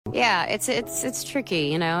Yeah, it's tricky,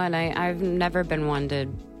 you know, and I've never been one to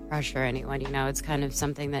pressure anyone, you know. It's kind of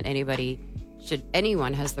something that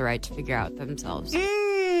anyone has the right to figure out themselves.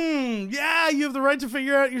 Yeah, you have the right to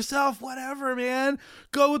figure out yourself. Whatever, man.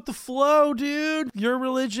 Go with the flow, dude. Your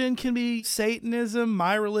religion can be Satanism.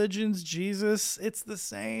 My religion's Jesus. It's the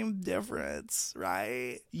same difference,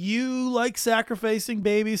 right? You like sacrificing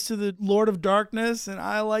babies to the Lord of Darkness, and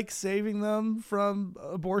I like saving them from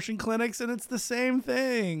abortion clinics, and it's the same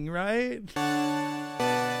thing, right?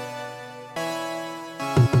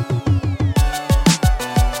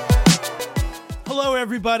 Hello,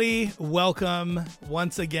 everybody. Welcome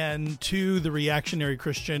once again to The Reactionary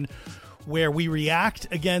Christian, where we react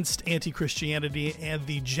against anti-Christianity and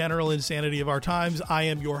the general insanity of our times. I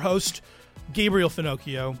am your host, Gabriel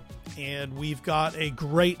Finocchio, and we've got a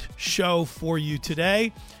great show for you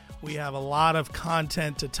today. We have a lot of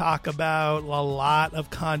content to talk about, a lot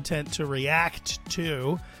of content to react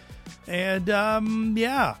to, and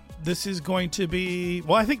this is going to be,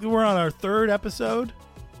 I think we're on our third episode.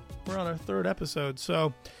 But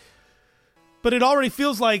it already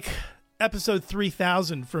feels like episode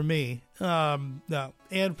 3,000 for me.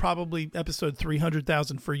 And probably episode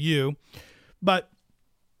 300,000 for you. But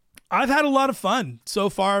I've had a lot of fun so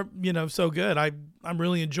far, so good. I'm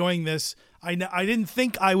really enjoying this. I didn't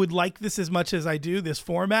think I would like this as much as I do, this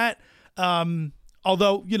format.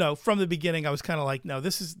 Although, from the beginning I was kind of like, no,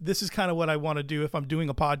 this is kind of what I want to do if I'm doing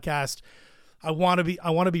a podcast. I want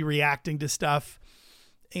to be reacting to stuff.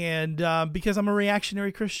 And because I'm a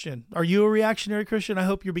reactionary Christian. Are you a reactionary Christian? I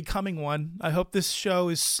hope you're becoming one. I hope this show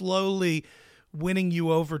is slowly winning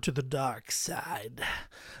you over to the dark side.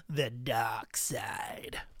 The dark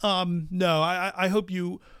side. No, I hope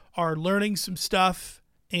you are learning some stuff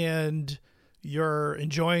and you're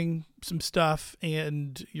enjoying some stuff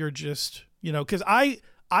and you're just, because I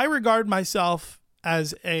regard myself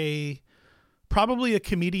as probably a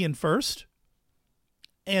comedian first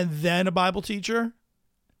and then a Bible teacher.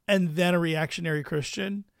 And then a reactionary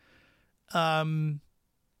Christian. And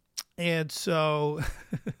so,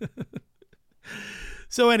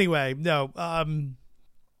 anyway, no,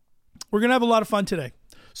 we're going to have a lot of fun today.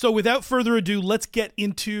 So without further ado, let's get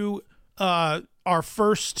into, our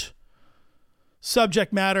first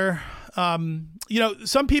subject matter.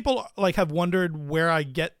 Some people have wondered where I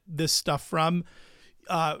get this stuff from.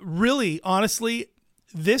 Really, honestly,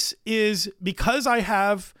 this is because I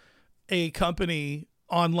have a company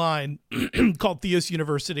online called Theos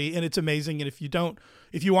University, and it's amazing. And if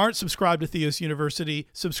you aren't subscribed to Theos University,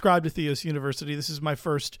 subscribe to Theos University. This is my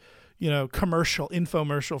first,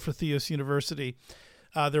 infomercial for Theos University.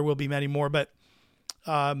 There will be many more, but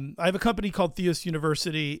I have a company called Theos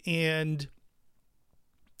University, and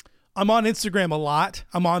I'm on Instagram a lot.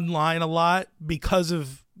 I'm online a lot because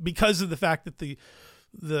of the fact that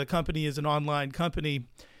the company is an online company.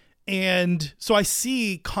 And so I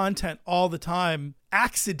see content all the time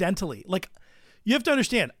accidentally. You have to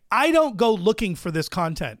understand, I don't go looking for this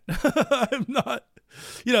content. I'm not,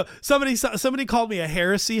 somebody called me a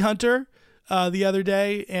heresy hunter the other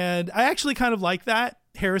day, and I actually kind of like that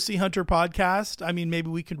heresy hunter podcast. I mean,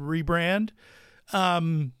 maybe we could rebrand.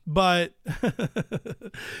 But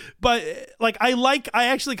I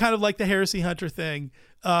actually kind of like the heresy hunter thing.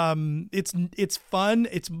 It's fun.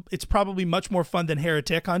 It's probably much more fun than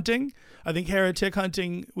heretic hunting. I think heretic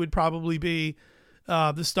hunting would probably be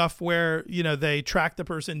the stuff where, they track the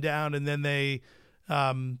person down and then they,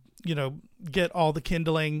 get all the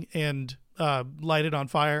kindling and light it on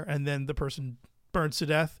fire and then the person burns to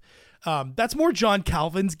death. That's more John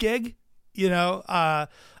Calvin's gig.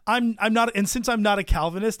 I'm not, and since I'm not a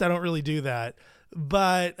Calvinist, I don't really do that.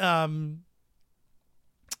 But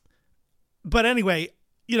anyway,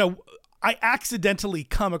 I accidentally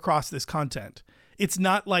come across this content. It's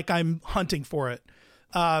not like I'm hunting for it.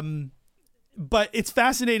 But it's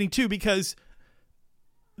fascinating too, because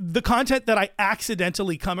the content that I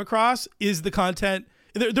accidentally come across is the content.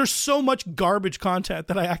 There's so much garbage content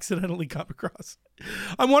that I accidentally come across.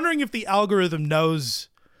 I'm wondering if the algorithm knows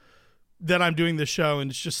that I'm doing this show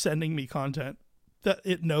and it's just sending me content that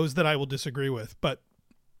it knows that I will disagree with. But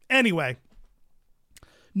anyway,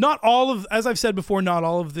 as I've said before, not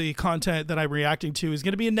all of the content that I'm reacting to is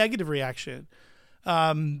going to be a negative reaction.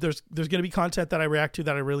 There's going to be content that I react to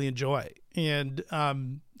that I really enjoy. And,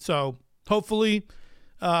 so hopefully,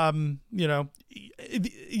 hopefully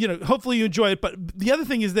you enjoy it. But the other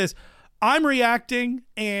thing is this: I'm reacting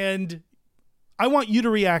and I want you to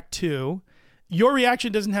react too. Your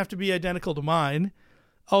reaction doesn't have to be identical to mine,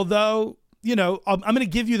 although, I'm going to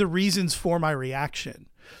give you the reasons for my reaction.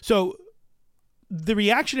 So the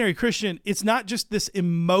reactionary Christian, it's not just this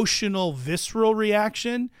emotional, visceral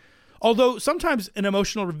reaction, although sometimes an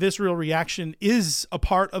emotional, visceral reaction is a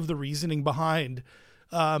part of the reasoning behind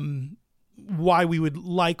why we would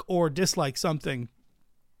like or dislike something.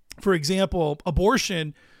 For example,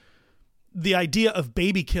 abortion, the idea of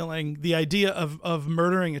baby killing, the idea of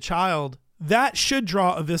murdering a child, that should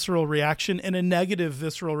draw a visceral reaction and a negative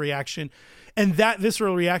visceral reaction. And that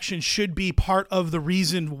visceral reaction should be part of the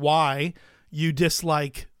reason why you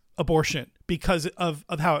dislike abortion, because of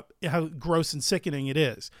how gross and sickening it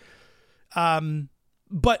is.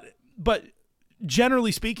 But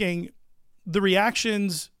generally speaking, the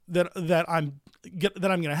reactions that I'm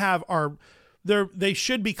going to have they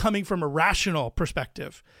should be coming from a rational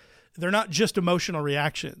perspective. They're not just emotional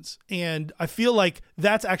reactions. And I feel like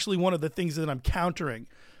that's actually one of the things that I'm countering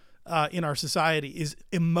in our society is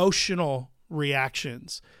emotional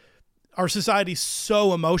reactions. Our society is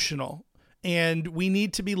so emotional, and we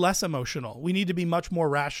need to be less emotional. We need to be much more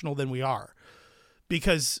rational than we are,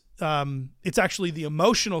 because it's actually the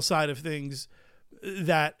emotional side of things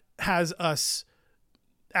that has us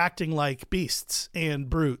acting like beasts and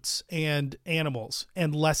brutes and animals,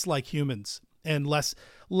 and less like humans, and less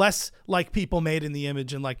like people made in the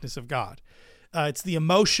image and likeness of God. It's the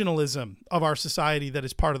emotionalism of our society that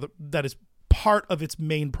is part of its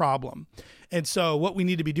main problem. And so what we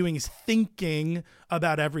need to be doing is thinking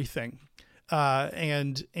about everything.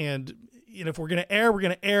 And if we're going to err, we're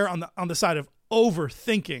going to err on the side of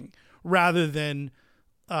overthinking rather than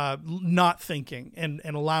not thinking and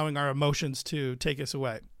allowing our emotions to take us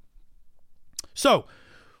away. So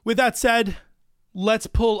with that said, let's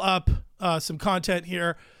pull up some content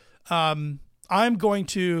here. I'm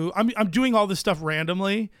doing all this stuff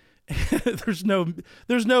randomly. There's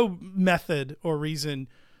no method or reason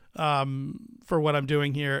for what I'm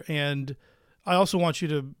doing here. And I also want you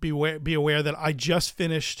to be aware that I just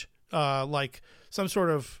finished like some sort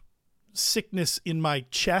of sickness in my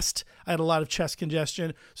chest. I had a lot of chest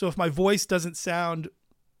congestion. So if my voice doesn't sound,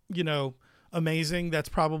 amazing, that's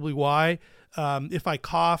probably why. If I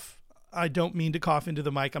cough, I don't mean to cough into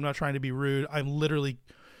the mic. I'm not trying to be rude. I'm literally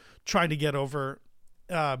trying to get over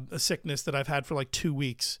a sickness that I've had for like 2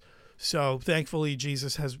 weeks. So thankfully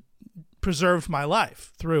Jesus has preserved my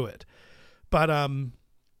life through it. But,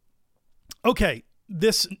 okay.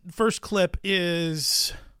 This first clip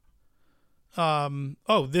is,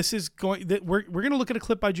 this is we're going to look at a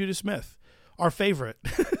clip by Judah Smith, our favorite.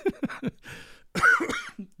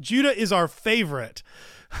 Judah is our favorite.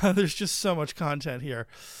 There's just so much content here.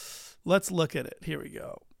 Let's look at it. Here we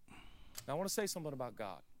go. Now, I want to say something about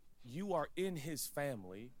God. You are in his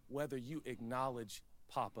family, whether you acknowledge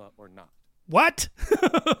Papa or not. What?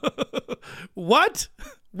 What?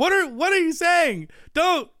 What are you saying?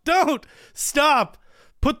 Don't stop.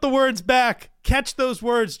 Put the words back. Catch those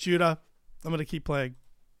words, Judah. I'm going to keep playing.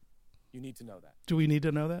 You need to know that. Do we need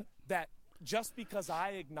to know that? That just because I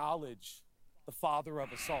acknowledge the father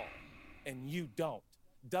of us all and you don't,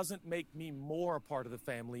 doesn't make me more a part of the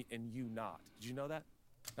family and you not. Did you know that?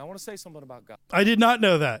 Now, I want to say something about God. I did not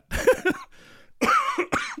know that.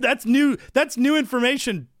 That's new. That's new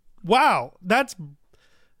information. Wow. That's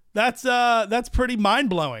pretty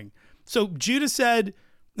mind-blowing. So Judah said,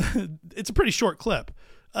 it's a pretty short clip.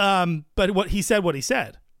 But he said,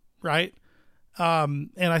 right?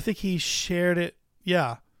 And I think he shared it.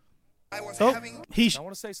 Yeah. I want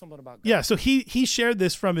to say something about God. Yeah. So he shared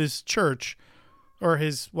this from his church, or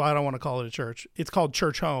his, I don't want to call it a church. It's called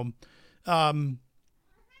Church Home.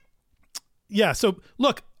 Yeah. So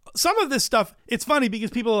look, some of this stuff, it's funny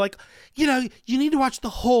because people are like, you need to watch the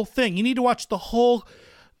whole thing. You need to watch the whole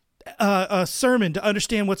sermon to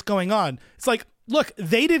understand what's going on. It's like, look,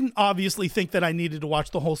 they didn't obviously think that I needed to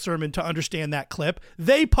watch the whole sermon to understand that clip.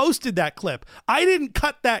 They posted that clip. I didn't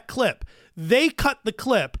cut that clip. They cut the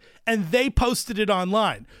clip and they posted it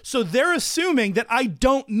online. So they're assuming that I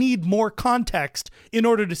don't need more context in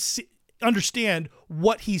order to understand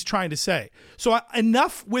what he's trying to say. So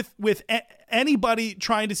enough with anybody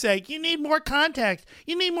trying to say, you need more context.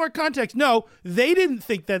 You need more context. No, they didn't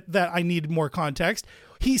think that I needed more context.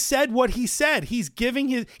 He said what he said. He's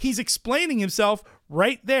explaining himself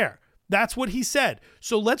right there. That's what he said.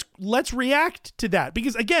 So let's react to that,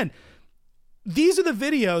 because again, these are the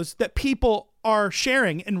videos that people are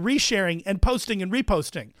sharing and resharing and posting and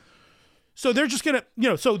reposting. So they're just going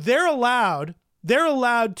to, so they're allowed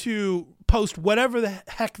to post whatever the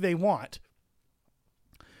heck they want.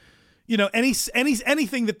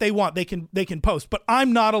 Anything that they want, they can post, but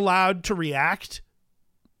I'm not allowed to react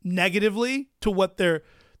negatively to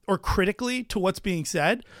or critically to what's being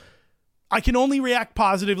said. I can only react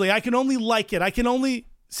positively. I can only like it. I can only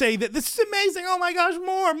say that this is amazing. Oh my gosh,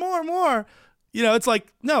 more. It's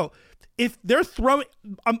like, no, if they're throwing,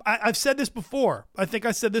 I've said this before. I think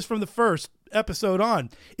I said this from the first episode on.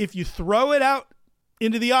 If you throw it out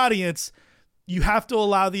into the audience, you have to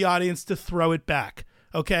allow the audience to throw it back.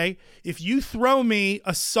 Okay. If you throw me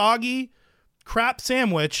a soggy crap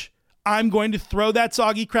sandwich, I'm going to throw that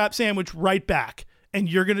soggy crap sandwich right back, and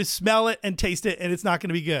you're going to smell it and taste it, and it's not going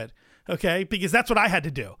to be good. Okay. Because that's what I had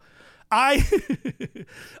to do. I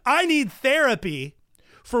need therapy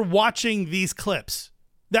for watching these clips.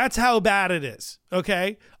 That's how bad it is.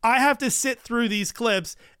 Okay. I have to sit through these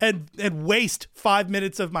clips and waste 5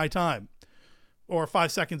 minutes of my time, or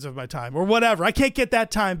 5 seconds of my time, or whatever. I can't get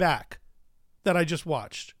that time back that I just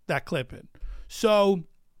watched that clip in. So,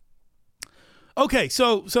 okay.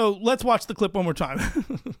 So let's watch the clip one more time.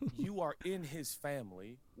 You are in his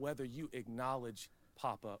family, whether you acknowledge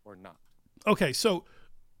Papa or not. Okay. So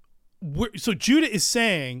Judah is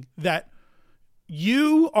saying that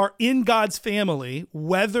you are in God's family,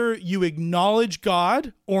 whether you acknowledge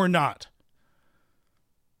God or not.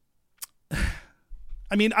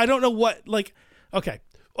 I mean, I don't know what, okay.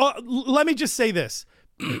 Well, let me just say this.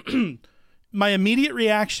 My immediate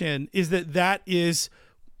reaction is that is,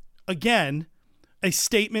 again, a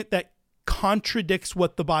statement that contradicts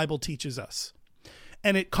what the Bible teaches us.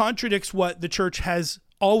 And it contradicts what the church has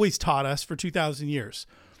always taught us for 2,000 years.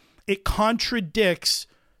 It contradicts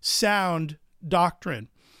sound doctrine.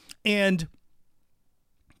 And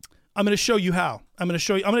I'm going to show you how. I'm going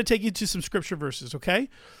to take you to some scripture verses, okay?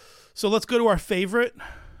 So let's go to our favorite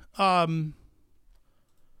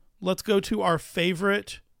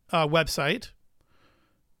website.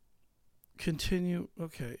 Continue.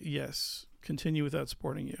 Okay. Yes. Continue without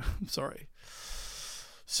supporting you. I'm sorry.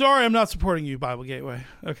 I'm not supporting you, Bible Gateway.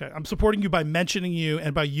 Okay. I'm supporting you by mentioning you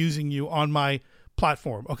and by using you on my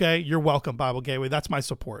platform. Okay. You're welcome, Bible Gateway. That's my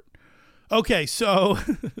support. Okay. So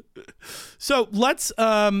let's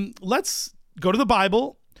go to the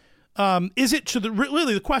Bible. Is it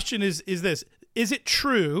really the question is this, is it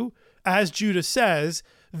true, as Judah says,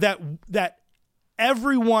 that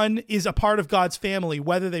everyone is a part of God's family,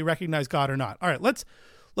 whether they recognize God or not? All right, let's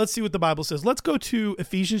see what the Bible says. Let's go to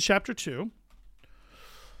Ephesians chapter 2.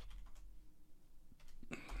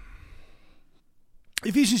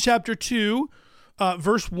 Ephesians chapter 2,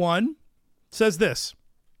 verse 1 says this.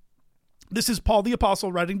 This is Paul the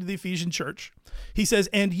Apostle writing to the Ephesian church. He says,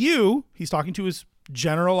 and you, he's talking to his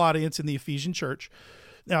general audience in the Ephesian church.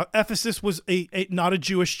 Now, Ephesus was not a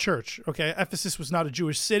Jewish church, okay? Ephesus was not a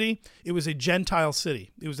Jewish city. It was a Gentile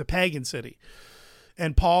city. It was a pagan city.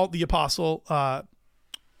 And Paul, the apostle,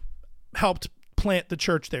 helped plant the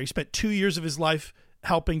church there. He spent 2 years of his life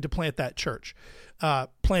helping to plant that church,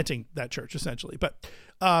 planting that church, essentially. But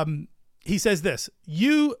he says this,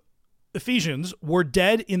 you, Ephesians, were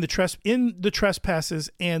dead in the trespasses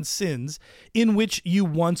and sins in which you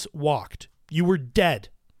once walked. You were dead,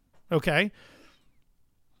 okay?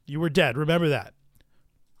 You were dead. Remember that.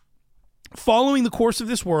 Following the course of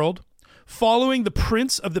this world, following the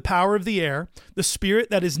prince of the power of the air, the spirit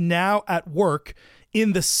that is now at work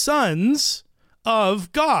in the sons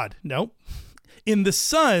of God. No, in the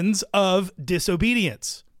sons of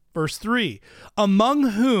disobedience. Verse 3, among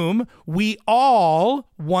whom we all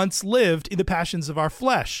once lived in the passions of our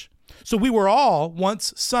flesh. So we were all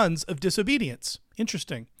once sons of disobedience.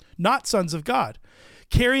 Interesting. Not sons of God.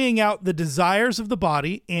 Carrying out the desires of the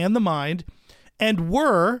body and the mind, and we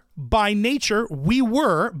were by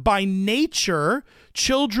nature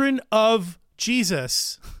children of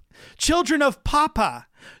Jesus, children of Papa,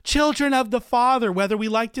 children of the Father, whether we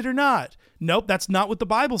liked it or not. Nope, that's not what the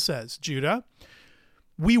Bible says, Judah.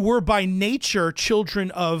 We were by nature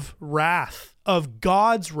children of wrath, of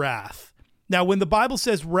God's wrath. Now, when the Bible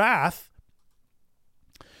says wrath,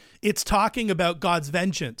 it's talking about God's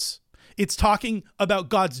vengeance. It's talking about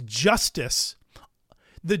God's justice,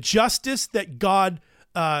 the justice that God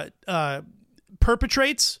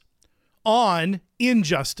perpetrates on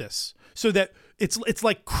injustice, so that it's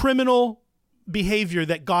like criminal behavior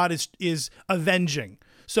that God is avenging.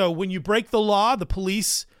 So when you break the law, the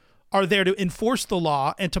police are there to enforce the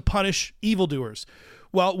law and to punish evildoers.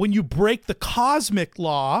 Well, when you break the cosmic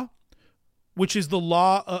law, which is the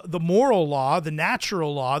law, the moral law, the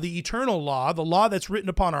natural law, the eternal law, the law that's written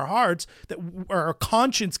upon our hearts, that our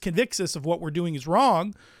conscience convicts us of what we're doing is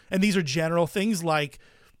wrong. And these are general things like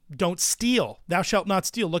don't steal. Thou shalt not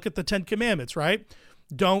steal. Look at the 10 Commandments, right?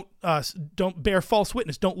 Don't bear false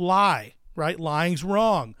witness. Don't lie, right? Lying's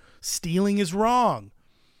wrong. Stealing is wrong.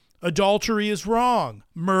 Adultery is wrong.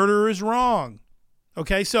 Murder is wrong.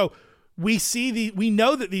 Okay, so we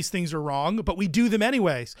know that these things are wrong, but we do them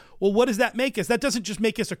anyways. Well, what does that make us? That doesn't just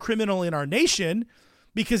make us a criminal in our nation,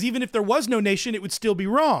 because even if there was no nation, it would still be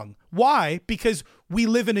wrong. Why? Because we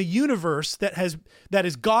live in a universe that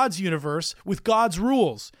is God's universe with God's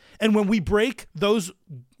rules. And when we break those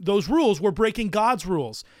rules, we're breaking God's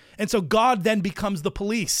rules. And so God then becomes the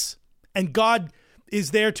police, and God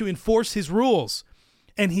is there to enforce his rules,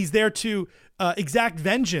 and he's there to exact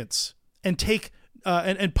vengeance and take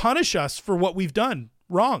and punish us for what we've done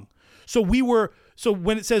wrong. So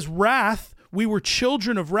when it says wrath, we were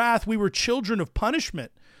children of wrath. We were children of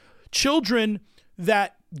punishment, children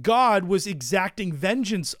that God was exacting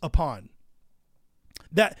vengeance upon.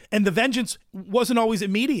 And the vengeance wasn't always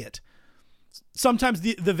immediate. Sometimes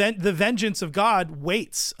the vengeance of God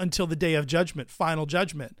waits until the day of judgment, final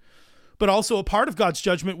judgment. But also a part of God's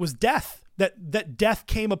judgment was death, that death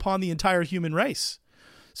came upon the entire human race.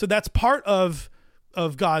 So that's part of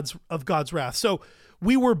God's wrath. So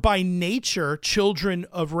we were by nature children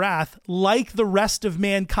of wrath, like the rest of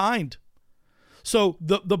mankind. So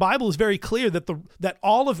the Bible is very clear that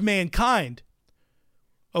all of mankind,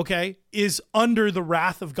 okay, is under the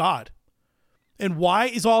wrath of God. And why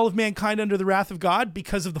is all of mankind under the wrath of God?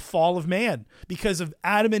 Because of the fall of man, because of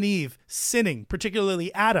Adam and Eve sinning,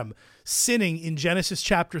 particularly Adam sinning in Genesis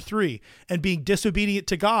chapter 3 and being disobedient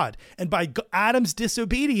to God. And by Adam's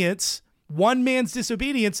disobedience, one man's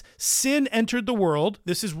disobedience, sin entered the world.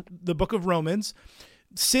 This is the book of Romans.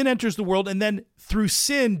 Sin enters the world, and then through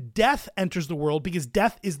sin, death enters the world, because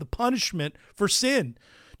death is the punishment for sin.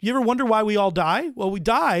 You ever wonder why we all die? Well, we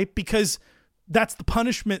die because that's the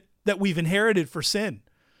punishment that we've inherited for sin.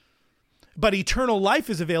 But eternal life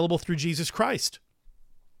is available through Jesus Christ.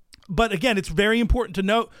 But again, it's very important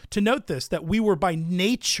to note this, that we were by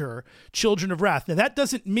nature children of wrath. Now, that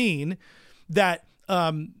doesn't mean that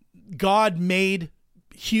God made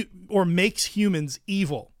or makes humans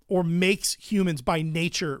evil, or makes humans by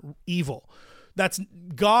nature evil. That's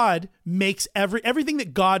God makes everything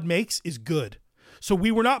that God makes is good. So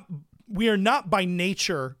we are not by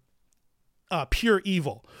nature pure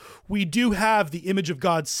evil. We do have the image of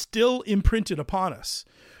God still imprinted upon us.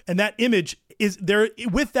 And that image is there.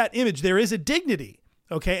 With that image, there is a dignity,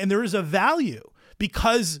 okay? And there is a value,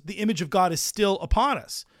 because the image of God is still upon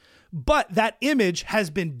us. But that image has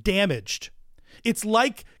been damaged. It's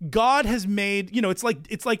like God has made,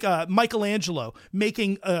 it's like Michelangelo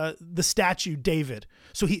making the statue David.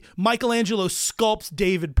 So Michelangelo sculpts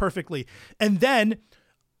David perfectly. And then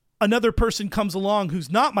another person comes along who's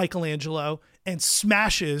not Michelangelo and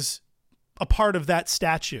smashes a part of that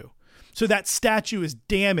statue. So that statue is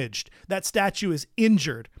damaged. That statue is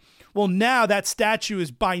injured. Well, now that statue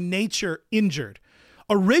is by nature injured.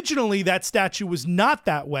 Originally, that statue was not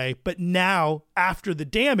that way, but now, after the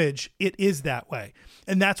damage, it is that way.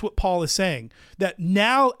 And that's what Paul is saying, that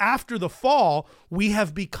now, after the fall, we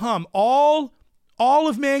have become, all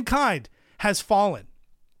of mankind has fallen.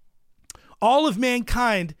 All of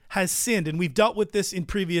mankind has sinned, and we've dealt with this in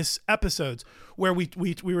previous episodes, where we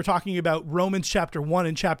were talking about Romans chapter 1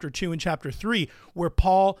 and chapter 2 and chapter 3, where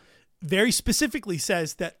Paul very specifically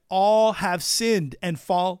says that all have sinned and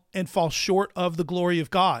fall short of the glory of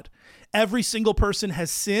God. Every single person has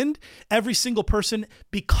sinned. Every single person,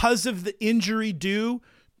 because of the injury done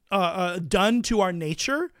to our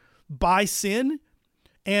nature by sin,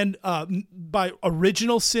 and by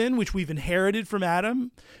original sin, which we've inherited from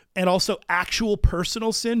Adam, and also actual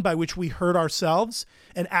personal sin by which we hurt ourselves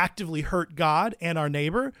and actively hurt God and our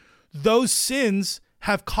neighbor, those sins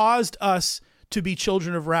have caused us to be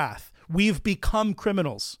children of wrath. We've become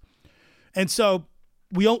criminals. And so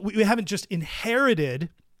we haven't just inherited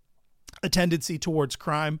a tendency towards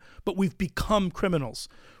crime, but we've become criminals.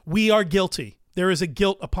 We are guilty. There is a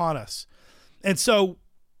guilt upon us. And so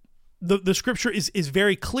the scripture is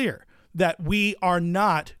very clear that we are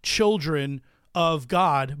not children of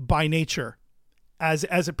God by nature as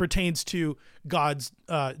it pertains to God's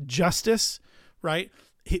justice, right?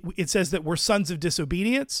 It says that we're sons of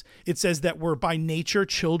disobedience. It says that we're by nature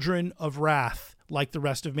children of wrath, like the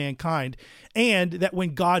rest of mankind. And that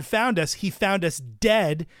when God found us, he found us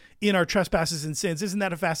dead in our trespasses and sins. Isn't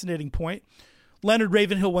that a fascinating point? Leonard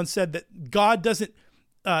Ravenhill once said that God doesn't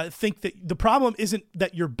think that the problem isn't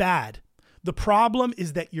that you're bad. The problem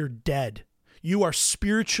is that you're dead. You are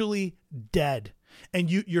spiritually dead.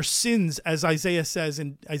 And your sins, as Isaiah says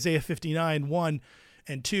in Isaiah 59, 1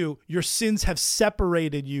 and 2, your sins have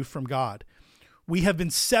separated you from God. We have been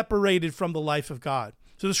separated from the life of God.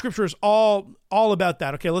 So the scripture is all about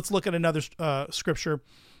that. Okay, let's look at another scripture.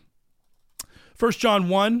 1 John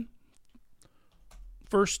 1.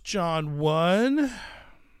 1 John 1.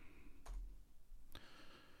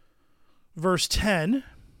 verse 10,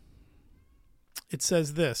 it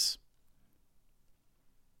says this.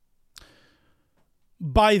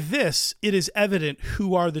 By this it is evident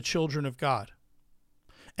who are the children of God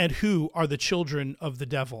and who are the children of the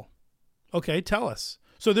devil. Okay, tell us.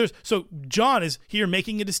 So John is here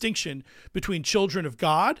making a distinction between children of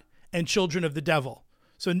God and children of the devil.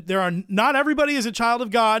 So not everybody is a child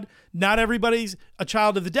of God, not everybody's a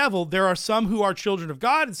child of the devil. There are some who are children of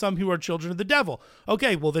God and some who are children of the devil.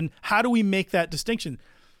 Okay, well then how do we make that distinction?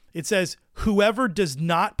 It says, whoever does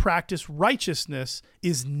not practice righteousness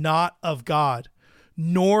is not of God,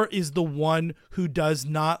 nor is the one who does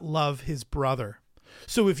not love his brother.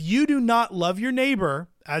 So if you do not love your neighbor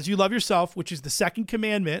as you love yourself, which is the second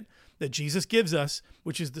commandment that Jesus gives us,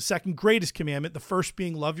 which is the second greatest commandment, the first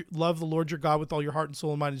being love the Lord your God with all your heart and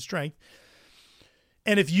soul and mind and strength.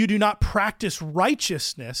 And if you do not practice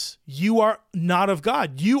righteousness, you are not of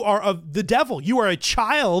God. You are of the devil. You are a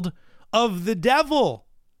child of the devil.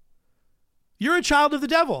 You're a child of the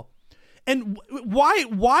devil. And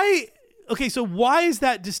why? Okay, so why is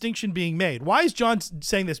that distinction being made? Why is John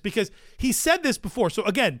saying this? Because he said this before. So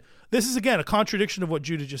again, this is a contradiction of what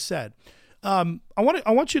Judah just said. I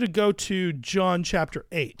want you to go to John chapter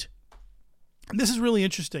 8. And this is really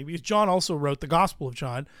interesting because John also wrote the Gospel of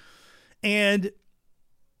John. And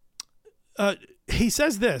he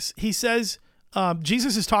says this. He says,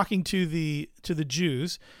 Jesus is talking to the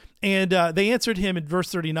Jews, and they answered him in verse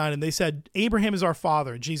 39, and they said, Abraham is our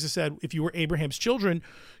father. And Jesus said, if you were Abraham's children,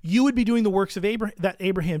 you would be doing the works of that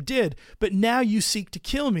Abraham did. But now you seek to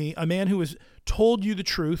kill me, a man who has told you the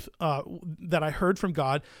truth that I heard from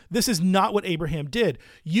God. This is not what Abraham did.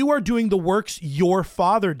 You are doing the works your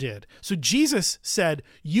father did. So Jesus said,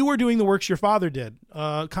 you are doing the works your father did,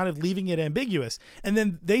 kind of leaving it ambiguous. And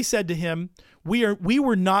then they said to him, we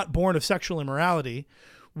were not born of sexual immorality.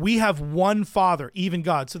 We have one Father, even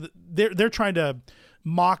God. So they're trying to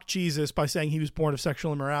mock Jesus by saying he was born of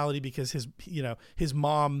sexual immorality because his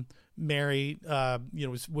mom Mary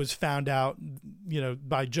was found out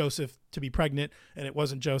by Joseph to be pregnant, and it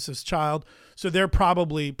wasn't Joseph's child. So they're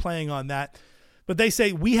probably playing on that. But they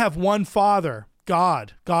say we have one Father,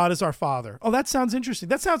 God. God is our Father. Oh, that sounds interesting.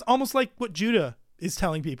 That sounds almost like what Judah is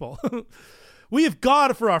telling people. We have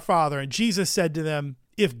God for our Father. And Jesus said to them,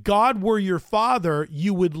 if God were your father,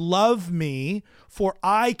 you would love me, for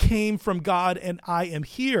I came from God and I am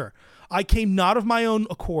here. I came not of my own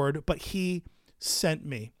accord, but he sent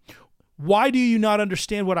me. Why do you not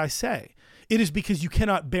understand what I say? It is because you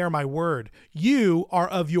cannot bear my word. You are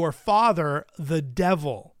of your father, the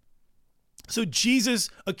devil. So Jesus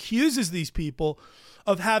accuses these people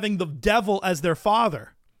of having the devil as their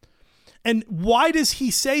father. And why does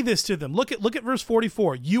he say this to them? Look at verse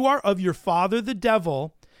 44. You are of your father, the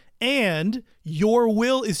devil, and your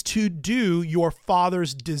will is to do your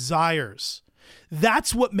father's desires.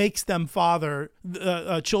 That's what makes them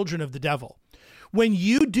children of the devil. When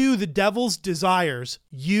you do the devil's desires,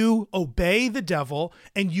 you obey the devil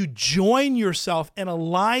and you join yourself and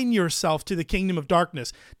align yourself to the kingdom of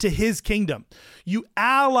darkness, to his kingdom. You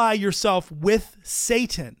ally yourself with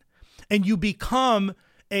Satan and you become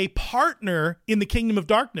a partner in the kingdom of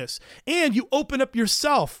darkness, and you open up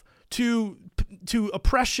yourself to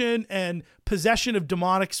oppression and possession of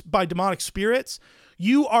demonic spirits.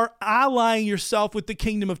 You are allying yourself with the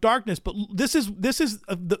kingdom of darkness. But this is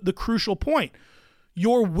the crucial point.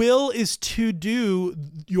 Your will is to do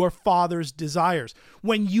your father's desires.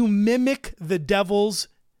 When you mimic the devil's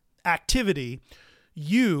activity,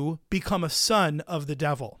 you become a son of the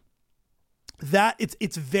devil. That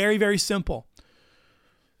it's very, very simple.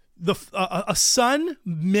 A son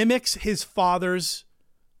mimics his father's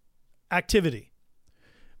activity.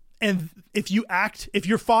 And if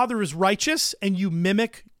your father is righteous and you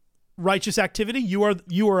mimic righteous activity, you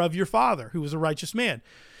are of your father, who is a righteous man.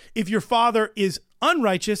 If your father is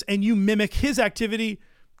unrighteous and you mimic his activity,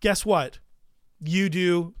 guess what?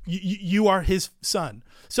 You are his son.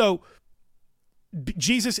 So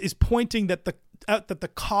Jesus is pointing that the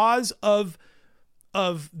cause of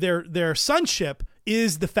their sonship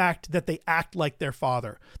is the fact that they act like their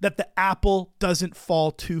father, that the apple doesn't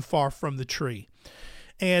fall too far from the tree.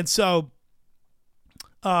 And so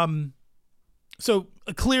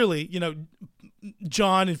clearly,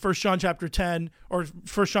 John in 1 John chapter 10 or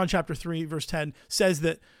 1 John chapter 3, verse 10 says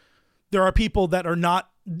that there are people that are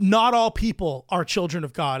not all people are children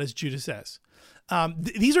of God, as Judah says.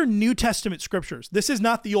 These are New Testament scriptures. This is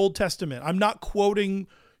not the Old Testament. I'm not quoting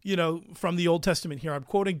from the Old Testament here. I'm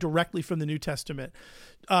quoting directly from the New Testament.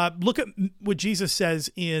 Look at what Jesus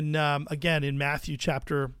says in Matthew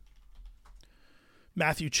chapter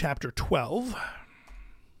 12.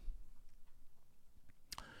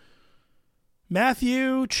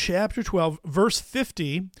 Matthew chapter 12, verse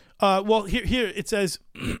 50. Here it says,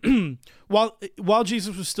 while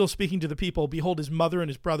Jesus was still speaking to the people, behold, his mother and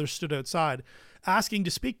his brothers stood outside, asking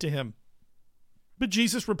to speak to him. But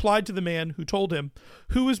Jesus replied to the man who told him,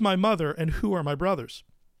 "Who is my mother and who are my brothers?"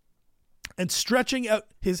 And stretching out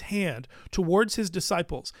his hand towards his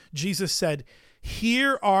disciples, Jesus said,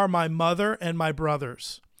 "Here are my mother and my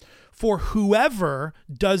brothers. For whoever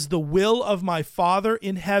does the will of my Father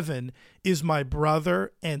in heaven is my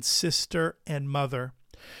brother and sister and mother."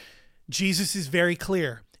 Jesus is very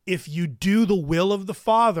clear. If you do the will of the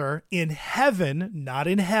Father in heaven, not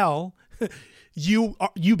in hell,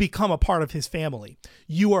 you become a part of his family.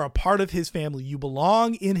 You are a part of his family. You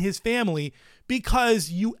belong in his family because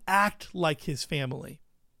you act like his family.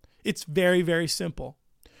 It's very, very simple.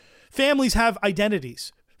 Families have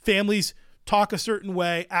identities. Families talk a certain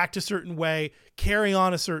way, act a certain way, carry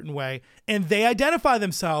on a certain way, and they identify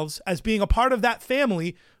themselves as being a part of that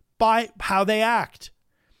family by how they act.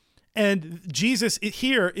 And Jesus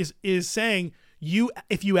here is saying,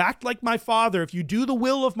 if you act like my Father, if you do the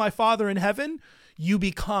will of my Father in heaven, you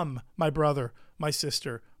become my brother, my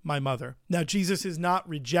sister, my mother. Now, Jesus is not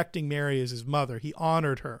rejecting Mary as his mother. He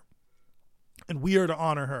honored her. And we are to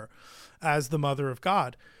honor her as the mother of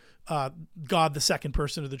God. God, the second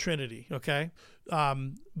person of the Trinity, okay?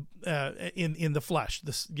 In the flesh,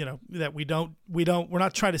 that we're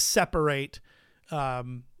not trying to separate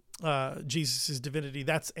Jesus' divinity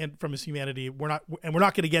and from his humanity. We're not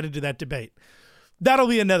going to get into that debate. That'll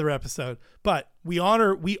be another episode. But we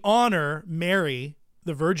honor Mary,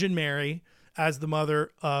 the Virgin Mary, as the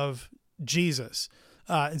mother of Jesus.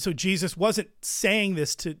 And so Jesus wasn't saying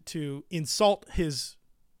this to insult his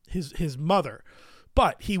mother,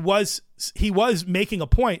 but he was making a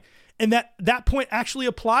point, and that point actually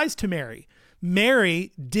applies to Mary.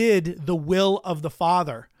 Mary did the will of the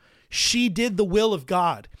Father. She did the will of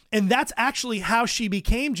God. And that's actually how she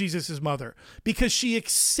became Jesus's mother, because she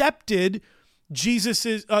accepted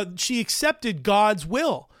God's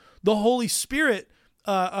will. The Holy Spirit,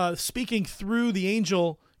 speaking through the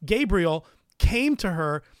angel Gabriel, came to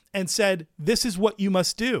her and said, "This is what you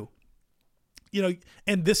must do.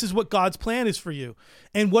 And this is what God's plan is for you."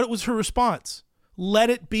 And what was her response? "Let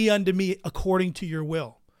it be unto me according to your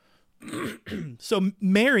will." So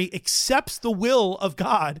Mary accepts the will of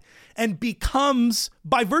God and becomes,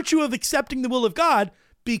 by virtue of accepting the will of God,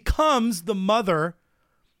 becomes the mother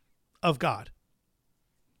of God,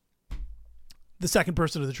 the second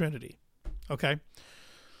person of the Trinity. Okay.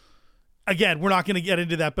 Again, we're not going to get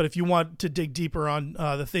into that, but if you want to dig deeper on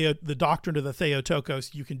the doctrine of the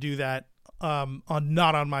Theotokos, you can do that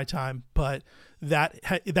not on my time, but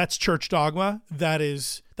that's church dogma. That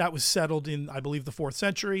was settled in, I believe, the 4th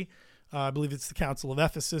century. I believe it's the Council of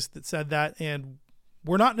Ephesus that said that, and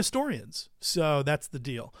we're not Nestorians, so that's the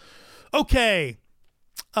deal. Okay,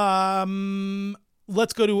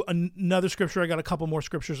 let's go to another scripture. I got a couple more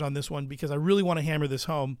scriptures on this one because I really want to hammer this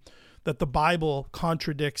home, that the Bible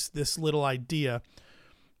contradicts this little idea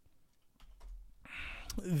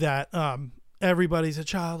that everybody's a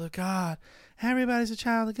child of God. Everybody's a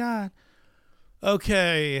child of God.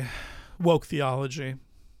 Okay, woke theology.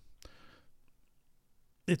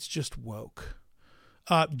 It's just woke.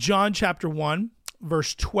 John chapter 1,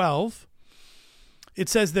 verse 12. It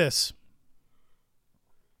says this.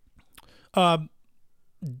 It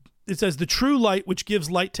says, "The true light, which gives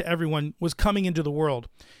light to everyone, was coming into the world.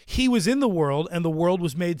 He was in the world, and the world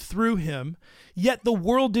was made through him, yet the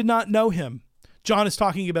world did not know him." John is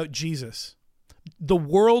talking about Jesus. The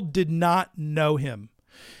world did not know him.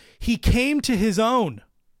 He came to his own,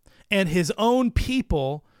 and his own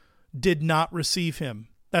people did not receive him.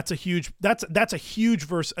 That's a huge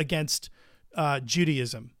verse against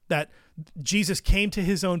Judaism, that Jesus came to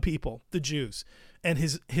his own people, the Jews, and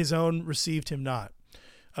his own received him not.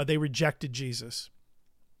 They rejected Jesus.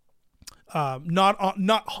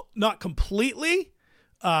 Not completely,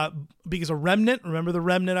 because a remnant. Remember the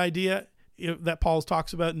remnant idea that Paul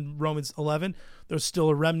talks about in Romans 11. There's still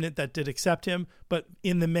a remnant that did accept him, but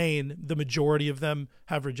in the main, the majority of them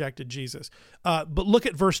have rejected Jesus. But look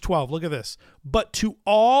at verse 12. Look at this. "But to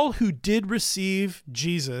all who did receive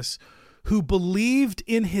Jesus, who believed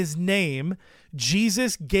in his name,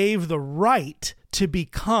 Jesus gave the right to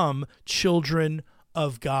become children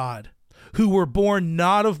of God, who were born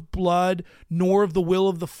not of blood, nor of the will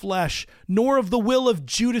of the flesh, nor of the will of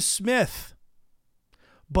Judas Smith,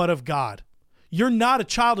 but of God." You're not a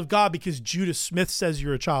child of God because Judas Smith says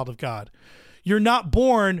you're a child of God. You're not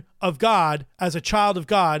born of God as a child of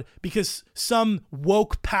God because some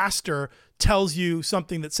woke pastor tells you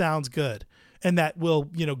something that sounds good. and that will,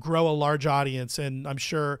 grow a large audience. And I'm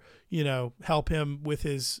sure, help him with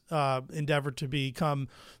his endeavor to become,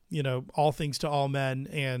 all things to all men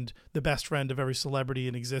and the best friend of every celebrity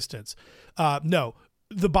in existence. No,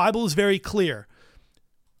 the Bible is very clear.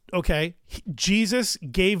 Okay. Jesus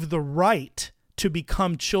gave the right to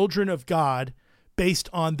become children of God based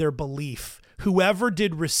on their belief. Whoever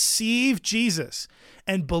did receive Jesus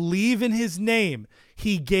and believe in his name,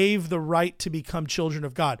 he gave the right to become children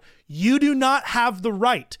of God. You do not have the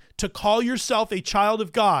right to call yourself a child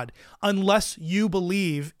of God unless you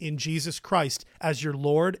believe in Jesus Christ as your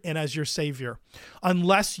Lord and as your Savior.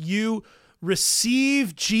 Unless you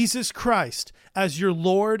receive Jesus Christ as your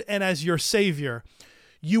Lord and as your Savior,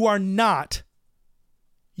 you are not,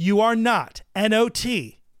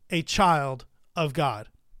 N-O-T, a child of God.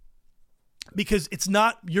 Because it's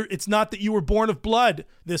not that you were born of blood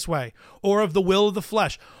this way, or of the will of the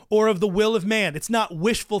flesh, or of the will of man. It's not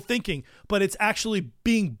wishful thinking, but it's actually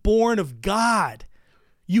being born of God.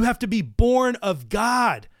 You have to be born of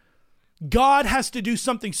God. God has to do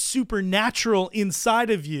something supernatural inside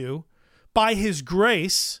of you by his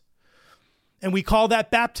grace, and we call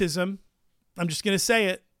that baptism. I'm just going to say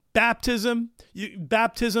it. Baptism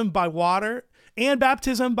by water and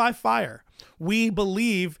baptism by fire. We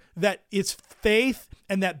believe that it's faith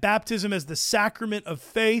and that baptism is the sacrament of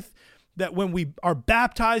faith, that when we are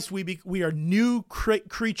baptized, we are new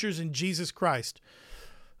creatures in Jesus Christ.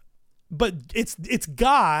 But it's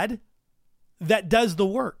God that does the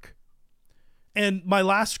work. And my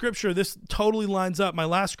last scripture, this totally lines up. My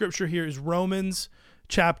last scripture here is Romans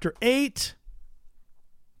chapter 8.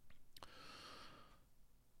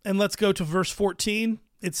 And let's go to verse 14.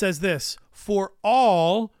 It says this: "For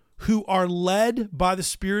all who are led by the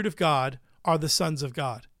Spirit of God are the sons of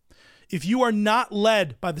God." If you are not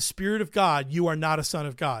led by the Spirit of God, you are not a son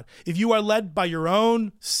of God. If you are led by your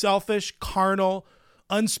own selfish, carnal,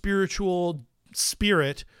 unspiritual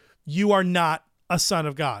spirit, you are not a son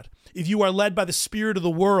of God. If you are led by the spirit of the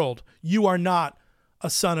world, you are not a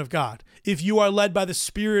son of God. If you are led by the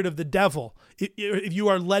spirit of the devil, if you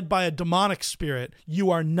are led by a demonic spirit,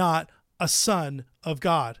 you are not a son of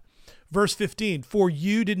God. Verse 15, "For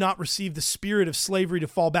you did not receive the spirit of slavery to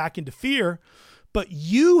fall back into fear, but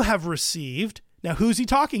you have received," now who's he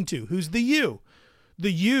talking to? Who's the you?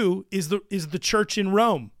 The you is the church in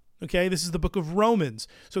Rome. Okay, this is the book of Romans.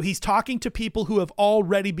 So he's talking to people who have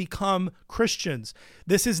already become Christians.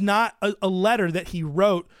 This is not a letter that he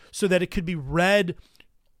wrote so that it could be read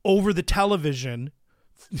over the television,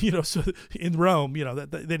 so in Rome,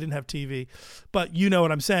 that they didn't have TV, but you know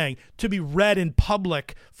what I'm saying, to be read in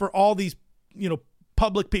public for all these,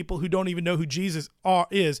 public people who don't even know who Jesus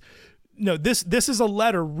is. No, this is a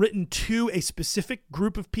letter written to a specific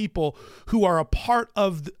group of people who are a part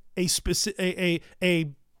of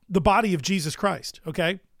the body of Jesus Christ.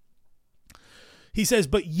 Okay. He says,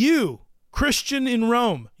 "But you, Christian in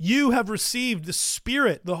Rome, you have received the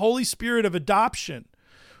Spirit, the Holy Spirit of adoption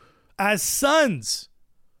as sons."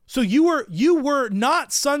 So you were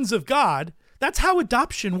not sons of God. That's how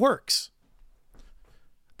adoption works.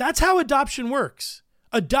 That's how adoption works.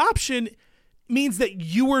 Adoption means that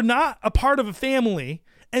you were not a part of a family,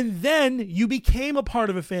 and then you became a part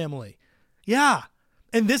of a family. Yeah.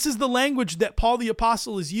 And this is the language that Paul the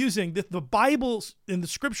Apostle is using, that the Bible and the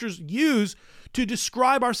scriptures use to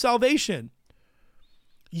describe our salvation.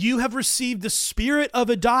 You have received the spirit of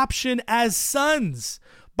adoption as sons,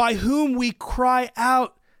 by whom we cry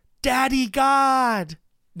out, "Daddy God."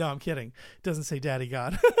 No, I'm kidding. It doesn't say Daddy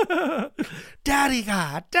God. Daddy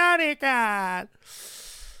God, Daddy God.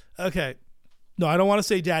 Okay. No, I don't want to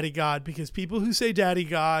say Daddy God, because people who say Daddy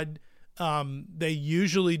God, they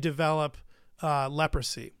usually develop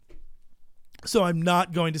leprosy. So I'm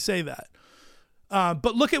not going to say that.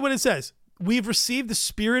 But look at what it says. We've received the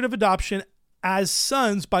spirit of adoption as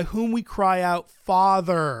sons, by whom we cry out,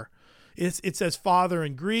 "Father." It says Father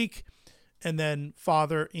in Greek, and then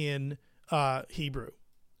Father in Hebrew.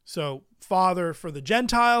 So Father for the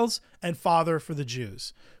Gentiles and Father for the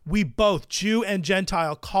Jews. We both, Jew and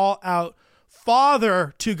Gentile, call out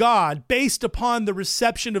Father to God based upon the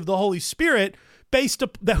reception of the Holy Spirit, based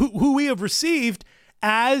upon who we have received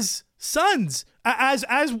as sons,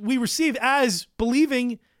 as we receive as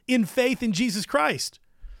believing in faith in Jesus Christ.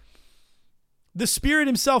 The Spirit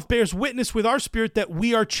himself bears witness with our spirit that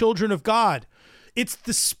we are children of God. It's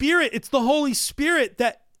the Spirit, it's the Holy Spirit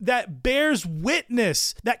that bears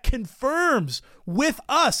witness, that confirms with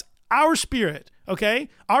us, our spirit, okay?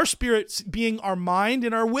 Our spirit being our mind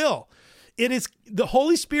and our will. It is the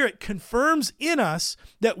Holy Spirit confirms in us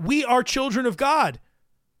that we are children of God.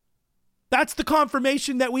 That's the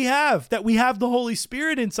confirmation that we have the Holy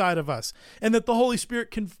Spirit inside of us, and that the Holy Spirit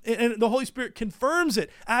confirms it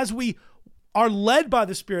as we are led by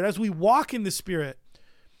the Spirit, as we walk in the Spirit.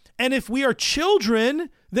 And if we are children,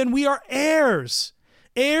 then we are heirs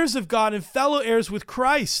of God and fellow heirs with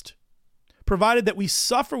Christ, provided that we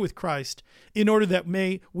suffer with Christ in order that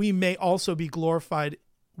we may also be glorified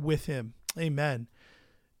with him. Amen.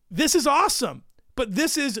 This is awesome, but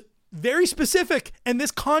this is very specific, and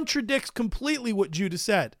this contradicts completely what Judah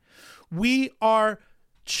said. We are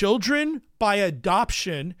children by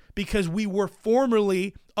adoption because we were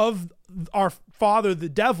formerly of our father, the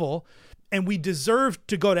devil, and we deserved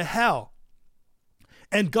to go to hell.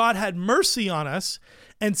 And God had mercy on us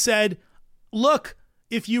and said, look,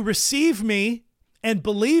 if you receive me and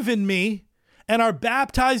believe in me and are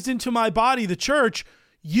baptized into my body, the church,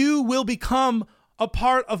 you will become a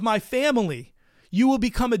part of my family. You will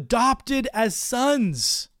become adopted as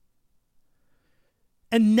sons.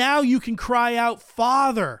 And now you can cry out,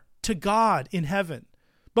 Father, to God in heaven.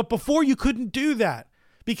 But before you couldn't do that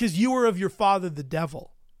because you were of your father, the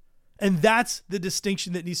devil. And that's the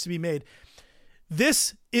distinction that needs to be made.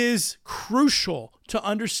 This is crucial to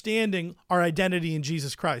understanding our identity in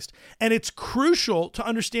Jesus Christ. And it's crucial to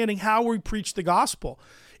understanding how we preach the gospel.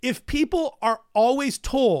 If people are always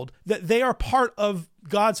told that they are part of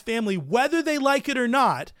God's family, whether they like it or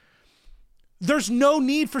not, there's no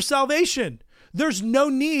need for salvation. There's no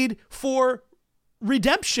need for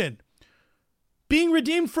redemption. Being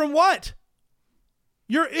redeemed from what?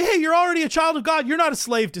 You're already a child of God. You're not a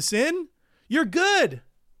slave to sin. You're good.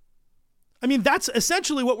 I mean, that's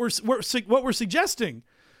essentially what we're suggesting.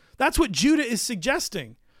 That's what Judah is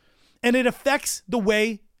suggesting. And it affects the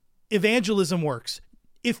way evangelism works.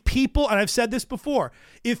 If people, and I've said this before,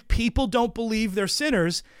 if people don't believe they're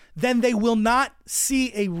sinners, then they will not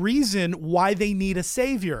see a reason why they need a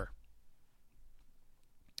savior.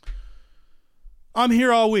 I'm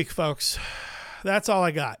here all week, folks. That's all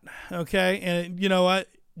I got. Okay. And you know what,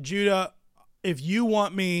 Judah, if you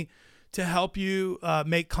want me to help you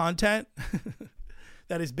make content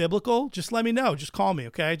that is biblical, just let me know. Just call me.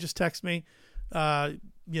 Okay. Just text me,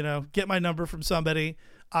 get my number from somebody.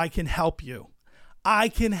 I can help you.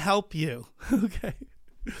 Okay.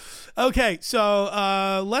 Okay.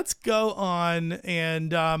 So let's go on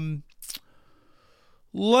and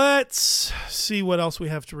let's see what else we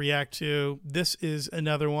have to react to. This is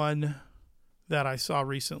another one that I saw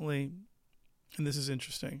recently, and this is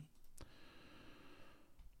interesting.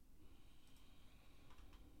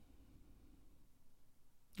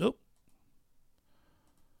 Oh.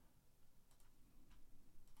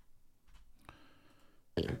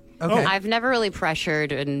 Okay. Oh. I've never really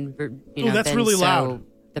pressured and that's been really so loud.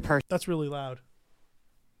 the person. That's really loud.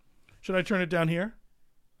 Should I turn it down here?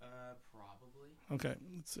 Probably. Okay,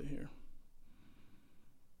 let's see here.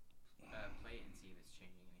 Play it and see if it's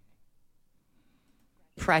changing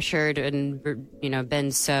anything. Pressured and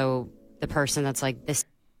been so the person that's like, this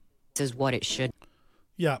is what it should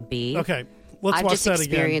be. Okay. Let's I've watch just that again.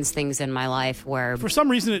 experienced things in my life where for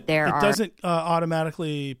some reason it doesn't are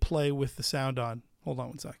automatically play with the sound on. Hold on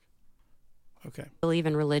one sec. Okay. I believe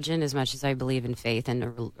in religion as much as I believe in faith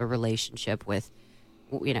and a relationship with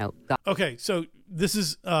God. Okay, so this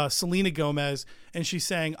is Selena Gomez, and she's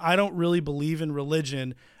saying, I don't really believe in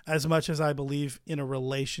religion as much as I believe in a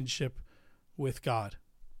relationship with God.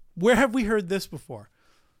 Where have we heard this before?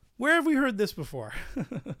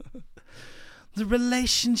 The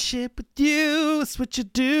relationship with you is what you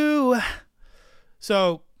do.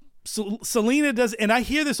 So Selena does, and I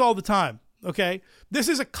hear this all the time, okay? This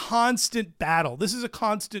is a constant battle. This is a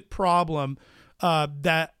constant problem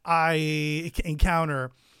that I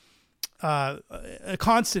encounter, a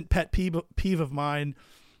constant pet peeve of mine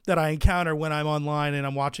that I encounter when I'm online and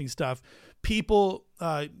I'm watching stuff. People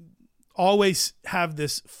always have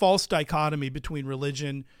this false dichotomy between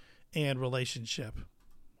religion and relationship.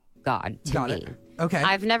 God to Got me. it. Okay.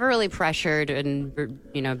 I've never really pressured and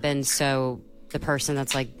been so the person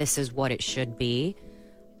that's like, this is what it should be.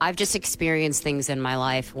 I've just experienced things in my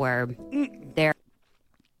life where there.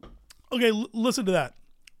 Okay, listen to that.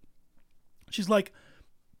 She's like,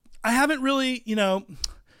 I haven't really,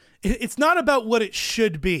 it's not about what it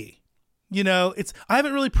should be. I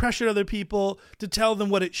haven't really pressured other people to tell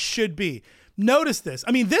them what it should be. Notice this.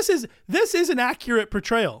 I mean, this is an accurate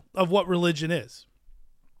portrayal of what religion is.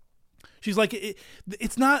 She's like,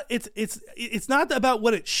 it's not about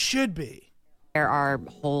what it should be. There are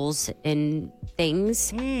holes in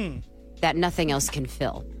things that nothing else can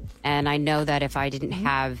fill. And I know that if I didn't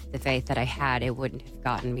have the faith that I had, it wouldn't have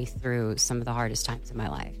gotten me through some of the hardest times in my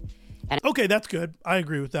life. Okay, that's good. I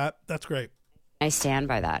agree with that. That's great. I stand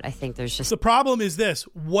by that. I think there's just The problem is this.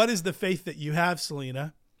 What is the faith that you have,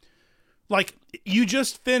 Selena? Like, you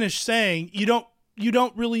just finished saying you don't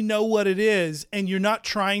really know what it is, and you're not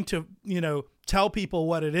trying to, tell people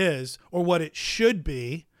what it is or what it should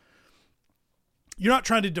be. You're not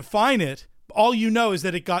trying to define it. All you know is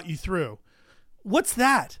that it got you through. What's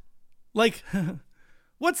that? Like,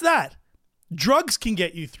 what's that? Drugs can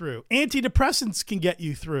get you through. Antidepressants can get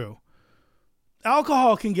you through.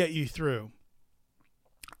 Alcohol can get you through.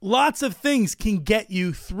 Lots of things can get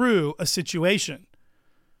you through a situation.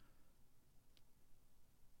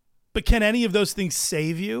 But can any of those things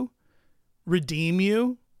save you, redeem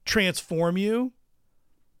you, transform you?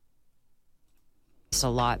 a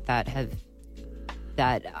lot that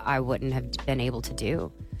I wouldn't have been able to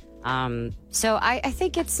do. So I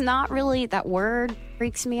think it's not really, that word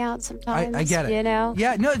freaks me out sometimes. I get it. You know?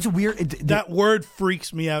 Yeah, no, it's weird. That word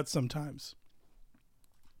freaks me out sometimes.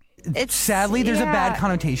 Sadly, there's a bad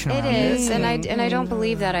connotation around it. It is, and I don't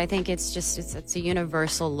believe that. I think it's just it's a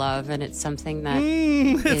universal love, and it's something that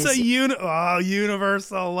it's a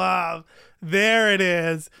universal love. There it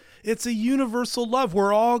is. It's a universal love.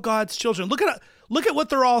 We're all God's children. Look at what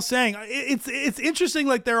they're all saying. It's interesting.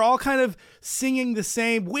 Like, they're all kind of singing the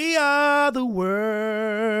same. We are the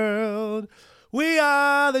world. We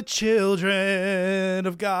are the children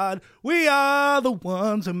of God. We are the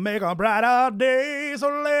ones who make our brighter days. So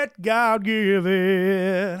let God give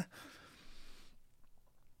it.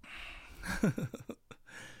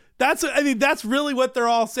 That's really what they're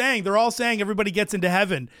all saying. They're all saying everybody gets into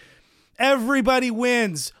heaven. Everybody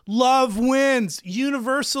wins. Love wins.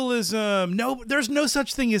 Universalism. No, there's no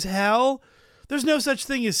such thing as hell. There's no such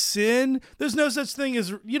thing as sin. There's no such thing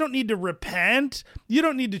as, you don't need to repent. You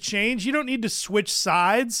don't need to change. You don't need to switch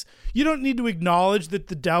sides. You don't need to acknowledge that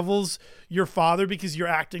the devil's your father because you're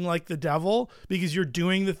acting like the devil, because you're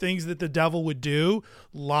doing the things that the devil would do,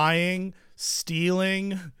 lying,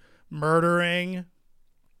 stealing, murdering.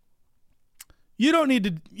 You don't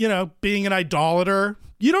need to, being an idolater.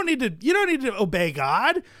 You don't need to obey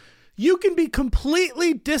God. You can be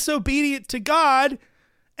completely disobedient to God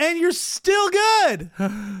and you're still good.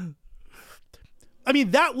 I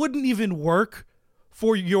mean, that wouldn't even work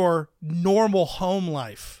for your normal home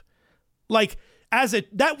life. Like,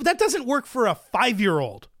 that doesn't work for a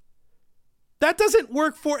 5-year-old. That doesn't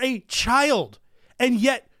work for a child. And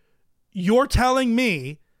yet you're telling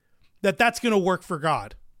me that that's going to work for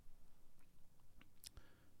God.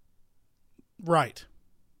 Right.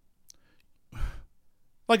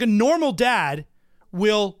 Like, a normal dad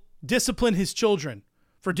will discipline his children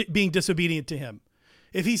for being disobedient to him.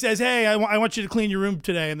 If he says, hey, I want you to clean your room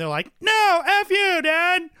today, and they're like, no, F you,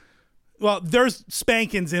 Dad. Well, there's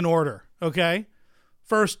spankings in order, okay?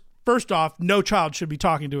 First off, no child should be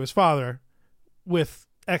talking to his father with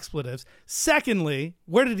expletives. Secondly,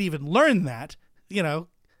 where did he even learn that?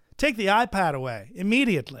 Take the iPad away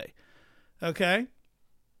immediately, okay?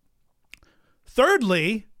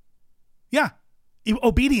 Thirdly,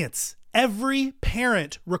 obedience. Every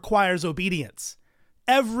parent requires obedience.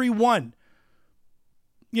 Everyone.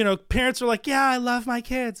 Parents are like, yeah, I love my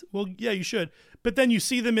kids. Well, yeah, you should. But then you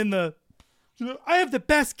see them in I have the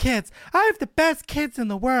best kids. I have the best kids in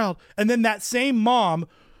the world. And then that same mom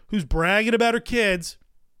who's bragging about her kids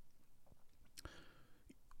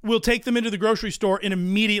will take them into the grocery store and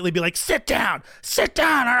immediately be like, sit down,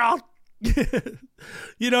 or I'll...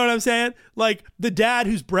 You know what I'm saying? Like, the dad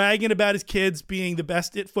who's bragging about his kids being the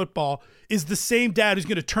best at football is the same dad who's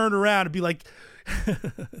going to turn around and be like,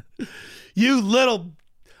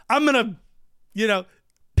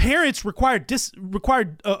 parents require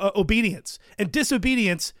obedience, and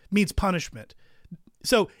disobedience means punishment.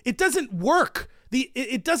 So it doesn't work.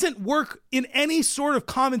 It doesn't work in any sort of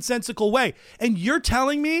commonsensical way. And you're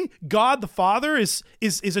telling me God the Father is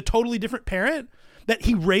a totally different parent? That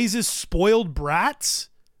he raises spoiled brats?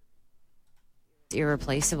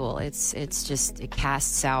 Irreplaceable. It's just, it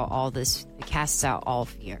casts out all fear. It casts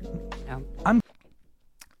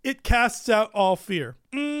out all fear.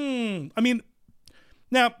 I mean,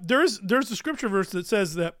 now there's a scripture verse that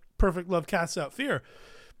says that perfect love casts out fear.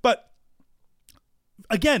 But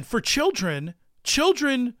again, for children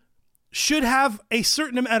should have a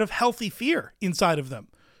certain amount of healthy fear inside of them.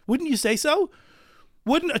 Wouldn't you say so?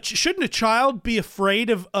 Shouldn't a child be afraid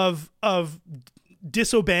of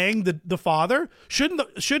disobeying the father?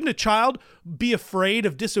 Shouldn't a child be afraid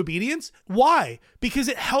of disobedience? Why? Because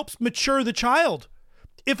it helps mature the child.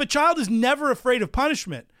 If a child is never afraid of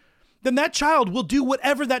punishment, then that child will do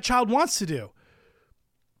whatever that child wants to do.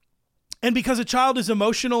 And because a child is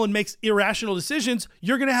emotional and makes irrational decisions,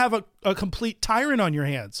 you're going to have a complete tyrant on your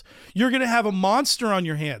hands. You're going to have a monster on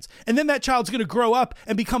your hands. And then that child's going to grow up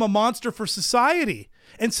and become a monster for society.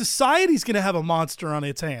 And society's going to have a monster on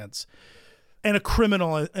its hands and a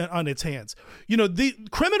criminal on its hands. You know, the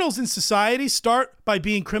criminals in society start by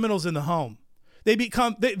being criminals in the home.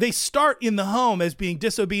 They start in the home as being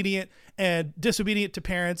disobedient to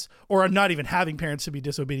parents, or not even having parents to be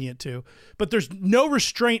disobedient to, but there's no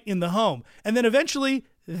restraint in the home. And then eventually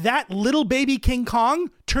that little baby King Kong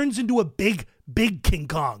turns into a big King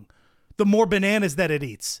Kong, the more bananas that it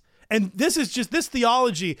eats. And this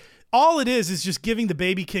theology, all it is just giving the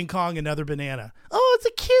baby King Kong another banana. Oh, it's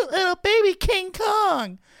a cute little baby King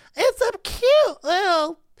Kong. It's a cute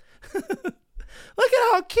little... Look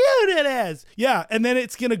at how cute it is. Yeah, and then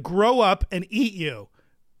it's going to grow up and eat you.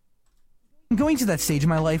 I'm going to that stage in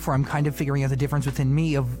my life where I'm kind of figuring out the difference within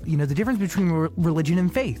me of, the difference between religion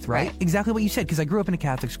and faith, right? Exactly what you said, because I grew up in a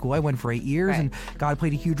Catholic school. I went for 8 years, and God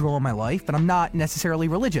played a huge role in my life, but I'm not necessarily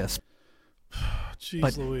religious. Jeez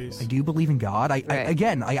but Louise. I do believe in God.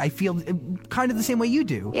 I feel kind of the same way you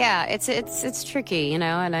do. Yeah, it's tricky, and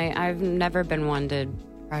I've never been one to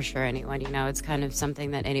pressure anyone. It's kind of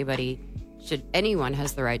something that anyone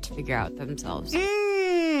has the right to figure out themselves.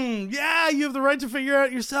 Yeah, you have the right to figure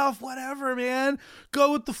out yourself. Whatever, man.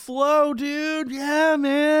 Go with the flow, dude. Yeah,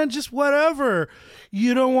 man. Just whatever.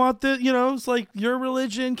 You don't want it's like your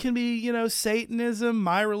religion can be, Satanism.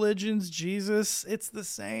 My religion's Jesus. It's the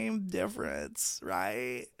same difference,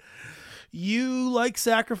 right? You like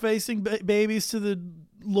sacrificing babies to the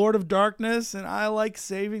Lord of Darkness, and I like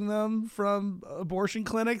saving them from abortion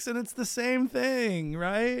clinics, and it's the same thing,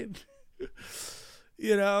 right?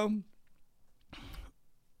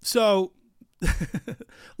 So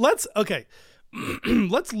let's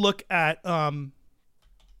look at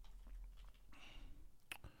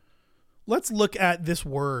this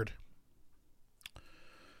word.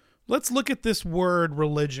 Let's look at this word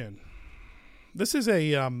religion. This is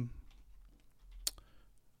an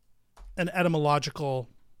etymological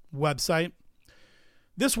website.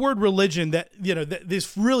 This word religion that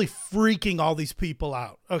is really freaking all these people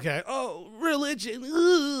out. Okay. Oh, religion.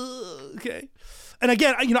 Ugh. Okay. And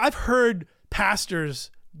again, I've heard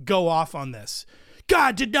pastors go off on this.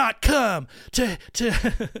 God did not come to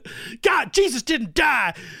God, Jesus didn't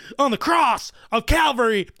die on the cross of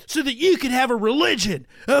Calvary so that you could have a religion.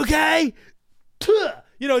 Okay.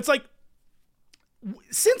 It's like,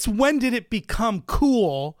 since when did it become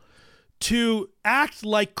cool to act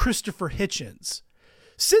like Christopher Hitchens?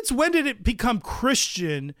 Since when did it become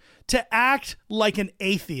Christian to act like an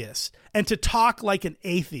atheist and to talk like an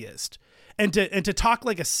atheist and to talk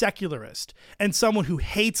like a secularist and someone who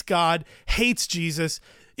hates God, hates Jesus?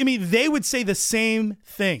 I mean, they would say the same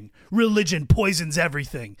thing. Religion poisons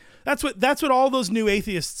everything. That's what all those new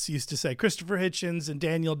atheists used to say. Christopher Hitchens and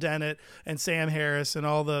Daniel Dennett and Sam Harris and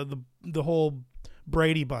all the whole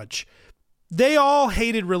Brady bunch. They all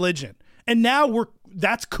hated religion. And now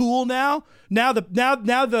that's cool now. Now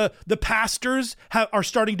the pastors are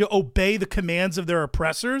starting to obey the commands of their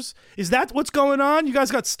oppressors. Is that what's going on? You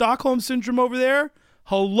guys got Stockholm syndrome over there?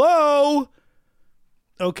 Hello?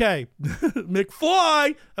 Okay.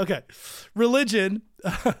 McFly. Okay. Religion.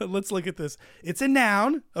 Let's look at this. It's a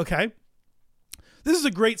noun. Okay. This is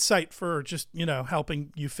a great site for just,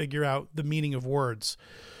 helping you figure out the meaning of words.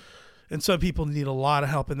 And some people need a lot of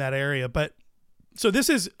help in that area. But so this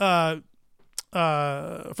is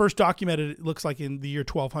first documented, it looks like in the year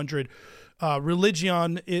 1200.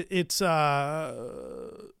 Religion, it's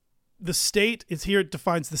the state. It's here. It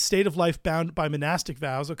defines the state of life bound by monastic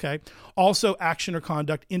vows. Okay. Also action or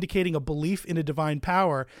conduct indicating a belief in a divine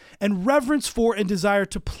power and reverence for and desire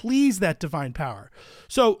to please that divine power.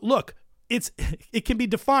 So look, it can be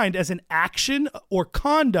defined as an action or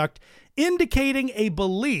conduct indicating a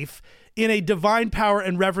belief in a divine power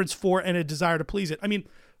and reverence for and a desire to please it. I mean,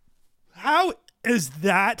 how is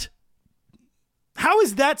that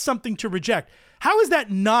something to reject? How is that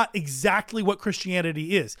not exactly what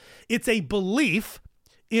Christianity is? It's a belief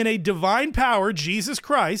in a divine power, Jesus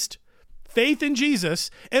Christ, faith in Jesus,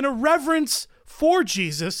 and a reverence for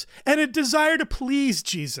Jesus, and a desire to please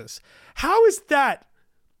Jesus. How is that,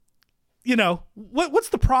 what's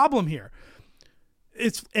the problem here?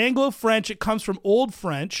 It's Anglo-French. It comes from Old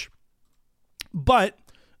French, but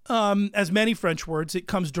as many French words, it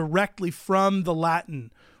comes directly from the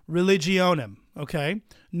Latin religionem. Okay,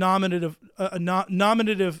 nominative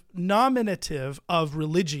of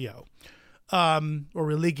religio, or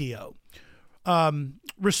religio.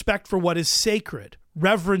 Respect for what is sacred,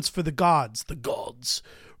 reverence for the gods,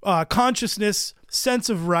 consciousness, sense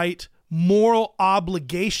of right, moral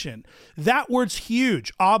obligation. That word's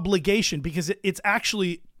huge, obligation, because it's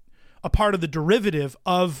actually a part of the derivative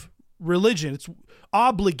of religion. It's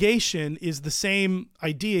obligation is the same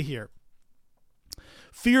idea here.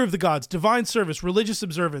 Fear of the gods, divine service, religious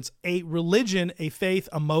observance, a religion, a faith,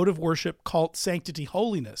 a mode of worship, cult, sanctity,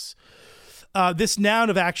 holiness. This noun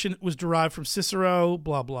of action was derived from Cicero,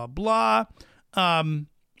 blah, blah, blah.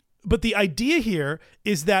 But the idea here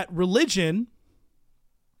is that religion,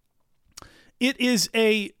 it is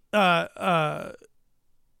a,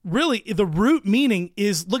 really, the root meaning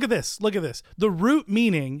is, look at this. The root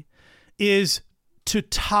meaning is to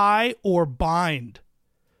tie or bind.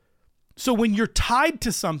 So when you're tied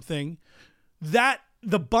to something, that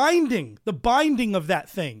the binding of that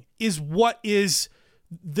thing is what is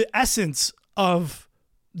the essence of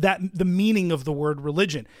that, the meaning of the word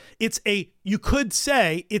religion. You could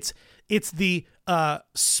say it's the a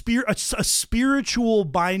spiritual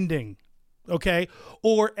binding, okay,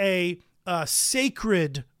 or a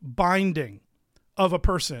sacred binding of a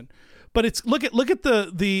person. But it's look at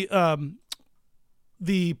the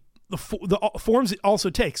forms it also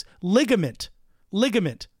takes. Ligament.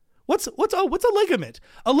 What's a ligament?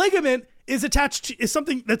 A ligament is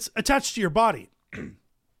something that's attached to your body.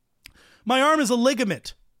 My arm is a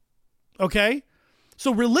ligament. Okay?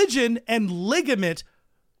 So religion and ligament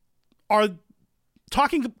are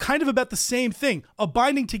talking kind of about the same thing, a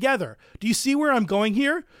binding together. Do you see where I'm going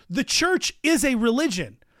here? The church is a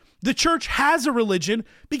religion. The church has a religion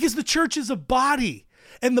because the church is a body,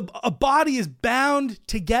 and a body is bound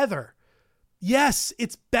together. Yes,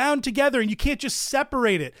 it's bound together, and you can't just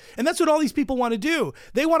separate it. And that's what all these people want to do.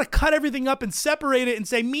 They want to cut everything up and separate it and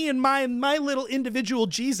say, me and my little individual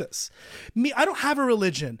Jesus. I don't have a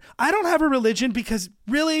religion. I don't have a religion because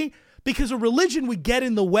a religion would get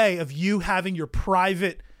in the way of you having your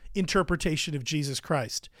private interpretation of Jesus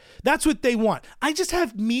Christ. That's what they want. I just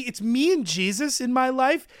have me. It's me and Jesus in my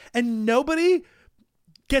life, and nobody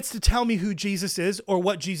gets to tell me who Jesus is or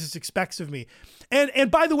what Jesus expects of me.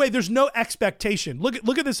 And by the way, there's no expectation.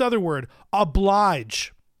 Look at this other word,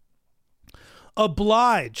 oblige.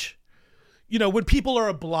 Oblige. You know, when people are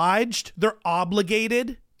obliged, they're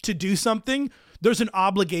obligated to do something. There's an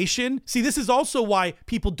obligation. See, this is also why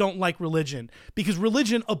people don't like religion, because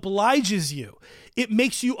religion obliges you. It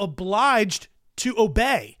makes you obliged to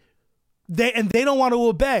obey. They don't want to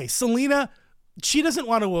obey. Selena, she doesn't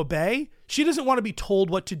want to obey. She doesn't want to be told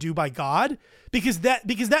what to do by God, because that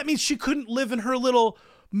means she couldn't live in her little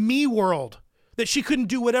me world, that she couldn't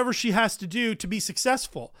do whatever she has to do to be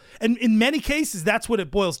successful. And in many cases, that's what it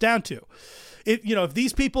boils down to. If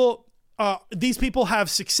these people have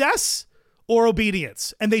success or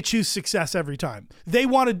obedience, and they choose success every time.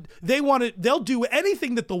 They'll do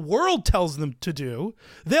anything that the world tells them to do.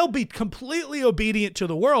 They'll be completely obedient to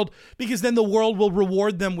the world, because then the world will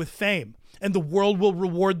reward them with fame, and the world will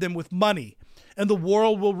reward them with money, and the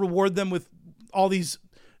world will reward them with all these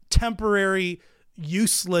temporary,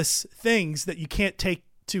 useless things that you can't take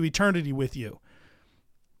to eternity with you.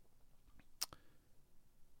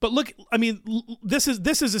 But look, I mean, this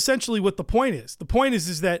is essentially what the point is. The point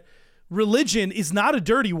is that religion is not a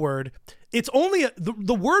dirty word. It's only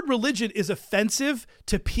the word religion is offensive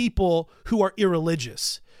to people who are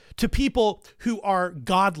irreligious, to people who are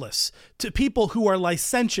godless, to people who are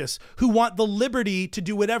licentious, who want the liberty to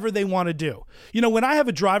do whatever they want to do. You know, when I have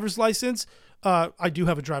a driver's license, I do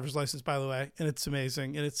have a driver's license, by the way, and it's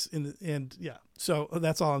amazing, and yeah. So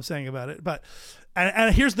that's all I'm saying about it. But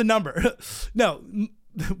and here's the number. No.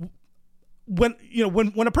 When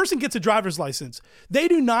a person gets a driver's license, they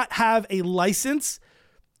do not have a license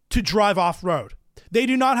to drive off-road. They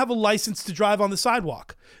do not have a license to drive on the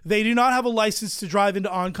sidewalk. They do not have a license to drive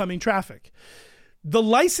into oncoming traffic. The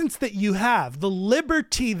license that you have, the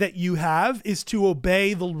liberty that you have, is to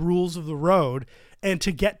obey the rules of the road and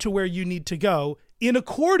to get to where you need to go in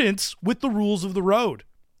accordance with the rules of the road.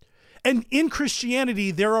 And in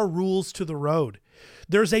Christianity, there are rules to the road.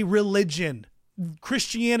 There's a religion.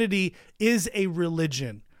 Christianity is a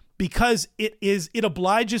religion because it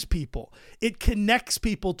obliges people. It connects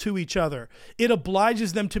people to each other. It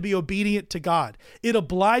obliges them to be obedient to God. It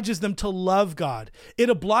obliges them to love God. It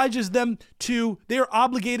obliges them they're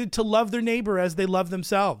obligated to love their neighbor as they love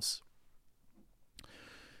themselves.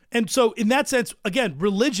 And so in that sense, again,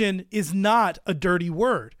 religion is not a dirty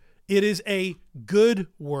word. It is a good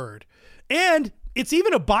word. And it's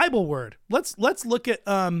even a Bible word. Let's look at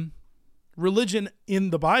religion in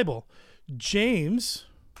the Bible. James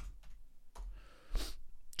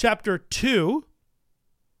chapter 2.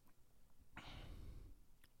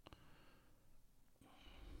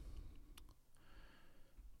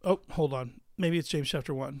 Oh, hold on. Maybe it's James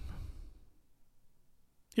chapter 1.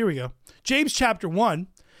 Here we go. James chapter 1.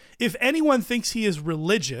 If anyone thinks he is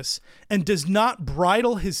religious and does not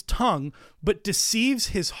bridle his tongue, but deceives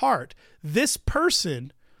his heart, this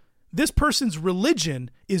person's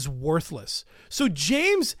religion is worthless. So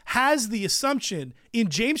James has the assumption in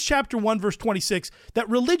James chapter 1, verse 26, that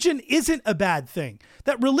religion isn't a bad thing,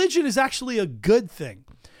 that religion is actually a good thing.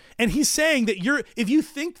 And he's saying that if you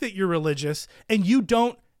think that you're religious and you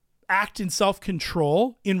don't act in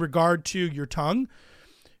self-control in regard to your tongue,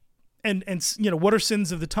 and what are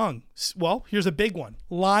sins of the tongue? Well, here's a big one.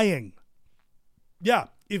 Lying. Yeah,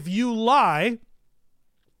 if you lie,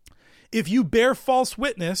 if you bear false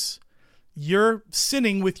witness, you're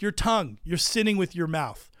sinning with your tongue. You're sinning with your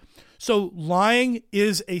mouth. So lying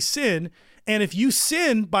is a sin. And if you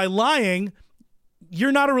sin by lying,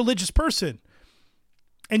 you're not a religious person.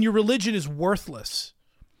 And your religion is worthless.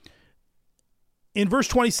 In verse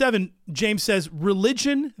 27, James says,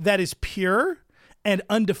 religion that is pure and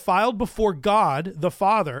undefiled before God the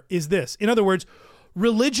Father is this. In other words,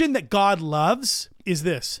 religion that God loves is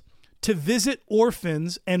this: to visit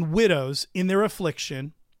orphans and widows in their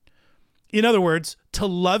affliction. In other words, to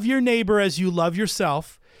love your neighbor as you love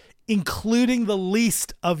yourself, including the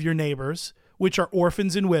least of your neighbors, which are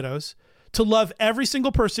orphans and widows. To love every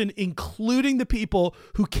single person, including the people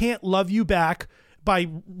who can't love you back by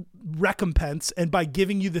recompense and by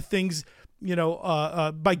giving you the things,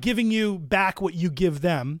 by giving you back what you give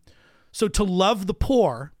them. So to love the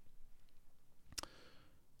poor,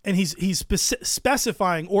 and he's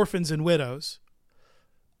specifying orphans and widows.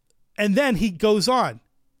 And then he goes on,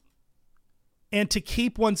 and to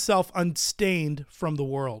keep oneself unstained from the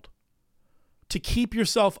world. To keep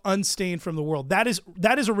yourself unstained from the world. That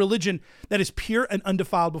is a religion that is pure and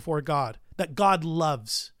undefiled before God, that God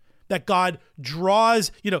loves, that God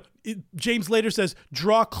draws. James later says,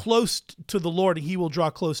 draw close to the Lord and he will draw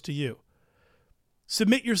close to you.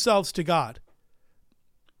 Submit yourselves to God.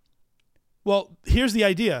 Well, here's the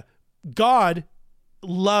idea. God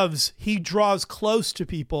loves, he draws close to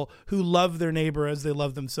people who love their neighbor as they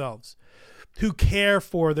love themselves, who care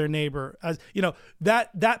for their neighbor. As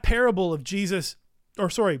that parable of Jesus,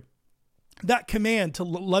 that command to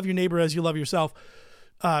love your neighbor as you love yourself.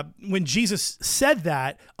 When Jesus said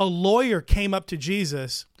that, a lawyer came up to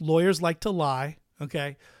Jesus. Lawyers like to lie.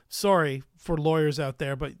 Okay. Sorry for lawyers out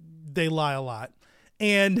there, but they lie a lot.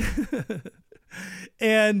 And,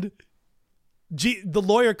 the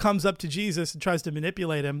lawyer comes up to Jesus and tries to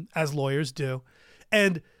manipulate him, as lawyers do.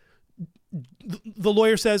 And the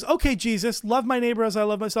lawyer says, okay, Jesus, love my neighbor as I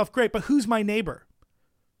love myself. Great. But who's my neighbor?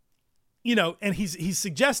 And he's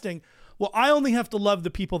suggesting, well, I only have to love the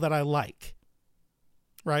people that I like.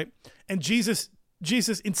 Right. And Jesus,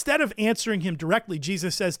 instead of answering him directly,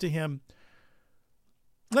 Jesus says to him,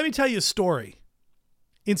 let me tell you a story.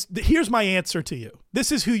 Here's my answer to you. This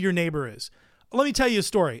is who your neighbor is. Let me tell you a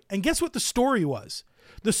story. And guess what the story was?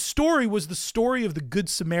 The story was the story of the Good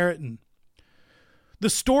Samaritan. The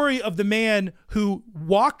story of the man who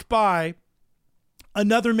walked by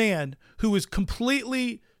another man who was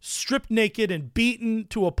completely stripped naked and beaten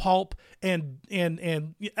to a pulp,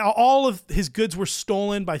 and all of his goods were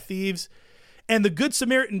stolen by thieves. And the Good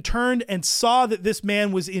Samaritan turned and saw that this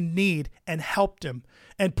man was in need and helped him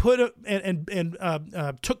and took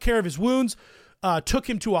care of his wounds, took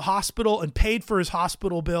him to a hospital and paid for his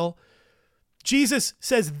hospital bill. Jesus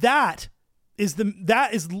says that is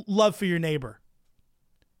love for your neighbor.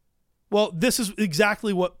 Well, this is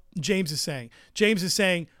exactly what James is saying. James is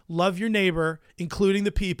saying, love your neighbor, including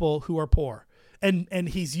the people who are poor. And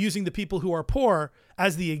he's using the people who are poor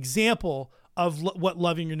as the example of what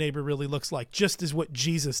loving your neighbor really looks like, just as what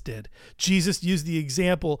Jesus did. Jesus used the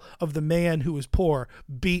example of the man who was poor,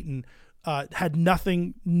 beaten, had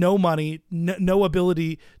nothing, no money, no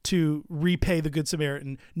ability to repay the Good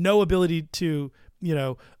Samaritan, no ability to,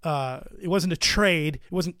 it wasn't a trade,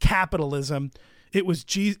 it wasn't capitalism. It was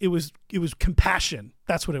compassion.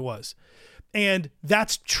 That's what it was. And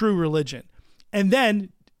that's true religion. And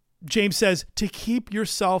then James says to keep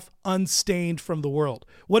yourself unstained from the world.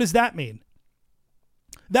 What does that mean?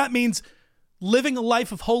 That means living a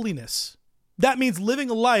life of holiness. That means living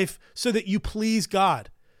a life so that you please God.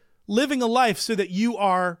 Living a life so that you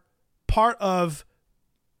are part of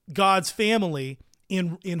God's family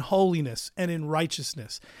in holiness and in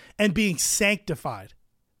righteousness and being sanctified.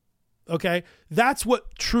 Okay? That's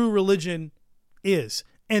what true religion is.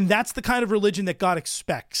 And that's the kind of religion that God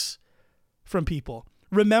expects from people.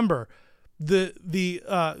 Remember, the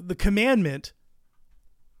commandment,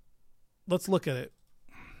 let's look at it.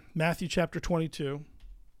 Matthew chapter 22.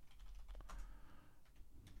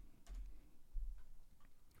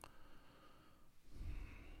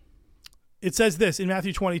 It says this in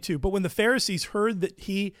Matthew 22, but when the Pharisees heard that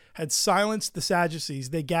he had silenced the Sadducees,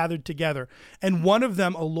 they gathered together. And one of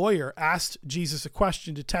them, a lawyer, asked Jesus a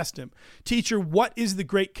question to test him. Teacher, what is the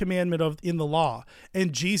great commandment in the law?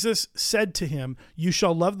 And Jesus said to him, you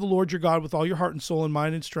shall love the Lord your God with all your heart and soul and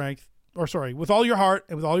mind and strength. With all your heart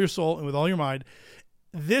and with all your soul and with all your mind.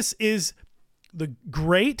 This is the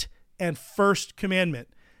great and first commandment.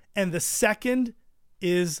 And the second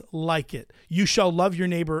is like it. You shall love your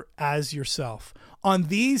neighbor as yourself. On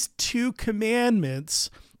these two commandments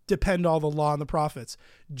depend all the law and the prophets.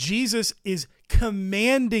 Jesus is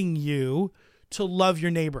commanding you to love your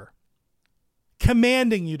neighbor.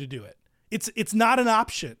 Commanding you to do it. It's not an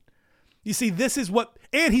option. You see,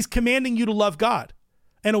 and he's commanding you to love God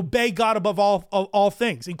and obey God above all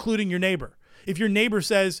things, including your neighbor. If your neighbor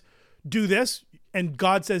says, do this, and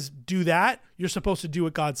God says, do that, you're supposed to do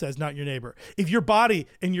what God says, not your neighbor. If your body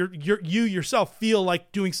and you yourself feel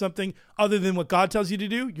like doing something other than what God tells you to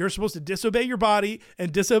do, you're supposed to disobey your body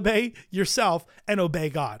and disobey yourself and obey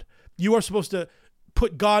God. You are supposed to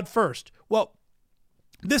put God first. Well,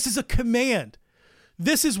 this is a command.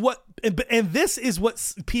 This is what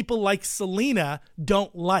people like Selena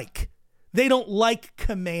don't like. They don't like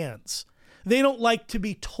commands. They don't like to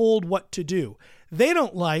be told what to do. They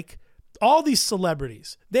don't like all these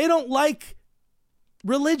celebrities. They don't like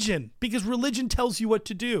religion because religion tells you what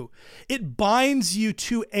to do. It binds you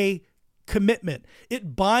to a commitment.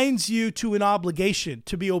 It binds you to an obligation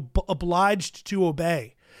to be obliged to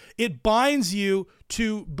obey. It binds you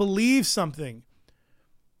to believe something.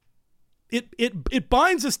 It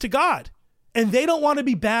binds us to God, and they don't want to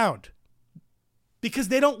be bound because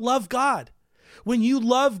they don't love God. When you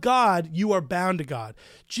love God, you are bound to God.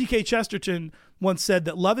 G.K. Chesterton once said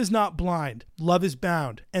that love is not blind, love is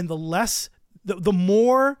bound. And the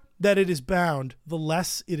more that it is bound, the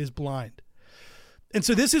less it is blind. And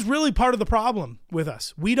so this is really part of the problem with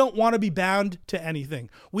us. We don't want to be bound to anything.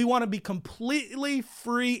 We want to be completely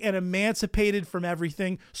free and emancipated from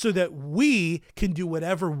everything so that we can do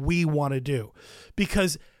whatever we want to do.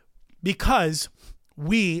 Because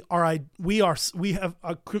we have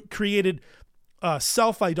created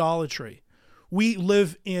self-idolatry. We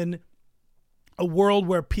live in a world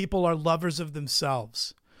where people are lovers of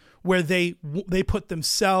themselves, where they put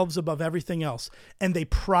themselves above everything else, and they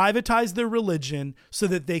privatize their religion so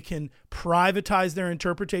that they can privatize their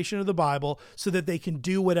interpretation of the Bible so that they can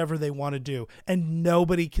do whatever they want to do, and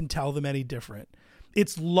nobody can tell them any different.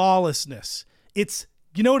 It's lawlessness.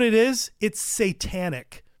 You know what it is? It's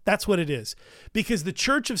satanic. That's what it is. Because the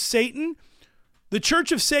Church of Satan, guess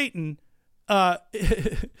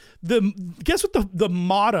what the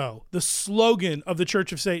motto, the slogan of the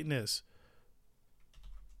Church of Satan is?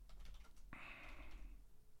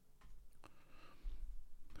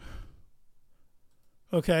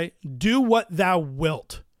 Okay, do what thou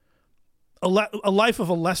wilt. A life of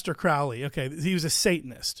a Lester Crowley. Okay, he was a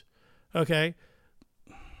Satanist. Okay.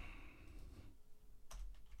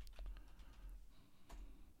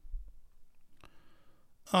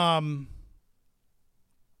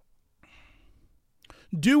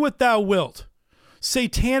 Do what thou wilt.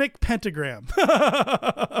 Satanic pentagram.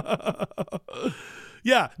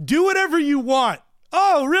 Yeah, do whatever you want.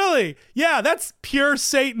 Oh, really? Yeah, that's pure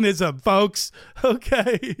Satanism, folks.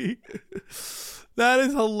 Okay. That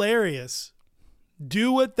is hilarious.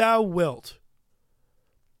 Do what thou wilt.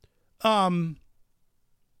 Do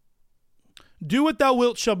what thou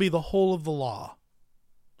wilt shall be the whole of the law.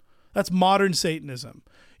 That's modern Satanism.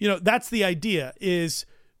 That's the idea is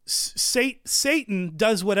Satan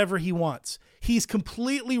does whatever he wants. He's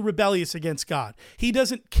completely rebellious against God. He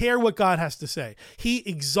doesn't care what God has to say. He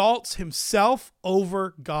exalts himself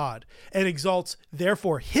over God and exalts,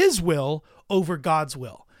 therefore, his will over God's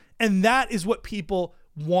will. And that is what people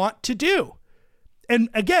want to do. And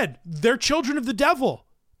again, they're children of the devil.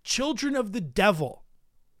 Children of the devil.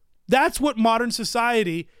 That's what modern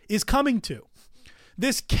society is coming to.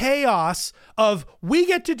 This chaos of we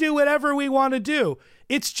get to do whatever we want to do.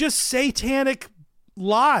 It's just satanic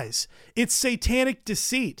lies. It's satanic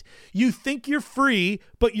deceit. You think you're free,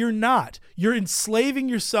 but you're not. You're enslaving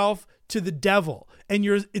yourself to the devil, and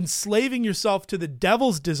you're enslaving yourself to the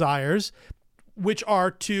devil's desires, which are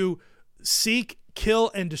to seek, kill,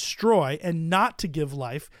 and destroy, and not to give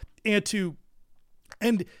life, and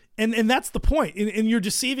that's the point. And you're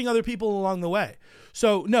deceiving other people along the way.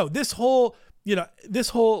 So no, this whole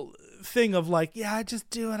thing of like, yeah, I just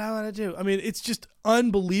do what I want to do. I mean, it's just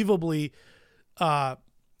unbelievably,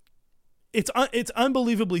 it's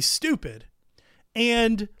unbelievably stupid.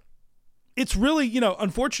 And it's really,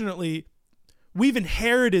 unfortunately, we've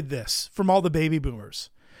inherited this from all the baby boomers.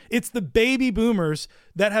 It's the baby boomers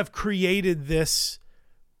that have created this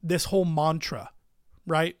whole mantra,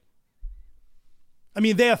 right? I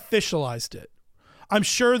mean, they officialized it. I'm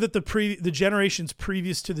sure that the generations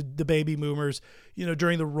previous to the baby boomers,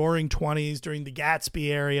 during the Roaring 20s, during the Gatsby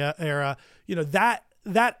era,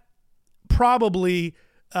 that probably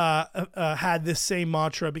had this same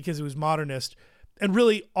mantra because it was modernist, and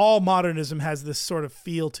really all modernism has this sort of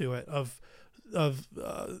feel to it of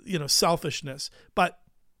selfishness. But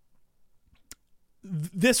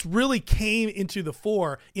this really came into the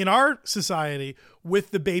fore in our society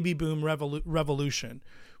with the baby boom revolution,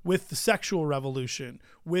 with the sexual revolution,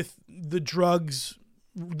 with the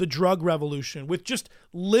drug revolution, with just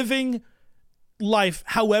living life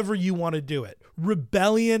however you want to do it.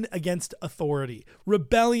 Rebellion against authority,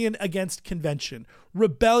 rebellion against convention,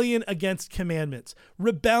 rebellion against commandments,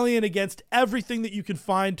 rebellion against everything that you can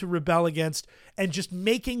find to rebel against, and just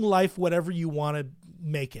making life whatever you want to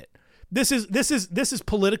make it. This is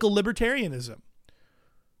political libertarianism,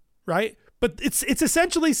 right? But it's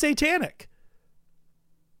essentially satanic.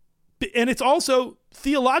 And it's also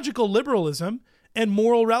theological liberalism and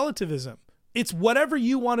moral relativism. It's whatever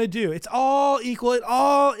you want to do. It's all equal. It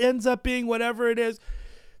all ends up being whatever it is.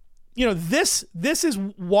 This is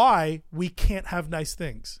why we can't have nice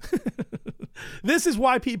things. This is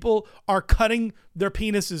why people are cutting their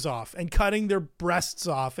penises off and cutting their breasts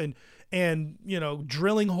off and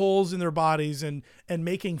drilling holes in their bodies and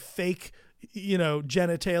making fake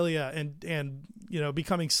genitalia and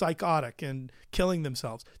becoming psychotic and killing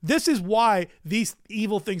themselves. This is why these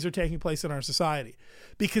evil things are taking place in our society,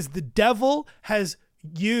 because the devil has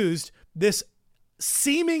used this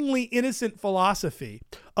seemingly innocent philosophy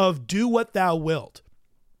of do what thou wilt,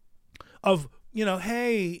 of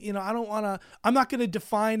hey, I'm not going to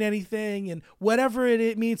define anything, and whatever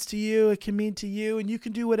it means to you, it can mean to you, and you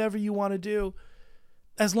can do whatever you want to do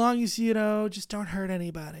as long as just don't hurt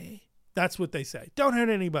anybody. That's what they say. Don't hurt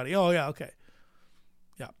anybody. Oh yeah, okay.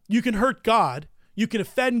 Yeah. You can hurt God, you can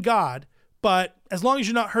offend God, but as long as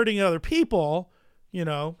you're not hurting other people,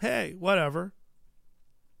 hey, whatever.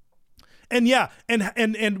 And yeah,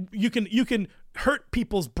 and you can hurt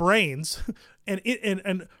people's brains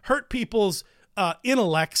and hurt people's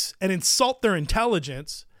intellects and insult their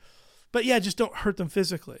intelligence, but yeah, just don't hurt them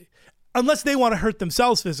physically. Unless they want to hurt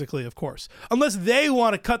themselves physically, of course. Unless they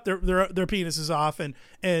want to cut their penises off and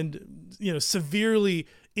severely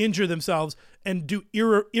injure themselves and do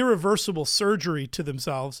irreversible surgery to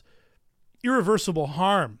themselves, irreversible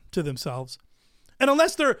harm to themselves. And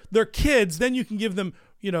unless they're kids, then you can give them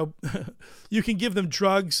you can give them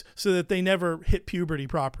drugs so that they never hit puberty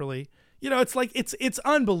properly. It's like it's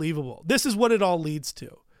unbelievable. This is what it all leads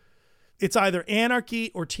to. It's either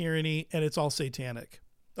anarchy or tyranny, and it's all satanic.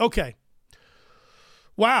 Okay.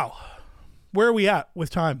 Wow. Where are we at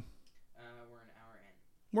with time?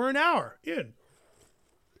 We're an hour in.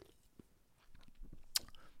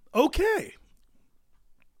 Okay.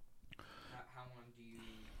 How long do you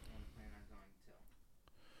plan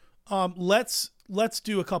on going till? Let's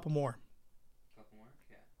do a couple more. Couple more?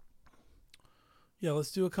 Okay. Yeah,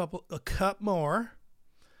 let's do a cup more.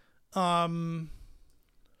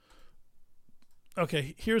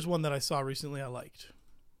 Okay, here's one that I saw recently I liked.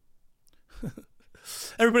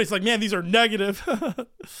 Everybody's like, man, these are negative.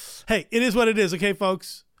 Hey, it is what it is, okay,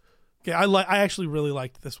 folks? Okay, I actually really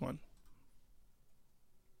liked this one.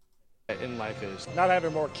 In life is not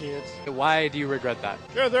having more kids. why do you regret that?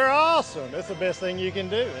 Because they're awesome. That's the best thing you can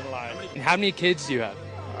do in life. And how many kids do you have?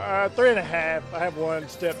 3.5. I have one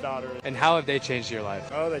stepdaughter. And how have they changed your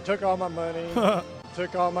life? Oh, they took all my money,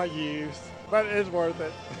 took all my youth, but it's worth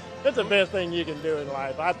it. It's the best thing you can do in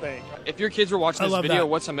life, I think. If your kids were watching I this love video, that.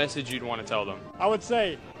 what's a message you'd want to tell them? I would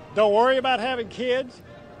say, don't worry about having kids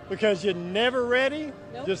because you're never ready.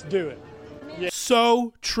 Just do it.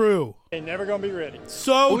 So true. You're never going to be ready.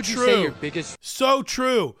 So What would you true. say your biggest... So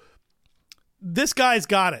true. This guy's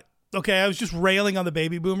got it. Okay, I was just railing on the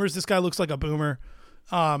baby boomers. This guy looks like a boomer.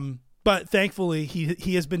 But thankfully,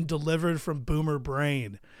 he has been delivered from boomer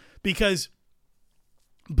brain, because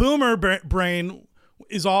boomer brain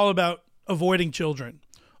is all about avoiding children,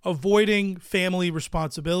 avoiding family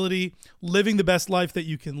responsibility, living the best life that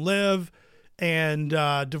you can live, and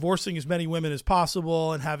divorcing as many women as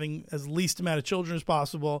possible and having as least amount of children as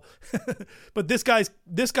possible. But this guy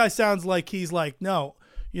sounds like he's like, no,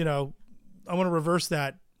 I want to reverse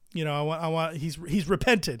that. I want he's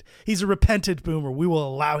repented. He's a repentant boomer. We will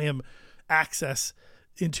allow him access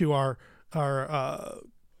into our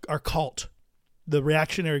cult, the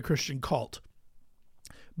reactionary Christian cult.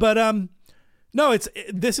 But no,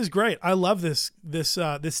 this is great. I love this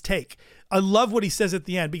take. I love what he says at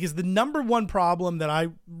the end, because the number one problem that I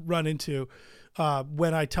run into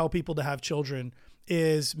when I tell people to have children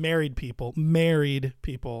is married people.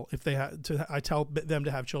 If they I tell them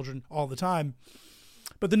to have children all the time.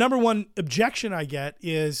 But the number one objection I get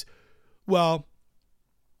is, well,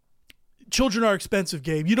 children are expensive,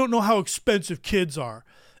 Gabe. You don't know how expensive kids are.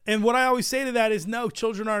 And what I always say to that is, no,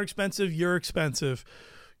 children aren't expensive. You're expensive.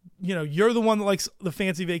 You know, you're the one that likes the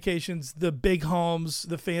fancy vacations, the big homes,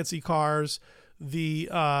 the fancy cars, the,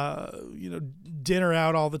 dinner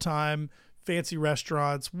out all the time, fancy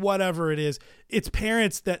restaurants, whatever it is. It's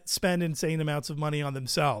parents that spend insane amounts of money on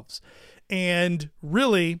themselves. And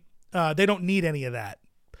really, they don't need any of that.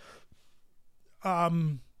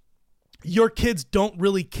 Your kids don't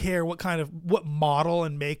really care what model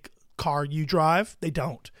and make car you drive. They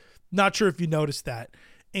don't. Not sure if you noticed that.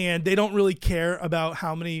 And they don't really care about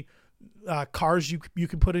how many cars you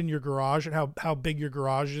can put in your garage and how big your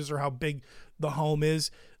garage is or how big the home is.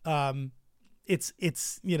 That's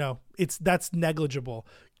negligible.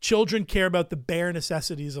 Children care about the bare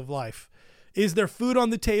necessities of life. Is there food on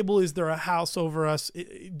the table? Is there a house over us?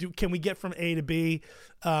 Can we get from A to B?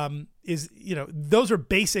 Those are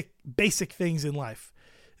basic things in life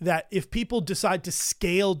that if people decide to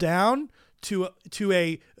scale down to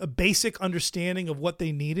a basic understanding of what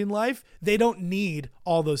they need in life, they don't need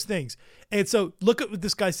all those things. And so look at what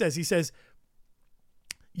this guy says. He says,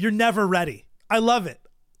 you're never ready. I love it.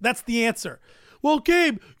 That's the answer. Well,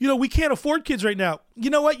 Gabe, we can't afford kids right now. You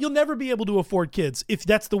know what? You'll never be able to afford kids if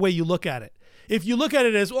that's the way you look at it. If you look at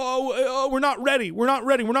it as, we're not ready. We're not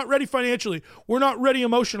ready. We're not ready financially. We're not ready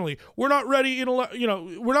emotionally. We're not ready,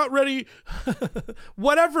 we're not ready.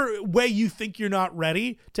 Whatever way you think you're not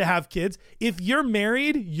ready to have kids, if you're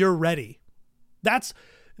married, you're ready. That's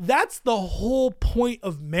the whole point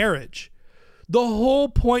of marriage. The whole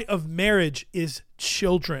point of marriage is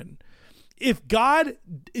children. If God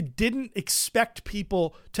didn't expect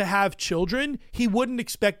people to have children, he wouldn't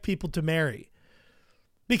expect people to marry.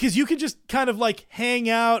 Because you can just kind of like hang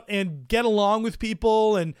out and get along with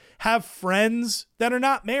people and have friends that are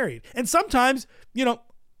not married. And sometimes,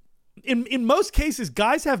 in most cases,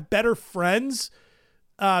 guys have better friends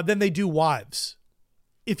than they do wives,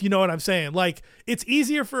 if you know what I'm saying. Like, it's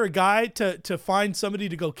easier for a guy to find somebody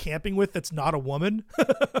to go camping with that's not a woman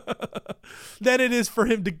than it is for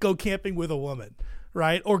him to go camping with a woman,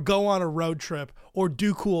 right? Or go on a road trip or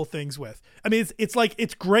do cool things with. I mean,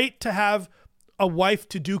 it's great to have a wife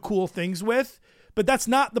to do cool things with, but that's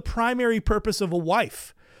not the primary purpose of a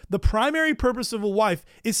wife. The primary purpose of a wife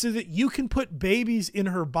is so that you can put babies in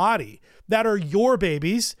her body that are your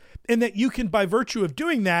babies, and that you can, by virtue of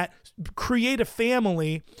doing that, create a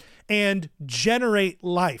family and generate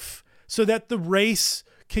life so that the race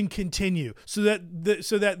can continue, so that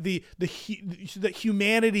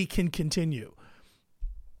humanity can continue,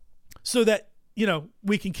 so that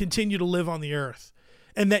we can continue to live on the earth.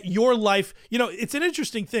 And that your life, it's an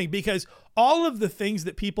interesting thing, because all of the things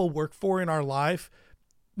that people work for in our life,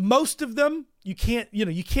 most of them, you can't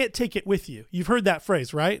take it with you. You've heard that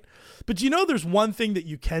phrase, right? But there's one thing that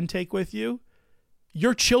you can take with you: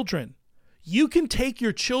 your children. You can take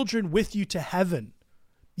your children with you to heaven.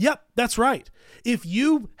 Yep, that's right. If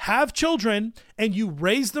you have children and you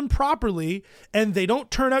raise them properly and they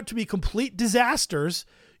don't turn out to be complete disasters,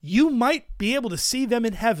 you might be able to see them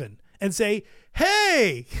in heaven and say,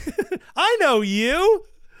 hey, I know you.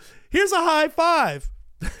 Here's a high five.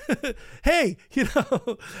 Hey,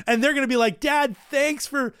 and they're going to be like, Dad, thanks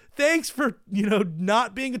for,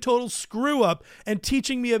 not being a total screw up and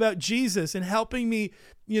teaching me about Jesus and helping me,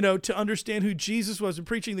 to understand who Jesus was and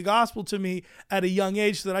preaching the gospel to me at a young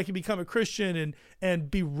age so that I can become a Christian and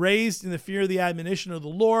be raised in the fear of the admonition of the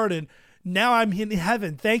Lord. And now I'm in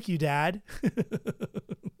heaven. Thank you, Dad.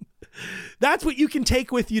 That's what you can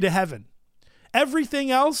take with you to heaven. Everything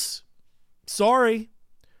else, sorry.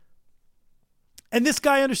 And this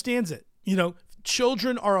guy understands it.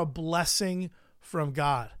 Children are a blessing from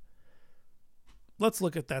God. Let's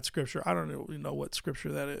look at that scripture. I don't really know what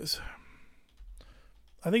scripture that is.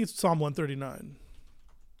 I think it's Psalm 139.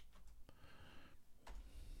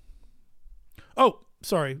 Oh,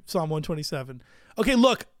 sorry, Psalm 127. Okay,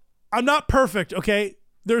 look, I'm not perfect, okay?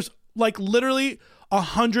 There's like literally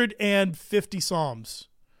 150 Psalms.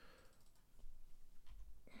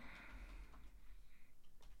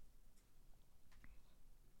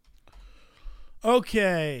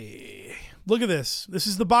 Okay, look at this. This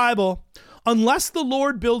is the Bible. Unless the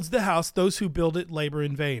Lord builds the house, those who build it labor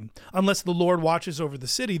in vain. Unless the Lord watches over the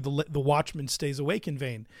city, the watchman stays awake in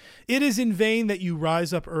vain. It is in vain that you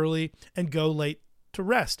rise up early and go late to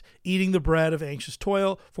rest, eating the bread of anxious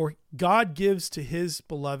toil, for God gives to his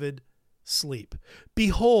beloved sleep.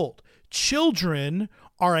 Behold, children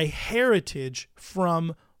are a heritage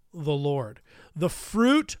from the Lord. The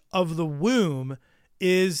fruit of the womb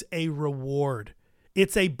is a reward.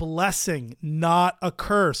 It's a blessing, not a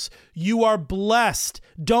curse. You are blessed.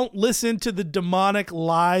 Don't listen to the demonic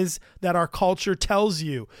lies that our culture tells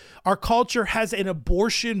you. Our culture has an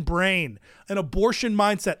abortion brain, an abortion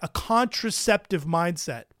mindset, a contraceptive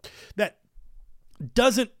mindset that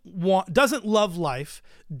doesn't love life,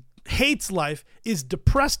 hates life, is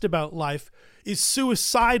depressed about life, is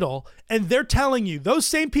suicidal, and they're telling you, those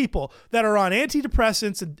same people that are on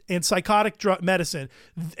antidepressants and psychotic drug medicine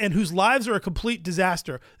and whose lives are a complete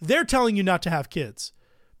disaster, they're telling you not to have kids.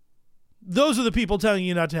 Those are the people telling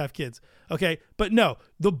you not to have kids, okay? But no,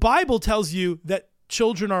 the Bible tells you that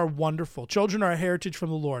children are wonderful. Children are a heritage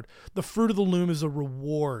from the Lord. The fruit of the loom is a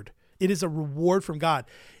reward. It is a reward from God.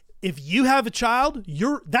 If you have a child,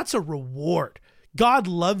 that's a reward. God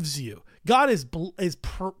loves you. God is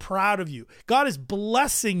proud of you. God is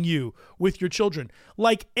blessing you with your children.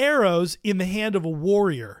 Like arrows in the hand of a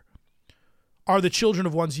warrior are the children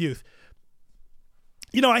of one's youth.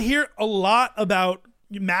 You know, I hear a lot about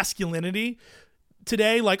masculinity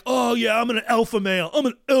today, like, oh yeah, I'm an alpha male. I'm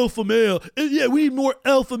an alpha male. Yeah, we need more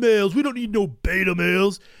alpha males. We don't need no beta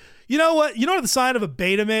males. You know what? You know what the sign of a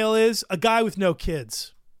beta male is? A guy with no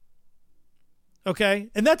kids.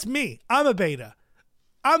 Okay? And that's me. I'm a beta.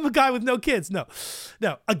 I'm a guy with no kids. No,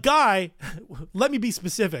 a guy, let me be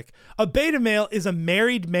specific. A beta male is a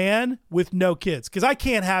married man with no kids, because I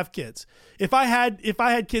can't have kids. If I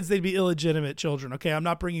had kids, they'd be illegitimate children. Okay. I'm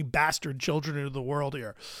not bringing bastard children into the world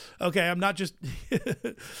here. Okay. I'm not just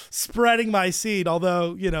spreading my seed,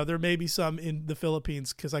 although, you know, there may be some in the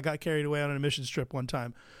Philippines because I got carried away on a missions trip one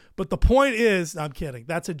time. But the point is, I'm kidding.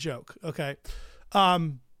 That's a joke. Okay.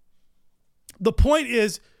 The point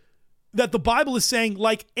is, that the Bible is saying,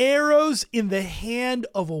 like arrows in the hand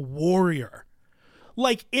of a warrior.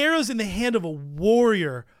 Like arrows in the hand of a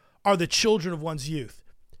warrior are the children of one's youth.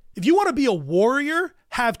 If you want to be a warrior,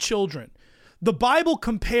 have children. The Bible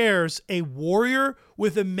compares a warrior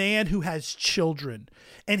with a man who has children,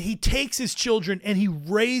 and he takes his children and he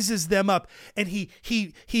raises them up, and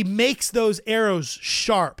he makes those arrows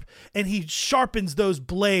sharp, and he sharpens those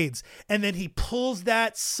blades, and then he pulls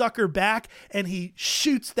that sucker back and he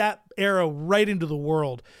shoots that arrow right into the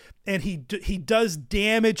world, and he does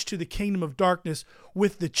damage to the kingdom of darkness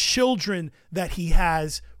with the children that he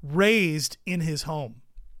has raised in his home.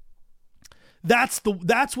 That's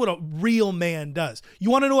what a real man does.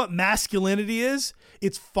 You want to know what masculinity is?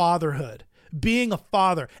 It's fatherhood. Being a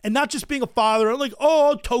father, and not just being a father, like,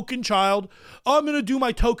 oh, token child. I'm going to do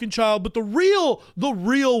my token child, but the real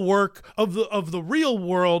work of the real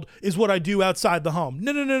world is what I do outside the home.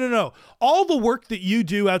 No. All the work that you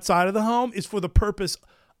do outside of the home is for the purpose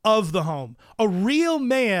of the home. A real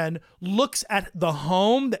man looks at the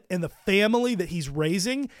home and the family that he's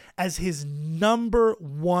raising as his number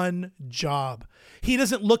one job. He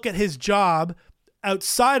doesn't look at his job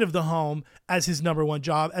outside of the home as his number one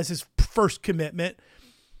job, as his first commitment.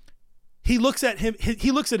 He looks at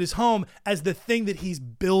his home as the thing that he's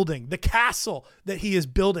building, the castle that he is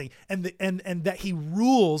building, and that he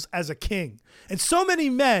rules as a king. And so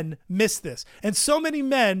many men miss this. And so many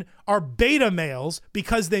men are beta males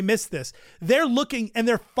because they miss this. They're looking and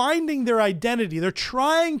they're finding their identity. They're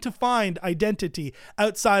trying to find identity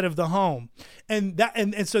outside of the home. And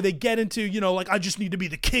so they get into, you know, like, I just need to be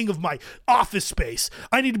the king of my office space.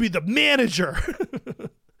 I need to be the manager.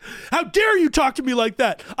 How dare you talk to me like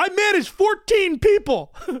that? I manage 14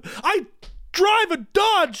 people. I drive a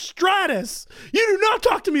Dodge Stratus. You do not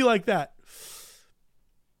talk to me like that.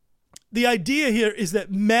 The idea here is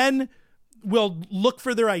that men will look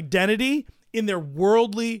for their identity in their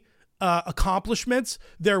worldly accomplishments,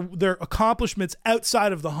 their accomplishments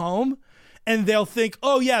outside of the home. And they'll think,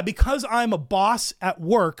 oh yeah, because I'm a boss at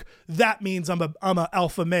work, that means I'm a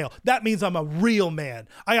alpha male. That means I'm a real man.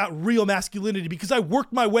 I got real masculinity because I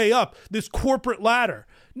worked my way up this corporate ladder.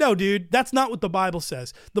 No, dude, that's not what the Bible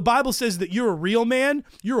says. The Bible says that you're a real man,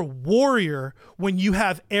 you're a warrior when you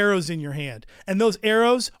have arrows in your hand. And those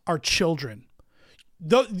arrows are children.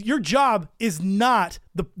 Your job is not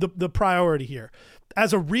the priority here.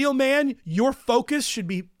 As a real man, your focus should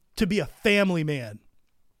be to be a family man.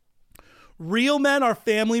 Real men are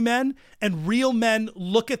family men, and real men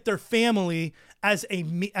look at their family as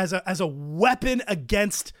a weapon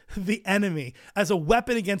against the enemy, as a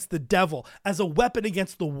weapon against the devil, as a weapon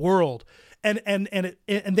against the world. And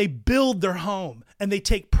they build their home, and they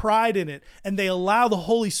take pride in it, and they allow the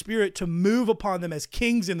Holy Spirit to move upon them as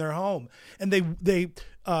kings in their home. And they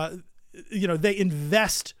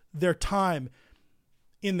invest their time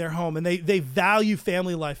in their home, and they value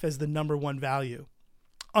family life as the number one value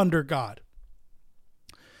under God.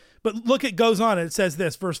 But look, it goes on and it says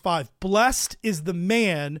this, verse 5, blessed is the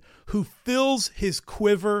man who fills his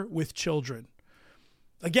quiver with children.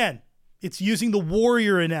 Again, it's using the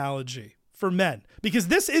warrior analogy for men, because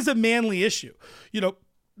this is a manly issue. You know,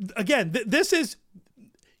 again, this is,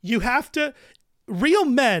 you have to, real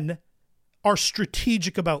men are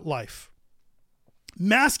strategic about life.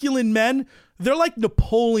 Masculine men, they're like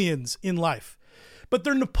Napoleons in life, but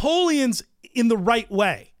they're Napoleons in the right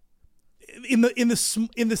way. In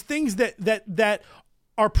the things that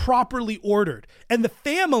are properly ordered, and the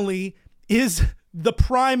family is the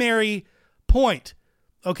primary point.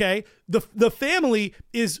 Okay, the family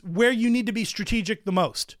is where you need to be strategic the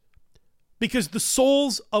most, because the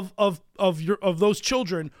souls of those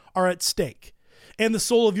children are at stake, and the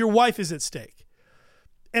soul of your wife is at stake.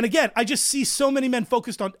 And again, I just see so many men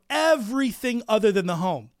focused on everything other than the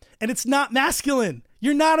home, and it's not masculine.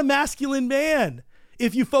 You're not a masculine man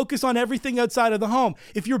if you focus on everything outside of the home.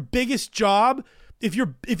 If your biggest job, if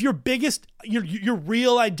your biggest, your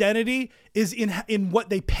real identity is in what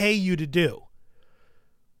they pay you to do.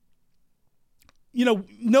 You know,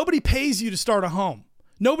 nobody pays you to start a home.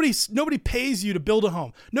 Nobody pays you to build a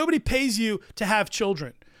home. Nobody pays you to have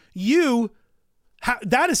children.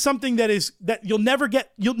 That is something that you'll never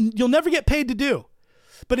get paid to do.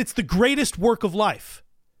 But it's the greatest work of life.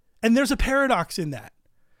 And there's a paradox in that.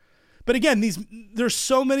 But again, there's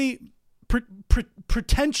so many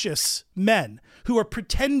pretentious men who are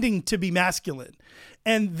pretending to be masculine,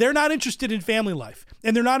 and they're not interested in family life,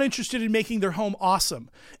 and they're not interested in making their home awesome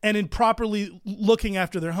and in properly looking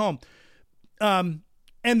after their home. And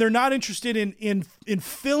they're not interested in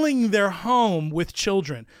filling their home with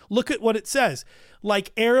children. Look at what it says.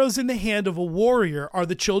 Like arrows in the hand of a warrior are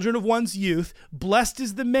the children of one's youth. Blessed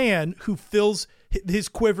is the man who fills his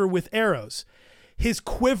quiver with arrows. His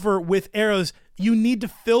quiver with arrows. You need to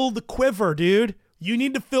fill the quiver, dude. You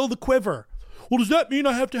need to fill the quiver. Well, does that mean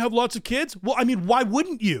I have to have lots of kids? Well, I mean, why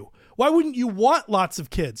wouldn't you? Why wouldn't you want lots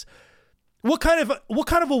of kids? What kind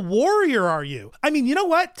of a warrior are you? I mean, you know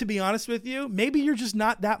what? To be honest with you, maybe you're just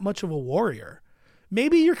not that much of a warrior.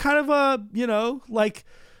 Maybe you're kind of a,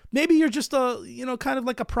 maybe you're just a, kind of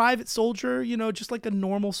like a private soldier, just like a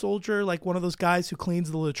normal soldier, like one of those guys who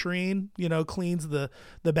cleans the latrine, cleans the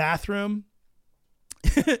bathroom.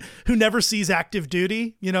 Who never sees active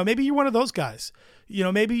duty. Maybe you're one of those guys.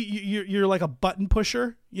 Maybe you're like a button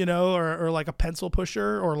pusher, or like a pencil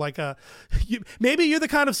pusher, or like maybe you're the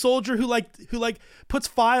kind of soldier who puts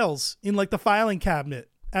files in like the filing cabinet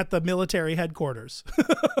at the military headquarters.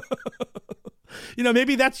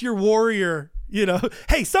 Maybe that's your warrior.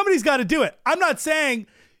 Hey, somebody's got to do it. I'm not saying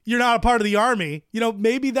you're not a part of the army.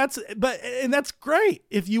 Maybe and that's great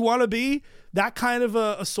if you want to be that kind of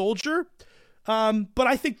a soldier. But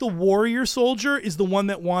I think the warrior soldier is the one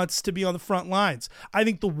that wants to be on the front lines. I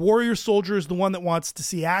think the warrior soldier is the one that wants to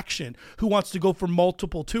see action, who wants to go for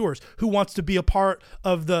multiple tours, who wants to be a part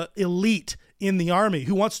of the elite in the army,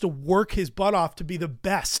 who wants to work his butt off to be the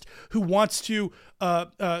best, who wants to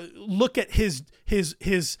look at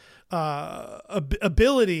his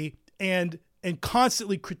ability and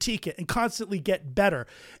constantly critique it and constantly get better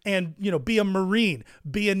and, be a Marine,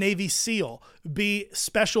 be a Navy SEAL, be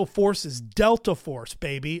Special Forces, Delta Force,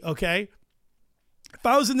 baby. Okay. If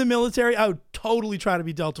I was in the military, I would totally try to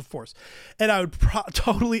be Delta Force, and I would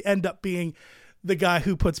totally end up being the guy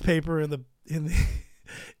who puts paper in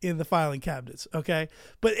the filing cabinets. Okay.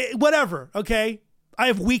 But whatever. Okay. I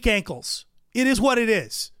have weak ankles. It is what it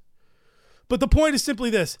is. But the point is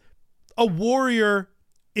simply this: a warrior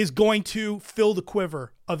is going to fill the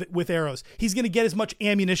quiver of it with arrows. He's going to get as much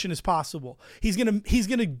ammunition as possible. He's going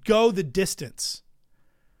to go the distance.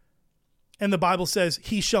 And the Bible says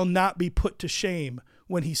he shall not be put to shame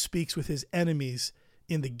when he speaks with his enemies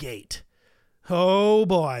in the gate. Oh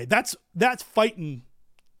boy, that's fighting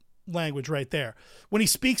language right there. When he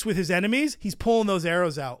speaks with his enemies, he's pulling those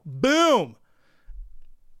arrows out. Boom.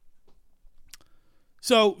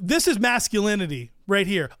 So this is masculinity right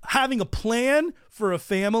here. Having a plan for a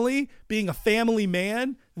family, being a family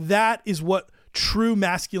man, that is what true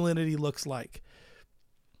masculinity looks like.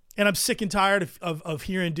 And I'm sick and tired of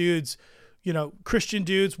hearing dudes, Christian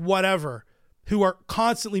dudes, whatever, who are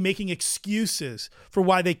constantly making excuses for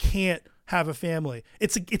why they can't have a family.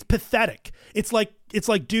 It's pathetic. It's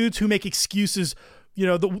like dudes who make excuses.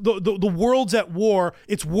 The world's at war.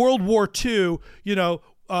 It's World War II.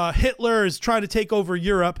 Hitler is trying to take over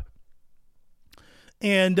Europe,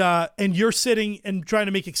 and you're sitting and trying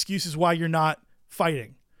to make excuses why you're not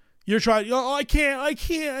fighting. You're trying, I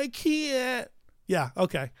can't. Yeah,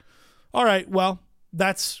 okay. All right, well,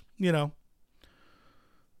 that's,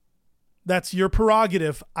 that's your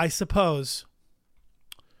prerogative, I suppose.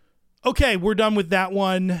 Okay, we're done with that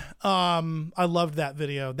one. I loved that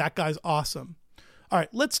video. That guy's awesome. All right,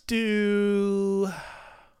 let's do...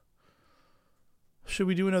 Should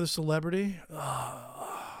we do another celebrity?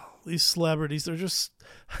 These celebrities are just...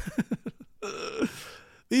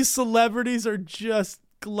 These celebrities are just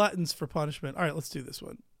gluttons for punishment. All right, let's do this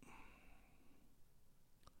one.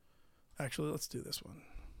 Actually, let's do this one.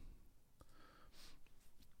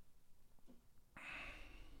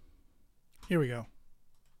 Here we go.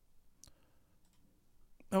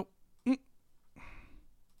 Oh.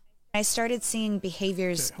 I started seeing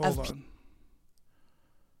behaviors okay, hold on.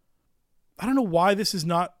 I don't know why this is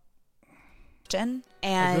not and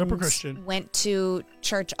Christian. Went to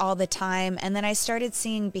church all the time, and then I started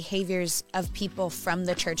seeing behaviors of people from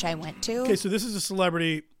the church I went to. Okay, so this is a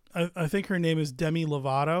celebrity. I think her name is Demi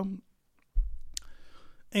Lovato.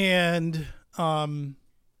 And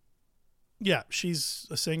yeah, she's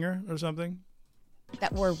a singer or something.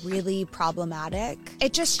 That were really problematic.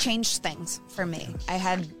 It just changed things for me. I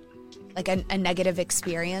had like a negative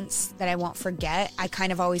experience that I won't forget. I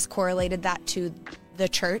kind of always correlated that to the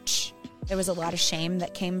church. There was a lot of shame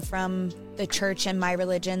that came from the church and my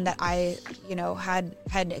religion that I, had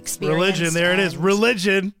experienced. Religion, there it is.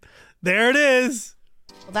 Religion, there it is.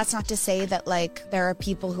 Well, that's not to say that like there are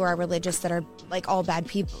people who are religious that are like all bad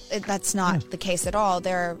people. That's not the case at all.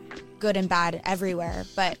 There are good and bad everywhere.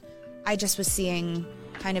 But I just was seeing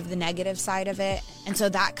kind of the negative side of it. And so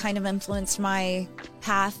that kind of influenced my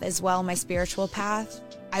path as well, my spiritual path.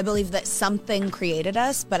 I believe that something created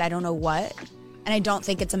us, but I don't know what. And I don't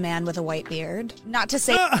think it's a man with a white beard. Not to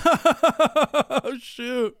say oh,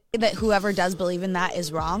 shoot. that whoever does believe in that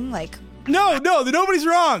is wrong. Like, no, nobody's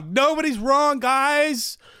wrong. Nobody's wrong,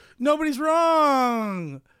 guys. Nobody's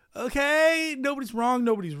wrong. Okay? Nobody's wrong.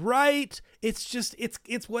 Nobody's right. It's just,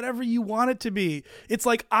 it's whatever you want it to be. It's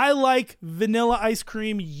like, I like vanilla ice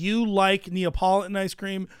cream. You like Neapolitan ice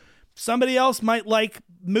cream. Somebody else might like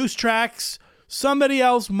Moose Tracks. Somebody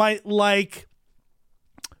else might like,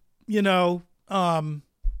 I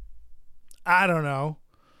don't know,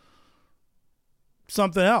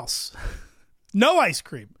 something else. No ice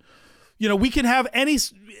cream. We can have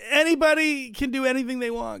anybody can do anything they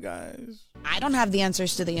want, guys. I don't have the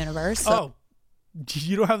answers to the universe. So. Oh,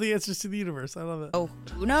 you don't have the answers to the universe. I love it. Oh,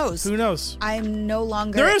 who knows? Who knows? I'm no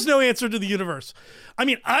longer... There is no answer to the universe. I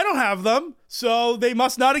mean, I don't have them, so they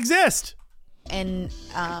must not exist. And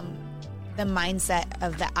the mindset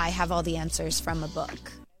of that I have all the answers from a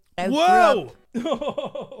book. Whoa!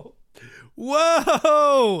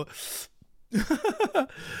 Whoa!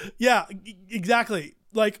 Yeah, exactly.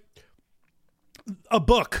 Like a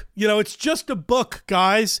book. It's just a book,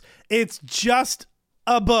 guys. It's just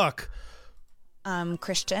a book.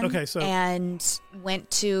 Christian. Okay, so and went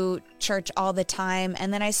to church all the time,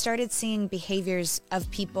 and then I started seeing behaviors of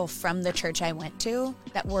people from the church I went to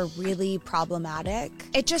that were really problematic.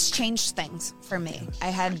 It just changed things for me. I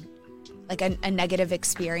had like a negative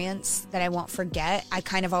experience that I won't forget. I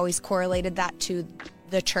kind of always correlated that to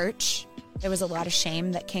the church. There was a lot of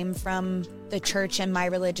shame that came from the church and my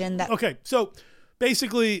religion. That okay, so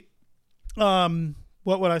basically, what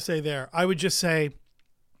would I say there? I would just say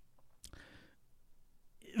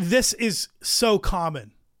this is so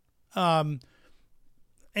common. And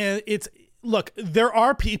it's, look, there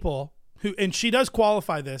are people who, and she does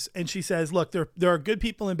qualify this, and she says, look, there are good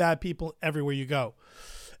people and bad people everywhere you go.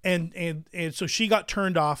 And so she got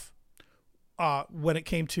turned off when it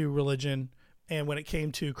came to religion and when it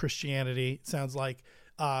came to Christianity, it sounds like,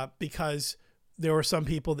 because there were some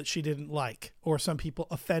people that she didn't like, or some people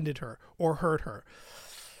offended her or hurt her.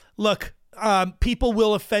 Look, people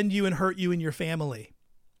will offend you and hurt you in your family.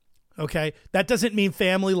 Okay? That doesn't mean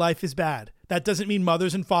family life is bad. That doesn't mean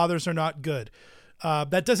mothers and fathers are not good.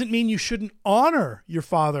 That doesn't mean you shouldn't honor your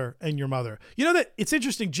father and your mother. You know that it's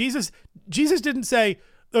interesting. Jesus didn't say,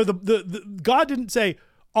 or God didn't say,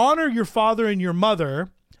 honor your father and your mother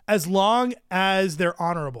as long as they're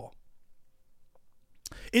honorable.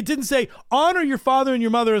 It didn't say, honor your father and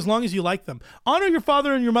your mother as long as you like them. Honor your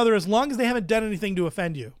father and your mother as long as they haven't done anything to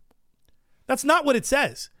offend you. That's not what it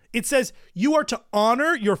says. It says you are to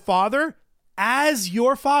honor your father as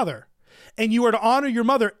your father, and you are to honor your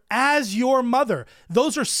mother as your mother.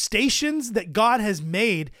 Those are stations that God has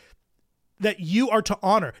made that you are to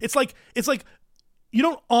honor. It's like you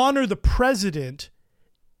don't honor the president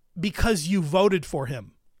because you voted for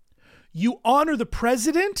him. You honor the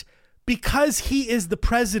president because he is the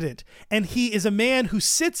president, and he is a man who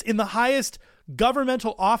sits in the highest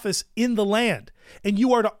governmental office in the land, and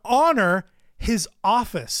you are to honor his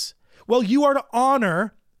office. Well, you are to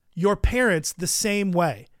honor your parents the same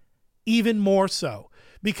way, even more so,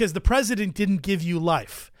 because the president didn't give you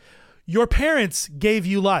life. Your parents gave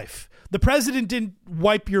you life. The president didn't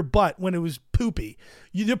wipe your butt when it was poopy.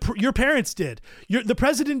 Your parents did. The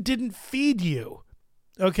president didn't feed you.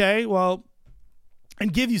 Okay, well,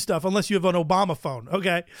 and give you stuff unless you have an Obama phone.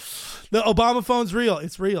 Okay, the Obama phone's real.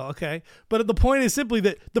 It's real. Okay, but the point is simply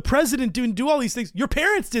that the president didn't do all these things. Your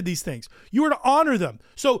parents did these things. You were to honor them.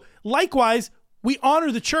 So likewise, we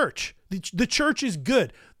honor the church. The church is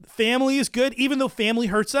good. Family is good, even though family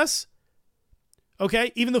hurts us.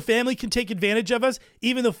 Okay, even though family can take advantage of us,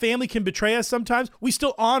 even though family can betray us sometimes, we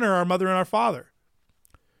still honor our mother and our father.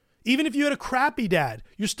 Even if you had a crappy dad,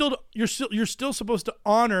 you're still supposed to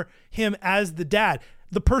honor him as the dad,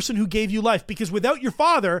 the person who gave you life. Because without your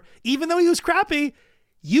father, even though he was crappy,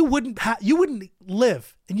 you wouldn't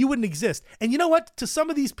live and you wouldn't exist. And you know what? To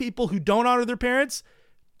some of these people who don't honor their parents,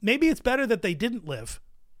 maybe it's better that they didn't live.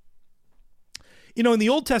 You know, in the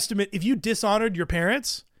Old Testament, if you dishonored your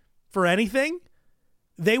parents for anything,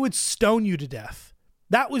 they would stone you to death.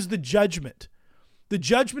 That was the judgment. The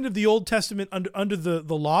judgment of the Old Testament under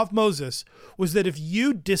the law of Moses was that if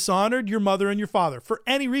you dishonored your mother and your father for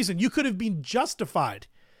any reason, you could have been justified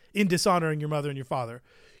in dishonoring your mother and your father.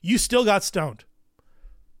 You still got stoned.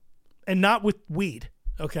 And not with weed,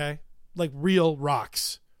 okay? Like real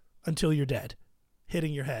rocks until you're dead,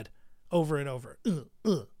 hitting your head over and over.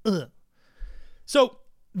 So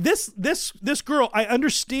this girl, I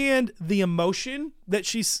understand the emotion that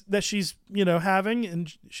she's having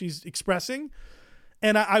and she's expressing.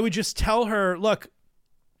 And I would just tell her, look,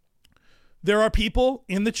 there are people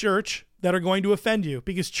in the church that are going to offend you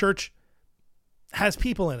because church has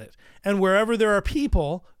people in it. And wherever there are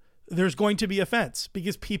people, there's going to be offense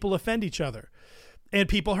because people offend each other and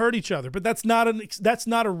people hurt each other. But that's not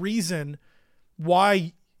a reason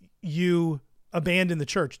why you abandon the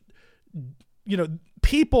church. You know,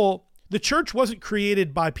 the church wasn't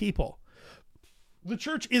created by people. The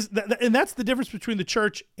church is, and that's the difference between the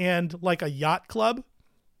church and like a yacht club,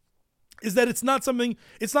 is that it's not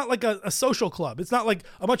like a social club. It's not like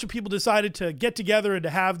a bunch of people decided to get together and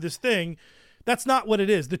to have this thing. That's not what it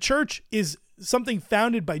is. The church is something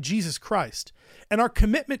founded by Jesus Christ. And our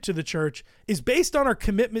commitment to the church is based on our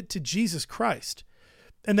commitment to Jesus Christ.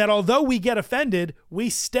 And that although we get offended,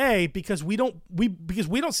 we stay because we don't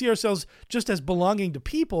see ourselves just as belonging to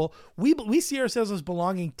people. We see ourselves as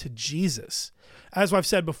belonging to Jesus. As I've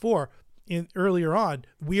said before, earlier on,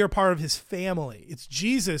 we are part of his family. It's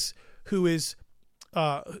Jesus who is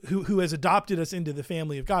who has adopted us into the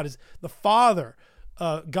family of God. Is the Father,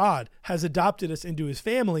 God has adopted us into his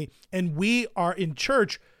family, and we are in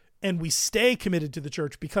church and we stay committed to the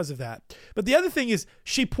church because of that. But the other thing is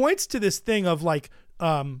she points to this thing of like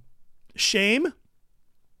shame.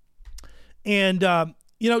 And,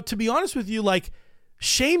 to be honest with you, like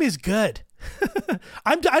shame is good.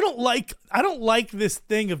 I don't like this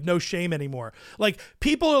thing of no shame anymore. Like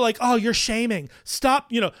people are like, oh, you're shaming.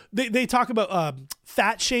 Stop. They talk about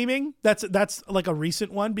fat shaming. That's like a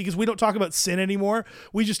recent one because we don't talk about sin anymore.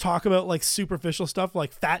 We just talk about like superficial stuff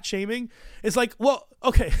like fat shaming. It's like, well,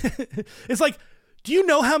 okay. It's like, do you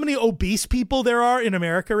know how many obese people there are in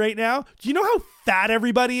America right now? Do you know how fat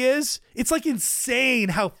everybody is? It's like insane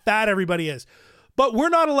how fat everybody is. But we're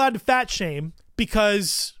not allowed to fat shame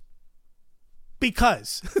because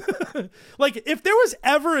like if there was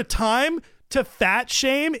ever a time to fat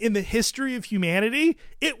shame in the history of humanity,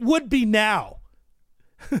 it would be now.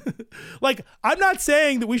 Like, I'm not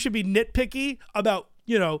saying that we should be nitpicky about,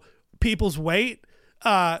 people's weight.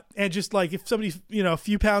 And just like if somebody's, a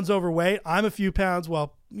few pounds overweight, I'm a few pounds,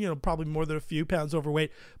 well, probably more than a few pounds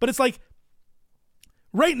overweight. But it's like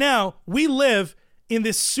right now we live in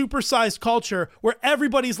this supersized culture where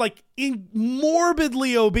everybody's like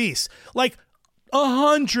morbidly obese, like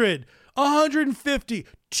 100, 150,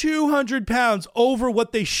 200 pounds over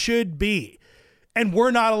what they should be. And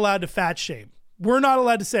we're not allowed to fat shame. We're not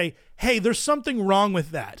allowed to say, hey, there's something wrong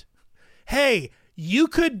with that. Hey, you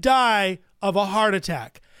could die of a heart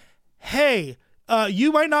attack. Hey,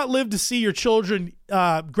 you might not live to see your children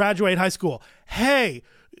graduate high school. Hey,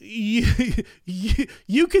 you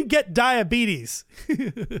could get diabetes.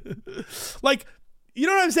 Like, you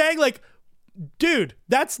know what I'm saying? Like, dude,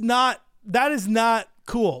 that is not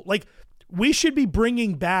cool. Like, we should be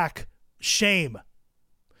bringing back shame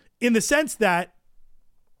in the sense that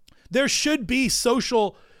there should be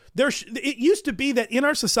social. It used to be that in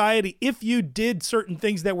our society, if you did certain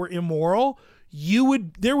things that were immoral,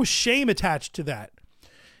 there was shame attached to that.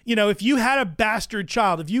 If you had a bastard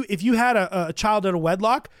child, if you had a child out of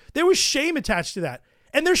wedlock, there was shame attached to that.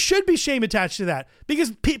 And there should be shame attached to that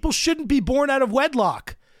because people shouldn't be born out of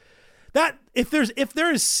wedlock. That if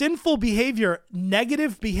there is sinful behavior,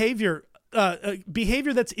 negative behavior,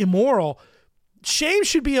 behavior that's immoral, shame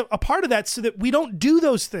should be a part of that so that we don't do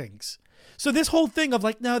those things. So this whole thing of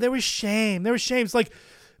like, no, there was shame. It's like,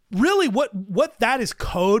 really what that is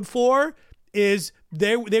code for is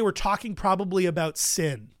they were talking probably about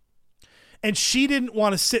sin. And she didn't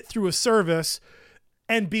want to sit through a service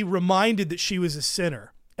and be reminded that she was a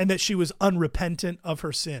sinner and that she was unrepentant of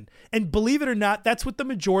her sin. And believe it or not, that's what the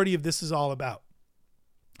majority of this is all about.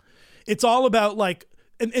 It's all about like,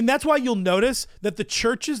 and that's why you'll notice that the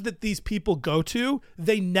churches that these people go to,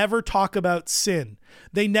 they never talk about sin.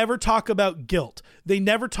 They never talk about guilt. They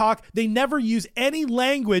never use any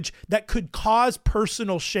language that could cause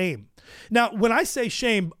personal shame. Now, when I say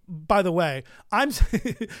shame, by the way, I'm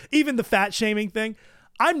even the fat shaming thing.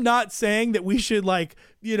 I'm not saying that we should like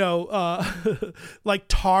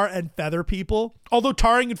tar and feather people, although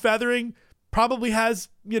tarring and feathering probably has,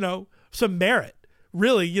 some merit.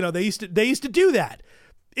 Really, they used to do that.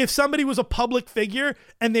 If somebody was a public figure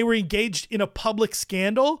and they were engaged in a public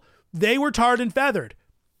scandal, they were tarred and feathered.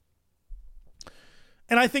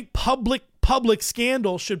 And I think public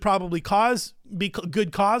scandal should probably be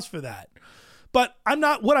good cause for that. But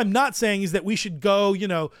what I'm not saying is that we should go,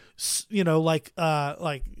 like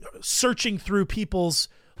searching through people's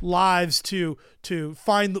lives to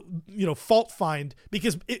find, fault find,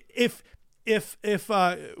 because if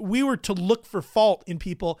we were to look for fault in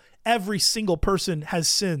people, every single person has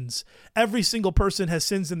sins. Every single person has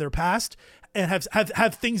sins in their past and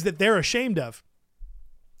have things that they're ashamed of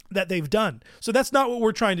that they've done. So that's not what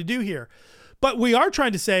we're trying to do here. But we are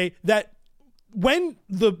trying to say that when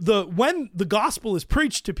the gospel is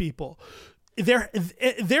preached to people, there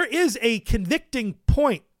is a convicting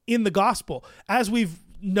point in the gospel, as we've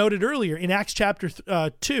noted earlier in Acts chapter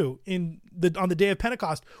 2 on the day of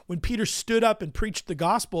Pentecost, when Peter stood up and preached the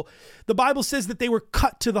gospel. The Bible says that they were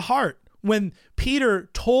cut to the heart. When Peter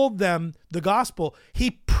told them the gospel,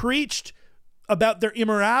 he preached about their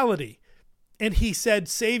immorality, and he said,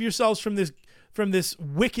 "Save yourselves from this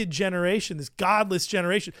wicked generation, this godless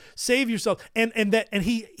generation. Save yourself." And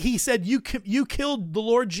he said, "You killed the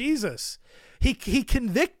Lord Jesus." He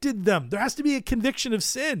convicted them. There has to be a conviction of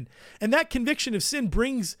sin. And that conviction of sin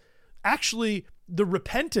brings actually the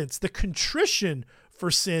repentance, the contrition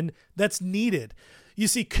for sin that's needed. You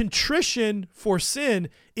see, contrition for sin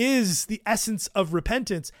is the essence of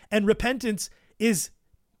repentance. And repentance is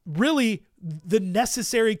really the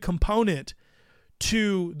necessary component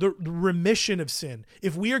to the remission of sin.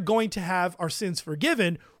 If we are going to have our sins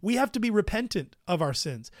forgiven, we have to be repentant of our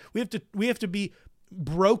sins. We have to be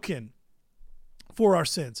broken for our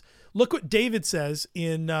sins. Look what David says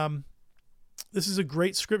in, this is a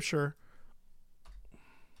great scripture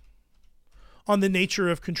on the nature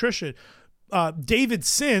of contrition. David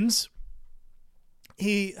sins.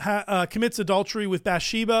 He commits adultery with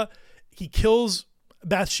Bathsheba. He kills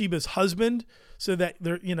Bathsheba's husband so that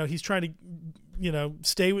he's trying to,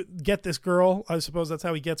 get this girl. I suppose that's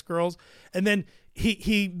how he gets girls. And then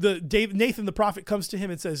Nathan the prophet comes to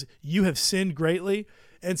him and says, "You have sinned greatly."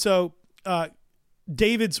 And so,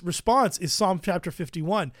 David's response is Psalm chapter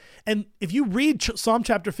 51. And if you read Psalm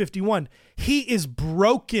chapter 51, he is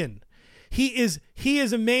broken. He is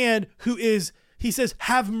a man he says,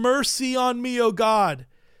 "Have mercy on me, O God,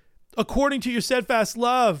 according to your steadfast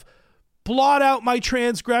love. Blot out my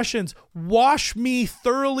transgressions. Wash me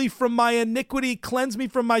thoroughly from my iniquity. Cleanse me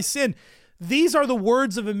from my sin." These are the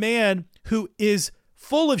words of a man who is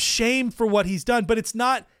full of shame for what he's done, but it's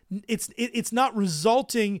not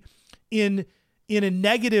resulting in a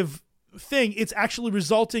negative thing. It's actually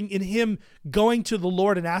resulting in him going to the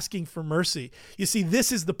Lord and asking for mercy. You see,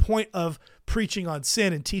 this is the point of preaching on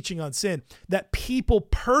sin and teaching on sin, that people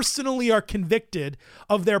personally are convicted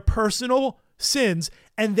of their personal sins,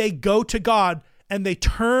 and they go to God and they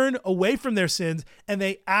turn away from their sins and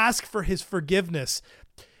they ask for his forgiveness.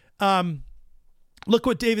 Look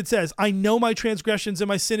what David says. "I know my transgressions and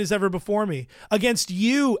my sin is ever before me. Against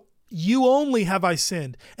you only have I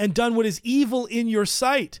sinned and done what is evil in your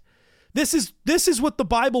sight." This is what the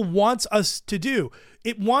Bible wants us to do.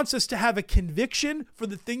 It wants us to have a conviction for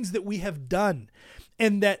the things that we have done,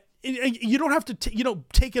 and that you don't have to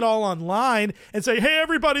take it all online and say, "Hey,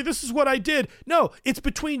 everybody, this is what I did." No, it's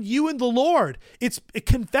between you and the Lord. It's a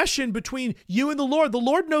confession between you and the Lord. The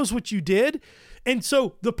Lord knows what you did. And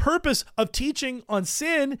so the purpose of teaching on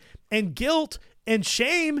sin and guilt and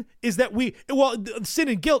shame is that sin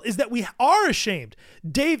and guilt is that we are ashamed.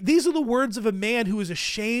 These are the words of a man who is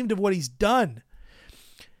ashamed of what he's done.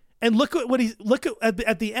 And look at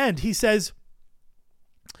at the end. He says,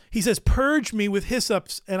 He says, purge me with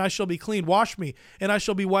hyssops and I shall be clean. Wash me and I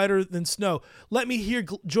shall be whiter than snow. Let me hear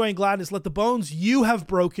joy and gladness. Let the bones you have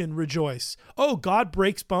broken rejoice. Oh, God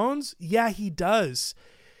breaks bones? Yeah, he does.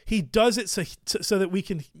 He does it so that we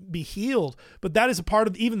can be healed. But that is a part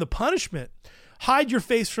of even the punishment. Hide your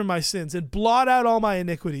face from my sins and blot out all my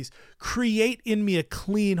iniquities. Create in me a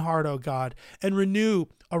clean heart, O God, and renew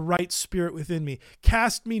a right spirit within me.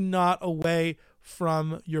 Cast me not away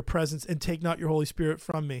from your presence and take not your Holy Spirit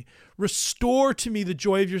from me. Restore to me the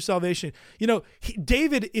joy of your salvation. You know,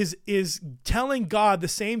 David is telling God the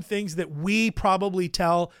same things that we probably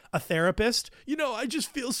tell a therapist. You know, I just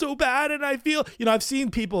feel so bad, and I feel, you know, I've seen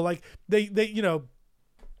people like they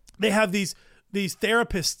have these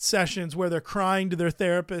therapist sessions where they're crying to their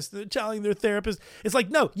therapist, they're telling their therapist. It's like,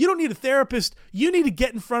 no, you don't need a therapist. You need to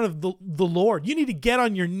get in front of the Lord. You need to get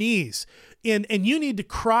on your knees and you need to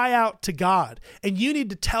cry out to God, and you need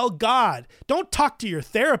to tell God. Don't talk to your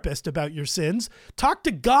therapist about your sins. Talk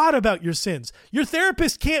to God about your sins. Your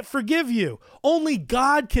therapist can't forgive you. Only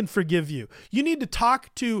God can forgive you. You need to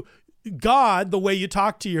talk to God the way you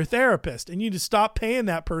talk to your therapist, and you need to stop paying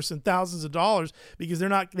that person thousands of dollars because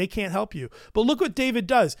they can't help you. But look what David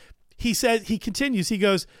does. He continues, he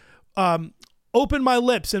goes, open my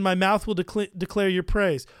lips and my mouth will declare your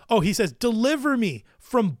praise. Oh, he says, deliver me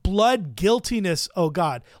from blood guiltiness, oh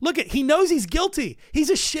God. Look he knows he's guilty. He's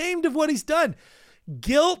ashamed of what he's done.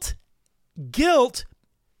 Guilt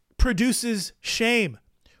produces shame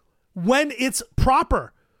when it's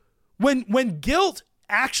proper. When guilt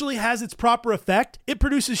actually has its proper effect, it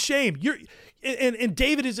produces shame. And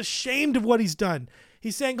David is ashamed of what he's done.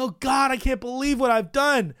 He's saying, oh God, I can't believe what I've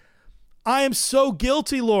done. I am so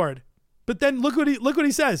guilty, Lord. But then look what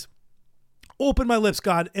he says. Open my lips,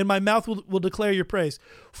 God, and my mouth will declare your praise.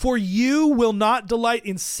 For you will not delight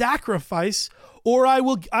in sacrifice, or I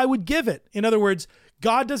would give it. In other words,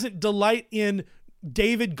 God doesn't delight in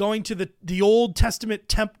David going to the Old Testament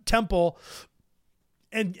temple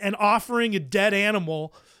and offering a dead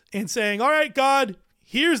animal and saying, all right, God,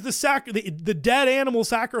 here's the dead animal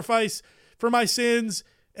sacrifice for my sins.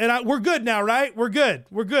 And we're good now, right? We're good,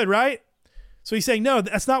 right? So he's saying, no,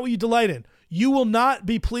 that's not what you delight in. You will not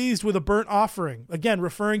be pleased with a burnt offering. Again,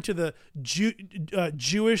 referring to the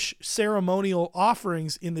Jewish ceremonial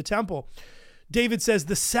offerings in the temple. David says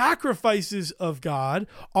the sacrifices of God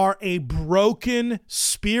are a broken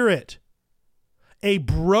spirit, a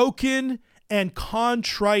broken and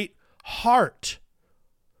contrite heart.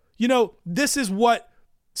 You know, this is what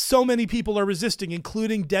so many people are resisting,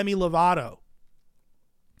 including Demi Lovato.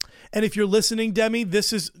 And if you're listening, Demi,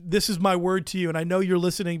 this is my word to you. And I know you're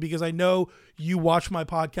listening because I know you watch my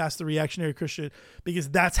podcast, The Reactionary Christian, because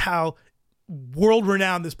that's how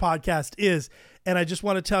world-renowned this podcast is. And I just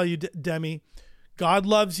want to tell you, Demi, God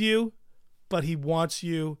loves you, but he wants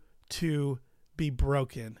you to be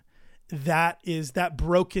broken. That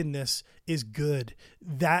brokenness is good.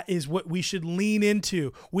 That is what we should lean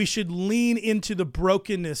into. We should lean into the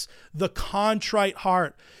brokenness, the contrite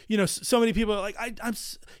heart. You know, so many people are like, I'm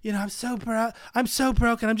so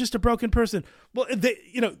broken. I'm just a broken person. Well,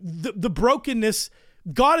 the brokenness,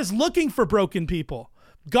 God is looking for broken people.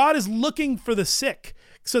 God is looking for the sick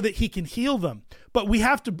so that he can heal them. But we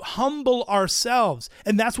have to humble ourselves.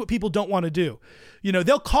 And that's what people don't want to do. You know,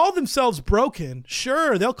 they'll call themselves broken.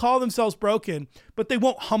 Sure, they'll call themselves broken, but they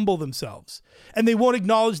won't humble themselves. And they won't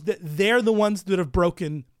acknowledge that they're the ones that have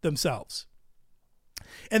broken themselves.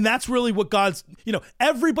 And that's really what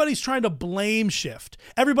everybody's trying to blame shift.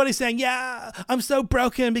 Everybody's saying, yeah, I'm so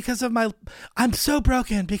broken because of my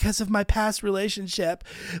past relationship.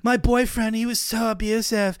 My boyfriend, he was so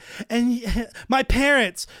abusive. And my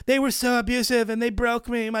parents, they were so abusive and they broke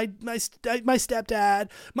me. My stepdad,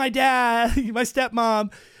 my dad, my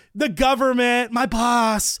stepmom, the government, my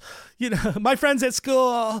boss, my friends at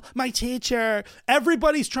school, my teacher.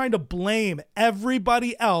 Everybody's trying to blame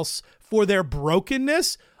everybody else for their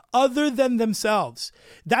brokenness other than themselves.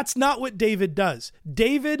 That's not what David does.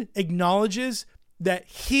 David acknowledges that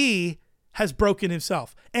he has broken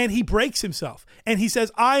himself and he breaks himself. And he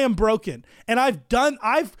says, I am broken and I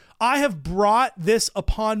have brought this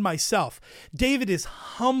upon myself. David is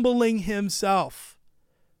humbling himself.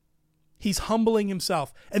 He's humbling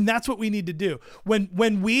himself. And that's what we need to do.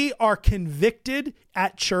 When we are convicted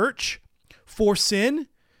at church for sin,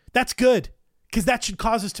 that's good. Because that should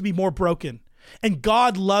cause us to be more broken. And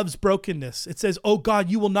God loves brokenness. It says, oh God,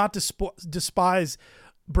 you will not despise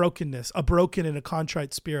brokenness, a broken and a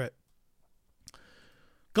contrite spirit.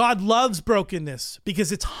 God loves brokenness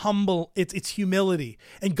because it's humble, it's humility.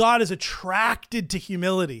 And God is attracted to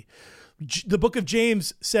humility. The book of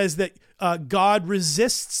James says that God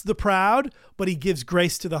resists the proud, but he gives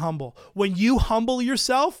grace to the humble. When you humble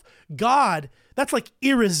yourself, God, that's like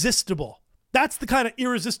irresistible. That's the kind of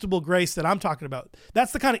irresistible grace that I'm talking about.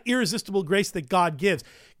 That's the kind of irresistible grace that God gives.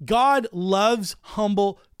 God loves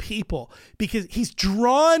humble people because he's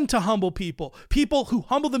drawn to humble people who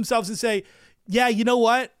humble themselves and say, yeah, you know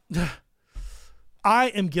what? I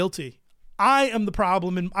am guilty. I am the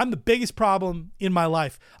problem, and I'm the biggest problem in my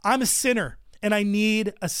life. I'm a sinner, and I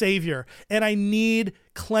need a savior, and I need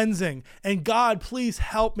cleansing. And God, please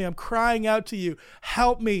help me. I'm crying out to you.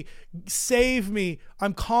 Help me. Save me.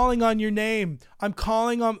 I'm calling on your name. I'm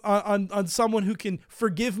calling on someone who can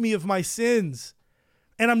forgive me of my sins.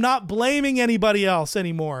 And I'm not blaming anybody else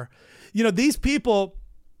anymore. You know, these people,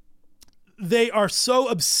 they are so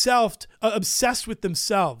obsessed with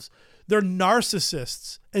themselves. They're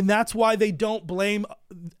narcissists, and that's why they don't blame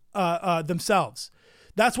themselves.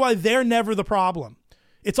 That's why they're never the problem.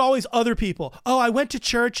 It's always other people. Oh, I went to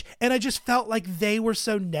church and I just felt like they were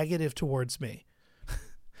so negative towards me.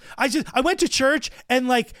 I went to church and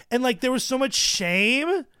like there was so much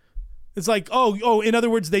shame. It's like, oh, in other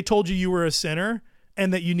words, they told you were a sinner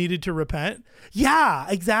and that you needed to repent. Yeah,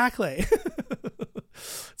 exactly.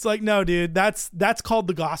 It's like, no, dude, that's called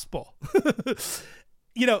the gospel.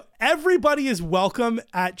 You know, everybody is welcome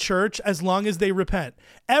at church as long as they repent.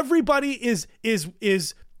 Everybody is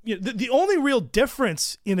you know, the only real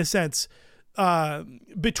difference, in a sense,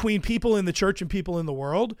 between people in the church and people in the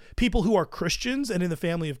world, people who are Christians and in the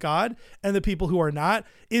family of God, and the people who are not,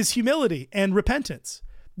 is humility and repentance.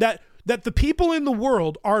 That the people in the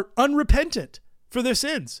world are unrepentant for their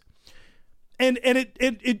sins, and it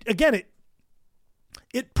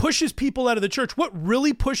pushes people out of the church. What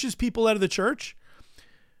really pushes people out of the church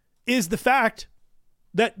is the fact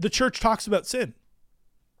that the church talks about sin.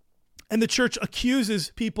 And the church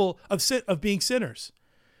accuses people of sin, of being sinners.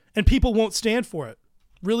 And people won't stand for it.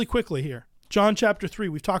 Really quickly here. John chapter 3,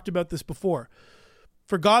 we've talked about this before.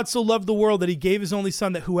 For God so loved the world that he gave his only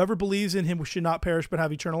son, that whoever believes in him should not perish but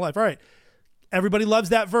have eternal life. All right. Everybody loves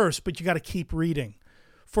that verse, but you got to keep reading.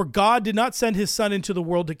 For God did not send his son into the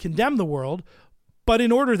world to condemn the world, but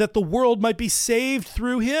in order that the world might be saved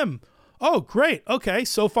through him. Oh, great. Okay,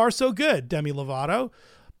 so far so good, Demi Lovato.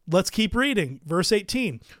 Let's keep reading. Verse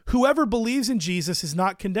 18. Whoever believes in Jesus is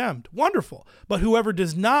not condemned. Wonderful. But whoever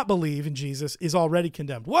does not believe in Jesus is already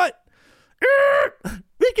condemned. What?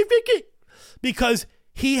 Because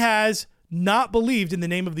he has not believed in the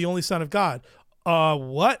name of the only Son of God.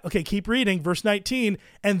 What? Okay, keep reading. Verse 19.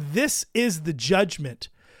 And this is the judgment.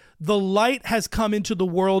 The light has come into the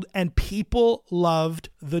world, and people loved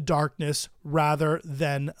the darkness rather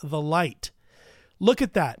than the light. Look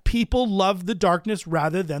at that. People love the darkness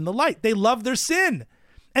rather than the light. They love their sin,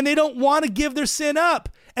 and they don't want to give their sin up,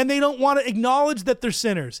 and they don't want to acknowledge that they're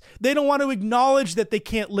sinners. They don't want to acknowledge that they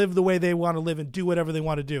can't live the way they want to live and do whatever they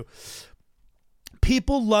want to do.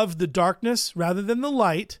 People love the darkness rather than the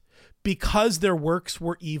light because their works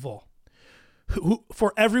were evil.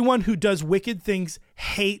 For everyone who does wicked things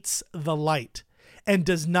hates the light and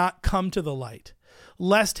does not come to the light,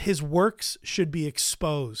 lest his works should be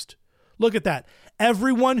exposed. Look at that.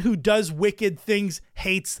 Everyone who does wicked things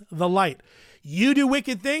hates the light. You do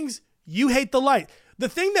wicked things, you hate the light. The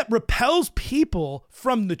thing that repels people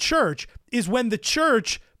from the church is when the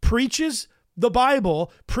church preaches the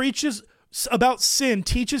Bible, preaches about sin,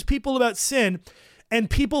 teaches people about sin, and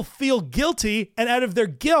people feel guilty, and out of their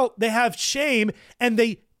guilt, they have shame,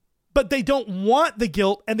 but they don't want the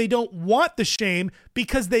guilt and they don't want the shame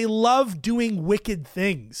because they love doing wicked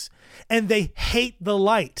things, and they hate the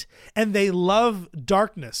light and they love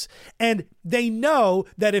darkness. And they know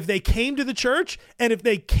that if they came to the church and if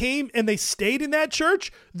they came and they stayed in that church,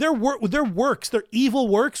 their works, their evil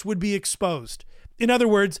works would be exposed. In other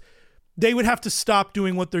words, they would have to stop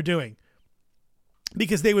doing what they're doing,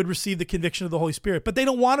 because they would receive the conviction of the Holy Spirit. But they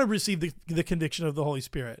don't want to receive the conviction of the Holy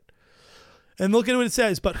Spirit. And look at what it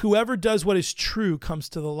says. But whoever does what is true comes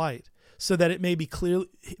to the light, so that it may be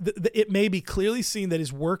clearly seen that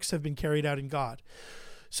his works have been carried out in God.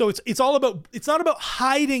 So it's not about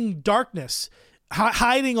hiding darkness,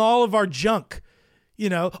 hiding all of our junk. You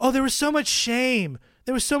know, oh, there was so much shame.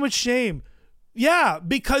 There was so much shame. Yeah,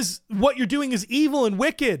 because what you're doing is evil and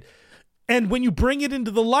wicked. And when you bring it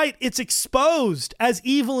into the light, it's exposed as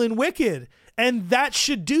evil and wicked. And that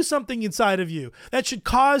should do something inside of you. That should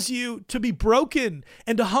cause you to be broken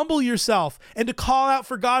and to humble yourself and to call out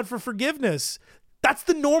for God for forgiveness. That's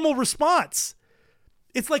the normal response.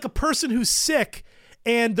 It's like a person who's sick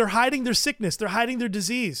and they're hiding their sickness. They're hiding their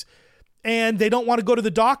disease. And they don't want to go to the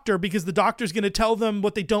doctor because the doctor's going to tell them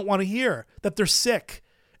what they don't want to hear, that they're sick.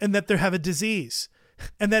 and that they have a disease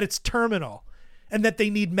and that it's terminal and that they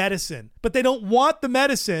need medicine, but they don't want the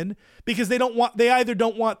medicine because they either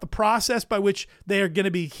don't want the process by which they are going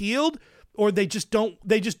to be healed, or they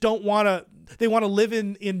want to live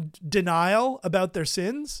in denial about their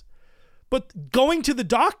sins. But going to the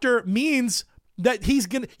doctor means that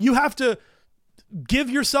you have to give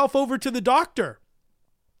yourself over to the doctor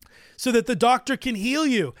so that the doctor can heal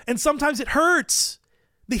you. And sometimes it hurts.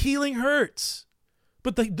 The healing hurts.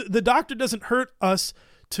 But the doctor doesn't hurt us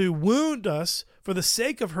to wound us for the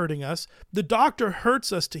sake of hurting us. The doctor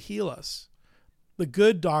hurts us to heal us. The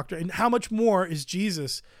good doctor. And how much more is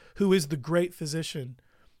Jesus, who is the great physician,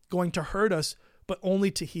 going to hurt us, but only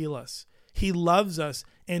to heal us? He loves us,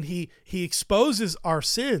 and he exposes our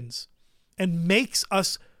sins and makes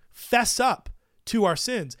us fess up to our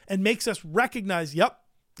sins and makes us recognize, yep,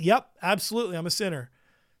 absolutely, I'm a sinner.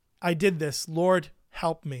 I did this. Lord,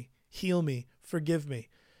 help me, heal me, forgive me.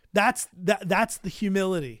 That's the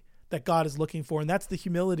humility that God is looking for, and that's the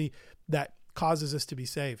humility that causes us to be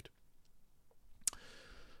saved.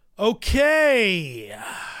 Okay.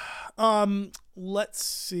 Let's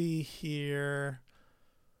see here.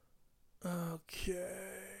 Okay.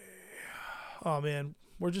 Oh man,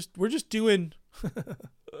 we're just doing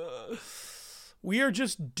we are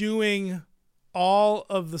just doing all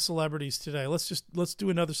of the celebrities today. Let's do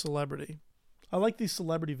another celebrity. I like these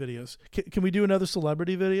celebrity videos. Can we do another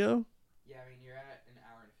celebrity video? Yeah, I mean, you're at an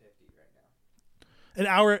hour and 50 right now. An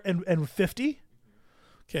hour and 50? Mm-hmm.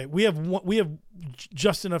 Okay, we have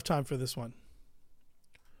just enough time for this one.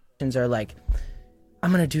 Are like,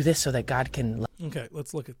 I'm going to do this so that God can... Okay,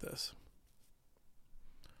 let's look at this.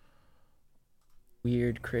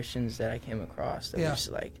 Weird Christians that I came across that were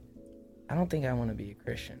just like, I don't think I want to be a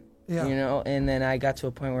Christian. Yeah. You know? And then I got to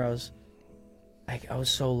a point where I was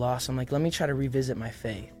so lost. I'm like, let me try to revisit my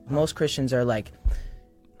faith. Most Christians are like,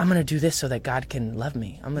 I'm going to do this so that God can love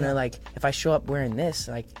me. I'm going to like, if I show up wearing this,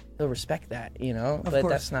 like, he'll respect that, you know? But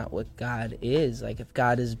that's not what God is. Like, if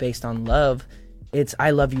God is based on love, it's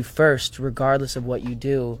I love you first, regardless of what you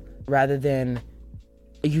do, rather than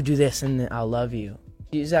you do this and then I'll love you.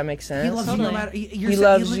 Does that make sense? He loves you no matter. He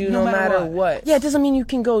loves you no matter what. Yeah, it doesn't mean you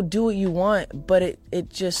can go do what you want, but it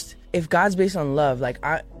just, if God's based on love, like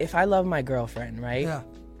if I love my girlfriend, right? Yeah.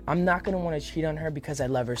 I'm not gonna want to cheat on her because I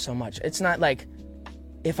love her so much. It's not like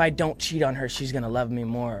if I don't cheat on her, she's gonna love me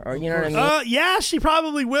more, or you know what I mean? Yeah, she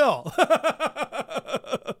probably will.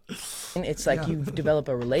 It's like you develop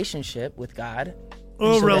a relationship with God.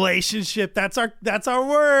 Oh, so relationship. That's our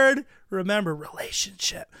word. Remember,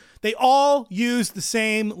 relationship. They all use the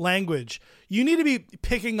same language. You need to be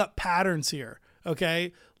picking up patterns here,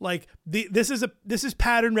 okay? Like this is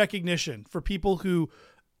pattern recognition for people who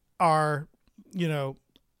are,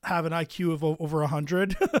 have an IQ of over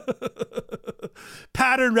 100.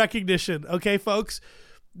 Pattern recognition, okay, folks?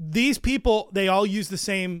 These people, they all use the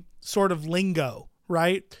same sort of lingo,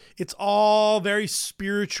 right? It's all very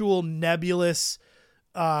spiritual, nebulous,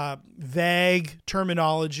 vague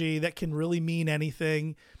terminology that can really mean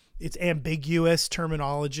anything. It's ambiguous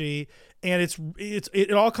terminology, and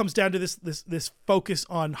it all comes down to this focus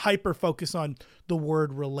on hyper focus on the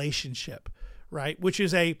word relationship, right? Which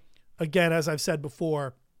is again, as I've said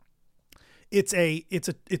before, it's a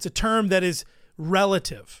term that is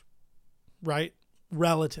relative, right?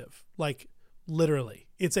 Relative, like literally.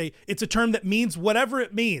 It's a term that means whatever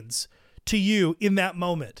it means to you in that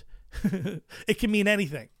moment. It can mean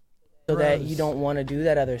anything. So that you don't want to do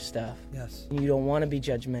that other stuff. Yes. You don't want to be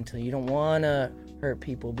judgmental. You don't want to hurt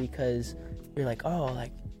people because you're like, oh,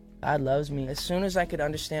 like, God loves me. As soon as I could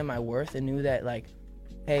understand my worth and knew that, like,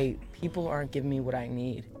 hey, people aren't giving me what I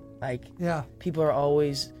need. Like, people are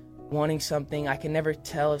always wanting something. I can never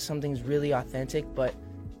tell if something's really authentic, but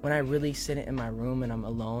when I really sit in my room and I'm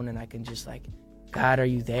alone and I can just like, God, are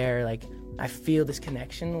you there? Like, I feel this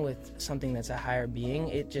connection with something that's a higher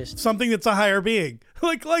being. Something that's a higher being.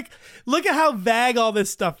 Like, look at how vague all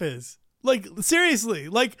this stuff is. Like, seriously,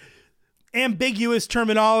 like ambiguous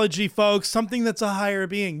terminology, folks. Something that's a higher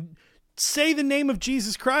being. Say the name of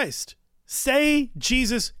Jesus Christ. Say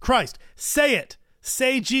Jesus Christ. Say it.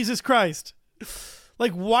 Say Jesus Christ.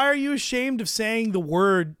 Like, why are you ashamed of saying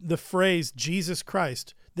the phrase Jesus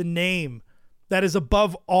Christ, the name that is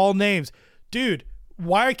above all names? Dude,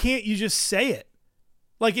 why can't you just say it?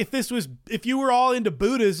 Like, if you were all into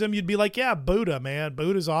Buddhism, you'd be like, yeah, Buddha, man.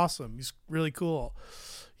 Buddha's awesome. He's really cool.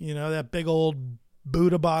 That big old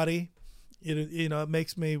Buddha body. It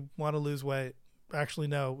makes me want to lose weight. Actually,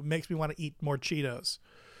 no, it makes me want to eat more Cheetos.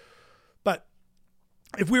 But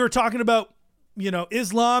if we were talking about,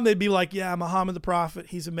 Islam, they'd be like, yeah, Muhammad the Prophet,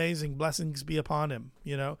 he's amazing. Blessings be upon him.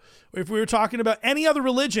 If we were talking about any other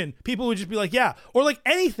religion, people would just be like, yeah. Or like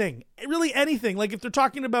anything, really anything. Like if they're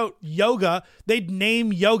talking about yoga, they'd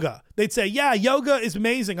name yoga. They'd say, yeah, yoga is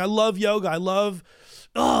amazing. I love yoga. I love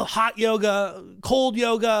hot yoga, cold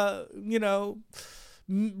yoga,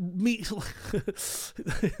 me.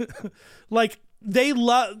 Like they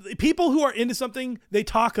love people who are into something. They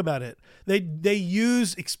talk about it. They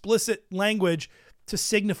use explicit language to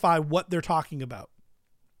signify what they're talking about.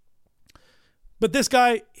 But this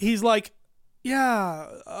guy, he's like, yeah,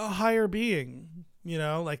 a higher being,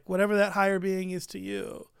 like whatever that higher being is to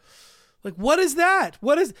you. Like, what is that?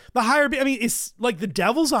 What is the higher being? I mean, it's like the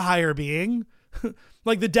devil's a higher being.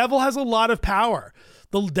 Like the devil has a lot of power.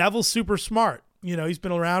 The devil's super smart. He's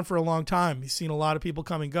been around for a long time. He's seen a lot of people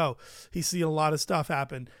come and go. He's seen a lot of stuff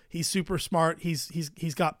happen. He's super smart.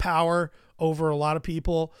 He's got power over a lot of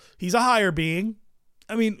people. He's a higher being.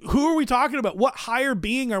 I mean, who are we talking about? What higher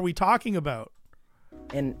being are we talking about?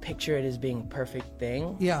 And picture it as being a perfect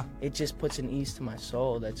thing. Yeah. It just puts an ease to my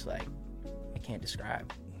soul that's like, I can't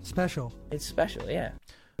describe. Special. It's special, yeah.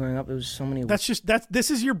 Growing up, there was so many. This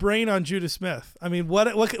is your brain on Judah Smith. I mean,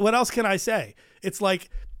 what else can I say? It's like,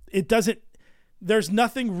 it doesn't, there's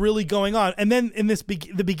nothing really going on. And then in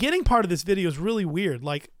the beginning part of this video is really weird.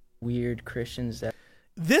 Like weird Christians that.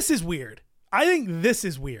 This is weird. I think this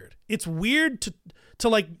is weird. It's weird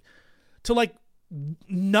to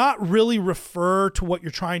not really refer to what you're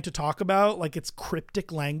trying to talk about. Like it's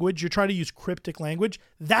cryptic language. You're trying to use cryptic language.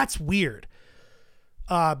 That's weird.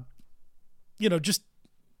 Just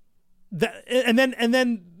that. And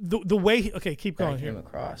then the way, okay, keep going. I came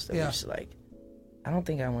across that was like, I don't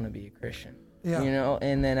think I want to be a Christian. Yeah.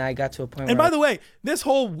 And then I got to a point and where. by the way, this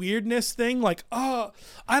whole weirdness thing, like, I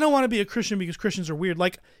don't want to be a Christian because Christians are weird.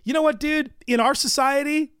 Like, you know what, dude? In our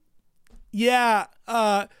society, yeah.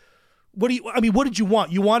 What did you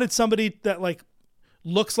want? You wanted somebody that like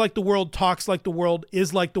looks like the world, talks like the world,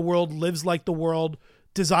 is like the world, lives like the world,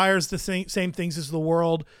 desires the same things as the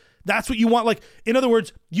world. That's what you want. Like, in other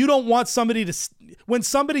words, you don't want somebody when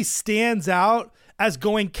somebody stands out as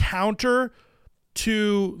going counter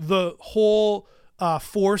to the whole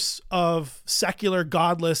force of secular,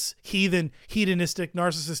 godless, hedonistic,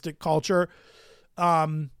 narcissistic culture,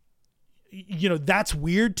 that's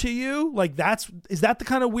weird to you. Like is that the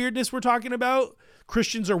kind of weirdness we're talking about?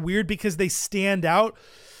 Christians are weird because they stand out,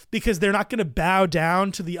 because they're not going to bow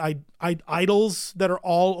down to the idols that are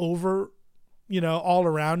all over, all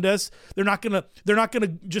around us. They're not going to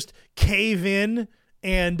just cave in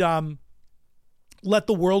and let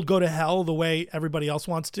the world go to hell the way everybody else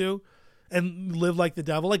wants to and live like the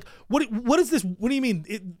devil. Like what is this? What do you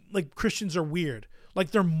mean? Like Christians are weird?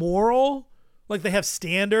 Like they're moral? Like they have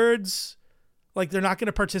standards? Like they're not going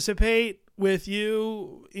to participate with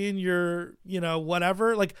you in your,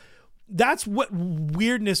 whatever. Like that's what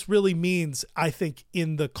weirdness really means, I think,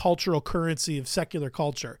 in the cultural currency of secular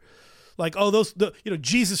culture. Like,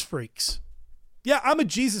 Jesus freaks. Yeah, I'm a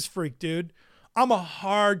Jesus freak, dude. I'm a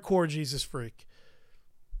hardcore Jesus freak.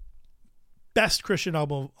 Best Christian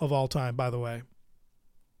album of all time, by the way.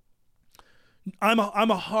 I'm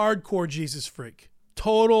a hardcore Jesus freak.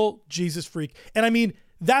 Total Jesus freak. And I mean,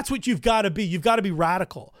 that's what you've got to be. You've got to be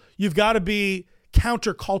radical. You've got to be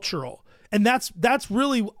countercultural. And that's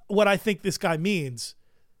really what I think this guy means.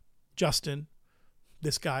 Justin,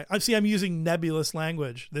 this guy. I'm using nebulous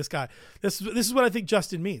language. This guy. This is what I think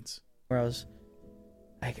Justin means. Where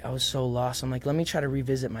I was so lost. I'm like, let me try to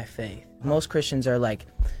revisit my faith. Most Christians are like,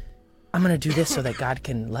 I'm going to do this so that God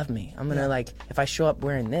can love me. I'm going to if I show up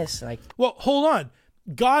wearing this, like. Well, hold on.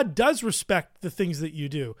 God does respect the things that you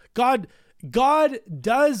do. God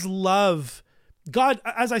does love. God,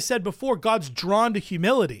 as I said before, God's drawn to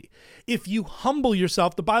humility. If you humble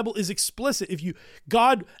yourself, the Bible is explicit.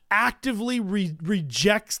 God actively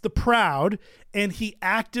rejects the proud, and he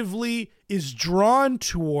actively is drawn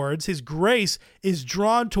towards, his grace is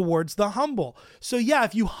drawn towards the humble. So yeah,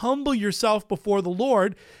 if you humble yourself before the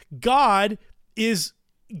Lord, God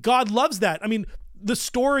loves that. I mean, there's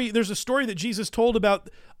a story that Jesus told about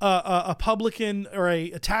a publican or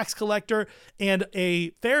a tax collector and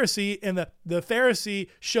a Pharisee, and the Pharisee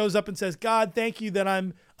shows up and says, God, thank you that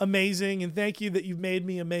I'm amazing, and thank you that you've made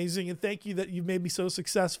me amazing, and thank you that you've made me so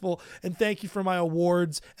successful, and thank you for my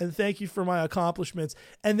awards, and thank you for my accomplishments.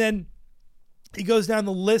 And then he goes down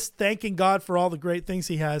the list thanking God for all the great things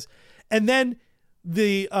he has. And then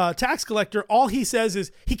the tax collector, all he says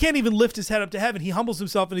is, he can't even lift his head up to heaven. He humbles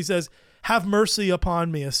himself and he says, have mercy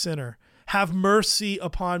upon me, a sinner. Have mercy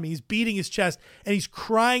upon me. He's beating his chest and he's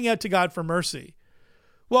crying out to God for mercy.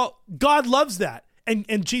 Well, God loves that.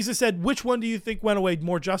 And Jesus said, which one do you think went away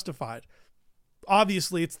more justified?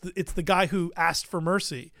 Obviously, it's the guy who asked for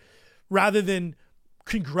mercy, rather than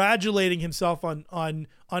congratulating himself on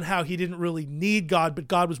how he didn't really need God, but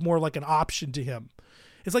God was more like an option to him.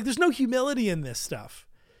 It's like there's no humility in this stuff.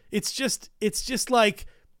 It's just like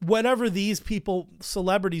whatever these people,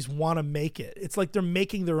 celebrities, want to make it. It's like they're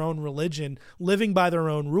making their own religion, living by their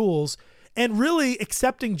own rules, and really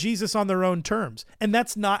accepting Jesus on their own terms. And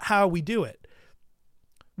that's not how we do it.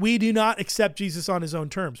 We do not accept Jesus on his own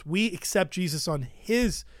terms. We accept Jesus on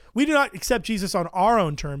his. We do not accept Jesus on our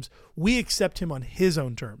own terms. We accept him on his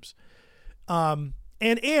own terms. And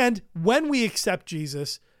when we accept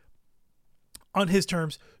Jesus on his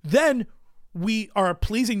terms, then we are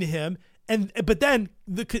pleasing to him. But then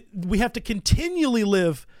we have to continually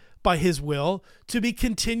live by his will to be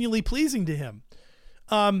continually pleasing to him.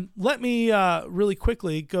 Let me really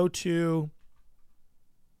quickly go to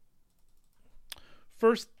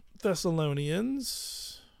 1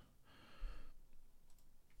 Thessalonians.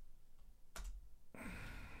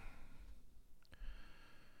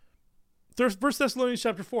 First Thessalonians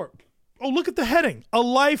chapter 4. Oh, look at the heading. A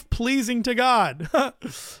life pleasing to God.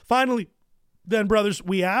 Finally, then, brothers,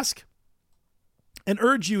 we ask and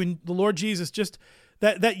urge you in the Lord Jesus, just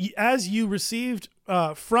that as you received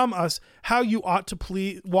from us, how you ought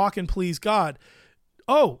to walk and please God.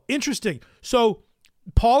 Oh, interesting. So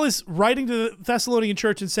Paul is writing to the Thessalonian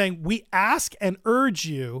church and saying, we ask and urge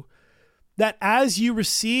you that as you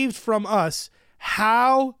received from us,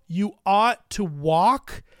 how you ought to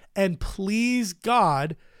walk and please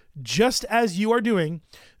God, just as you are doing,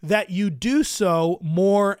 that you do so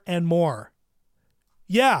more and more.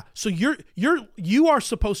 Yeah, so you are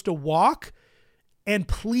supposed to walk and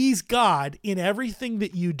please God in everything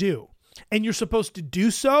that you do. And you're supposed to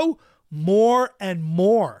do so more and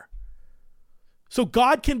more. So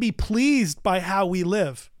God can be pleased by how we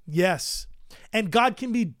live. Yes. And God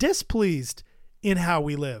can be displeased in how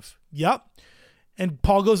we live. Yep. And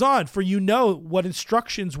Paul goes on, for you know what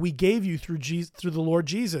instructions we gave you through the Lord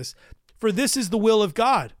Jesus. For this is the will of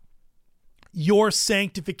God, your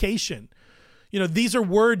sanctification. You know, these are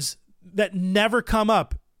words that never come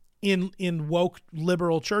up in woke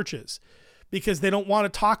liberal churches because they don't want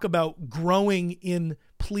to talk about growing in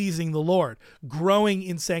pleasing the Lord, growing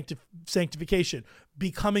in sanctification,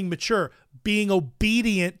 becoming mature, being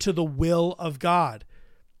obedient to the will of God.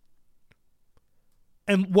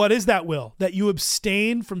 And what is that will? That you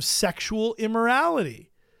abstain from sexual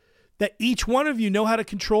immorality, that each one of you know how to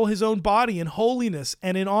control his own body in holiness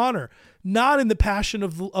and in honor, not in the passion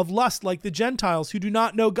of lust like the Gentiles who do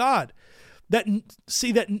not know God,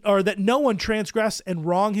 that no one transgress and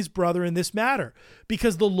wrong his brother in this matter,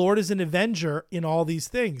 because the Lord is an avenger in all these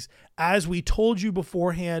things, as we told you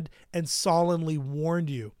beforehand and solemnly warned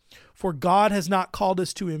you. For God has not called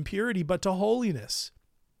us to impurity, but to holiness.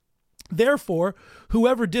 Therefore,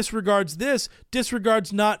 whoever disregards this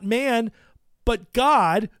disregards not man, but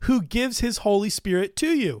God, who gives his Holy Spirit to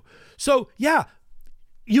you. So, yeah,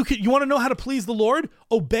 you want to know how to please the Lord?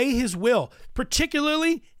 Obey his will,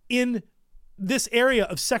 particularly in this area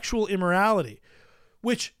of sexual immorality,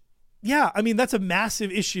 which, yeah, I mean, that's a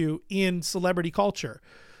massive issue in celebrity culture,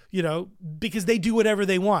 you know, because they do whatever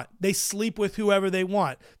they want. They sleep with whoever they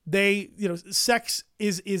want. Sex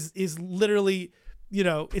is literally,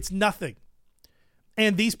 it's nothing.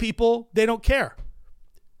 And these people, they don't care.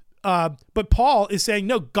 But Paul is saying,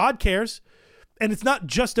 no, God cares. And it's not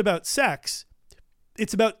just about sex.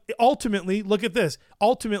 It's about, ultimately, look at this.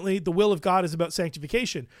 Ultimately, the will of God is about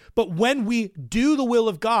sanctification. But when we do the will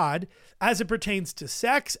of God, as it pertains to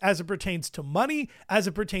sex, as it pertains to money, as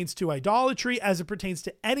it pertains to idolatry, as it pertains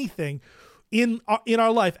to anything in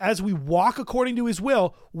our life, as we walk according to his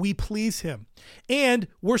will, we please him. And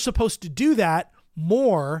we're supposed to do that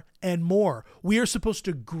more and more. We are supposed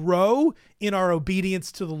to grow in our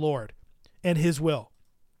obedience to the Lord and his will.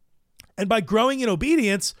 And by growing in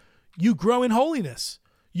obedience, you grow in holiness.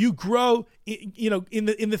 You grow, in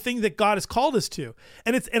the thing that God has called us to.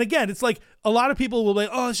 And again, it's like a lot of people will be like,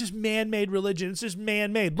 oh, it's just man-made religion. It's just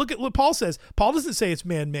man-made. Look at what Paul says. Paul doesn't say it's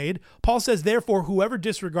man-made. Paul says, therefore, whoever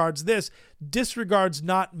disregards this disregards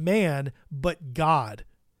not man, but God.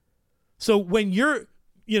 So when you're,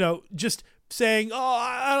 just saying, oh,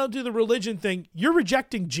 I don't do the religion thing, you're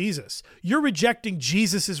rejecting Jesus. You're rejecting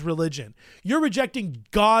Jesus's religion. You're rejecting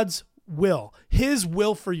God's will, his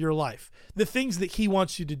will for your life, the things that he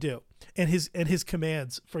wants you to do, and his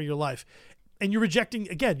commands for your life. And you're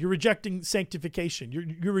rejecting sanctification.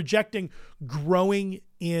 You're rejecting growing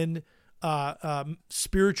in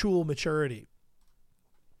spiritual maturity.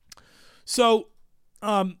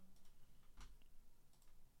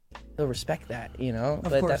 he'll respect that, you know? Of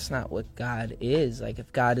But course. that's not what God is. Like,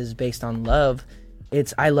 if God is based on love,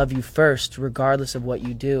 it's I love you first, regardless of what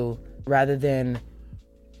you do, rather than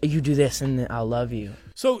you do this and then I'll love you.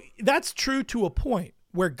 So that's true to a point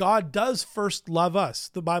where God does first love us.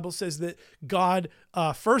 The Bible says that God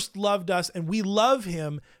first loved us, and we love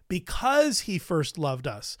him because he first loved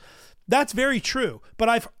us. That's very true.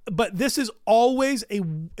 But this is always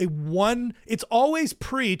it's always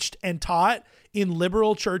preached and taught in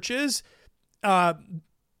liberal churches as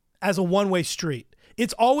a one-way street.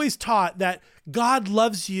 It's always taught that God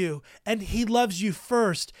loves you and he loves you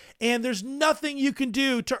first, and there's nothing you can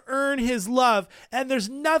do to earn his love, and there's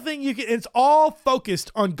nothing it's all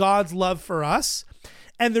focused on God's love for us,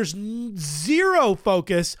 and there's zero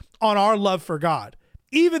focus on our love for God.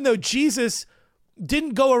 Even though Jesus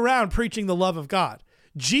didn't go around preaching the love of God.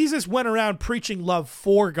 Jesus went around preaching love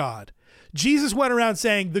for God. Jesus went around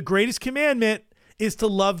saying the greatest commandment is to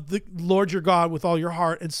love the Lord your God with all your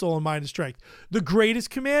heart and soul and mind and strength. The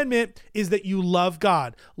greatest commandment is that you love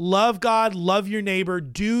God. Love God, love your neighbor,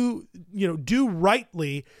 do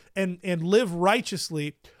rightly and live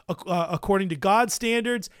righteously according to God's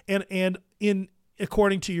standards and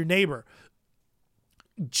according to your neighbor.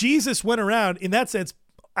 Jesus went around in that sense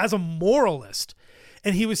as a moralist.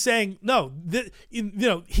 And he was saying, no,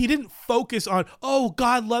 he didn't focus on, oh,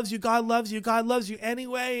 God loves you, God loves you, God loves you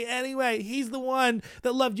anyway. He's the one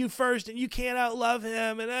that loved you first, and you can't outlove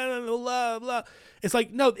him, and blah. It's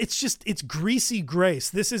like, no, it's greasy grace.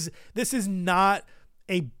 This is not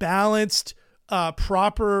a balanced,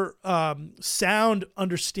 proper, sound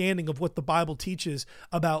understanding of what the Bible teaches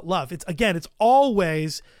about love. It's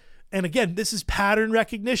always. And again, this is pattern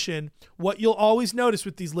recognition. What you'll always notice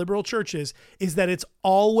with these liberal churches is that it's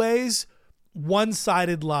always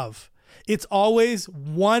one-sided love. It's always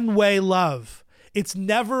one-way love. It's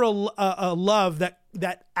never a love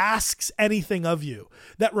that asks anything of you,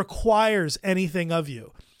 that requires anything of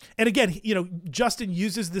you. And again, Justin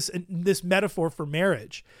uses this metaphor for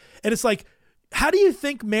marriage. And it's like, how do you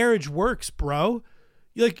think marriage works, bro?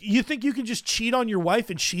 You think you can just cheat on your wife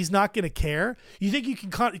and she's not going to care? You think you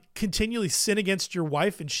can continually sin against your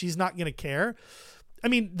wife and she's not going to care? I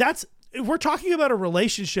mean, we're talking about a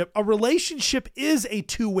relationship. A relationship is a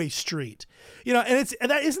two-way street, and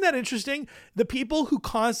isn't that interesting? The people who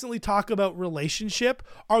constantly talk about relationship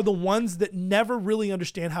are the ones that never really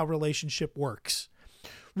understand how relationship works.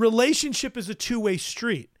 Relationship is a two-way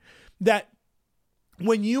street, that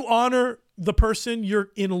when you honor the person you're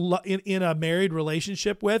in a married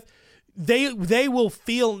relationship with, they will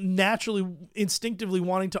feel naturally, instinctively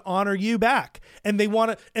wanting to honor you back, and they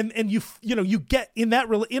want to, and you get in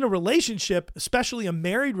a relationship, especially a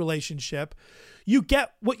married relationship, you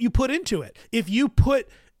get what you put into it. If you put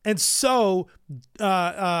and sow,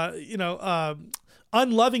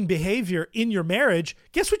 unloving behavior in your marriage,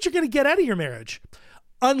 guess what you're going to get out of your marriage?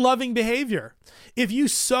 Unloving behavior. If you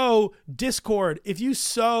sow discord, if you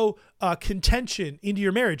sow contention into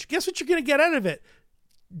your marriage, guess what you're going to get out of it?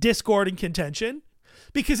 Discord and contention,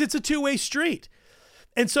 because it's a two-way street.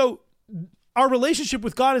 And so our relationship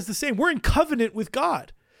with God is the same. We're in covenant with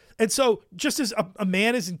God. And so just as a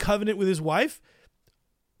man is in covenant with his wife,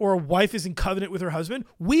 or a wife is in covenant with her husband,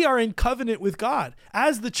 we are in covenant with God.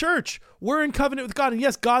 As the church, we're in covenant with God. And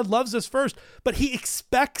yes, God loves us first, but he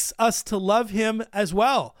expects us to love him as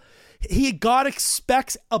well. God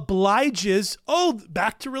obliges,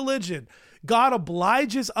 back to religion. God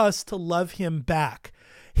obliges us to love him back.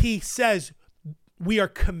 He says we are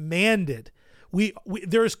commanded.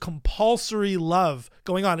 There is compulsory love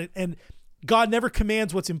going on, and God never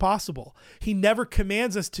commands what's impossible. He never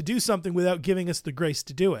commands us to do something without giving us the grace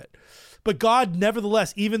to do it. But God,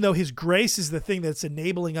 nevertheless, even though his grace is the thing that's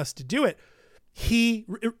enabling us to do it, he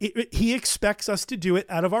expects us to do it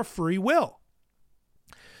out of our free will.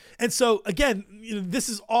 And so again, this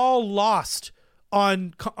is all lost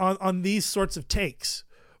on these sorts of takes.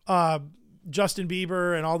 Justin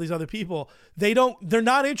Bieber and all these other people, they're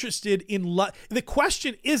not interested in love. The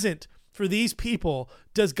question isn't for these people,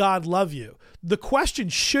 does God love you? The question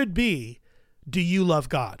should be, do you love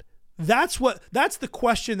God? That's the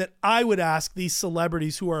question that I would ask these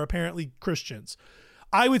celebrities who are apparently Christians.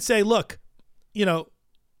 I would say, look,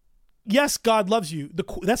 yes, God loves you.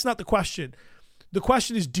 That's not the question. The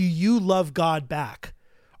question is, do you love God back?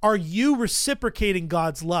 Are you reciprocating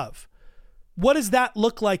God's love? What does that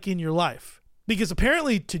look like in your life? Because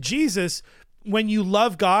apparently to Jesus, when you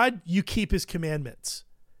love God, you keep his commandments.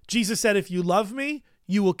 Jesus said, if you love me,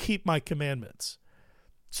 you will keep my commandments.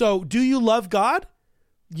 So do you love God?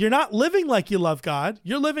 You're not living like you love God.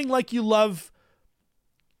 You're living like you love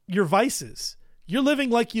your vices. You're living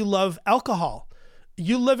like you love alcohol.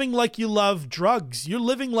 You living like you love drugs. You're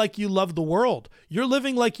living like you love the world. You're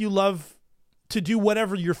living like you love to do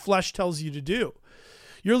whatever your flesh tells you to do.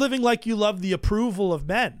 You're living like you love the approval of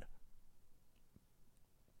men.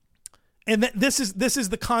 And this is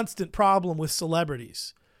the constant problem with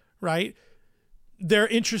celebrities, right? They're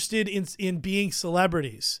interested in being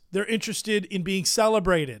celebrities. They're interested in being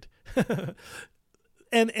celebrated. and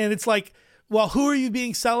it's like, well, who are you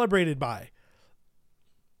being celebrated by?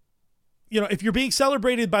 You know, if you're being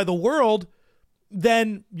celebrated by the world,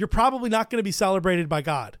 then you're probably not going to be celebrated by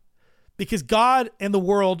God, because God and the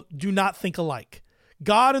world do not think alike.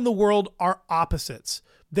 God and the world are opposites.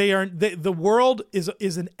 The world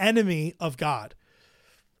is an enemy of God.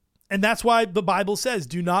 And that's why the Bible says,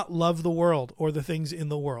 do not love the world or the things in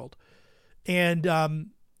the world. And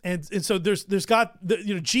so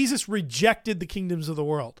Jesus rejected the kingdoms of the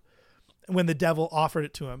world when the devil offered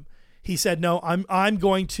it to him. He said, no, I'm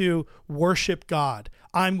going to worship God.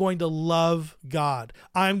 I'm going to love God.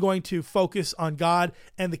 I'm going to focus on God.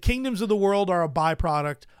 And the kingdoms of the world are a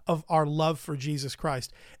byproduct of our love for Jesus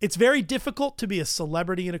Christ. It's very difficult to be a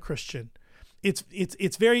celebrity and a Christian.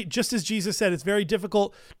 It's very, just as Jesus said, it's very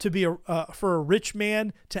difficult to be for a rich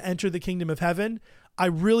man to enter the kingdom of heaven. I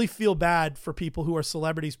really feel bad for people who are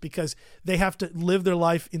celebrities because they have to live their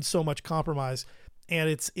life in so much compromise. And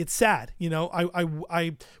it's sad, you know.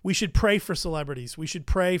 We should pray for celebrities. We should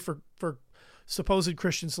pray for supposed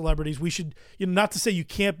Christian celebrities. We should, you know, not to say you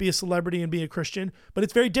can't be a celebrity and be a Christian, but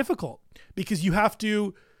it's very difficult because you have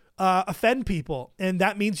to offend people, and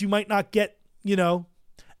that means you might not get, you know,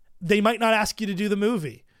 they might not ask you to do the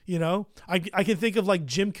movie. You know, I can think of like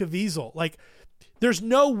Jim Caviezel. Like, there's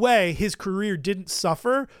no way his career didn't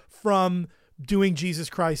suffer from doing Jesus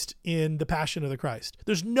Christ in The Passion of the Christ.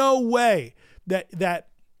 There's no way that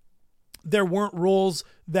there weren't roles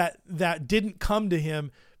that didn't come to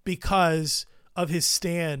him because of his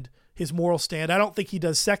stand, his moral stand. I don't think he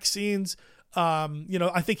does sex scenes. You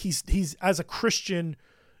know, I think he's as a Christian,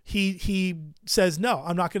 he says, no,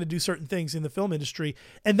 I'm not going to do certain things in the film industry.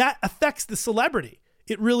 And that affects the celebrity.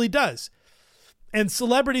 It really does. And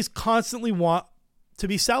celebrities constantly want to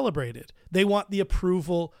be celebrated. They want the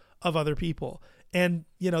approval of other people. And,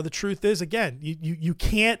 you know, the truth is, again, you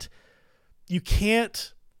can't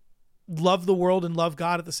love the world and love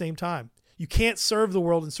God at the same time. You can't serve the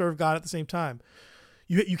world and serve God at the same time.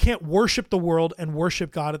 You can't worship the world and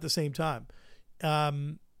worship God at the same time.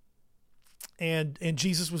 And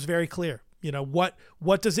Jesus was very clear. You know,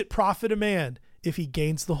 what does it profit a man if he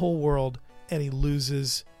gains the whole world and he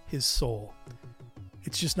loses his soul?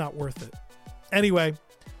 It's just not worth it. Anyway,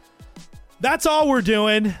 that's all we're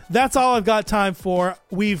doing. That's all I've got time for.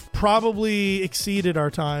 We've probably exceeded our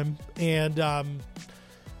time, and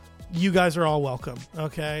you guys are all welcome.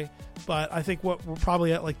 Okay. But I think we're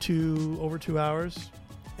probably at like over 2 hours.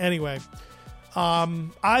 Anyway,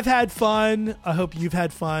 I've had fun. I hope you've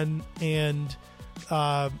had fun. And,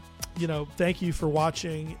 you know, thank you for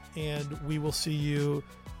watching. And we will see you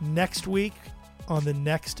next week on the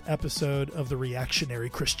next episode of The Reactionary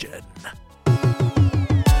Christian.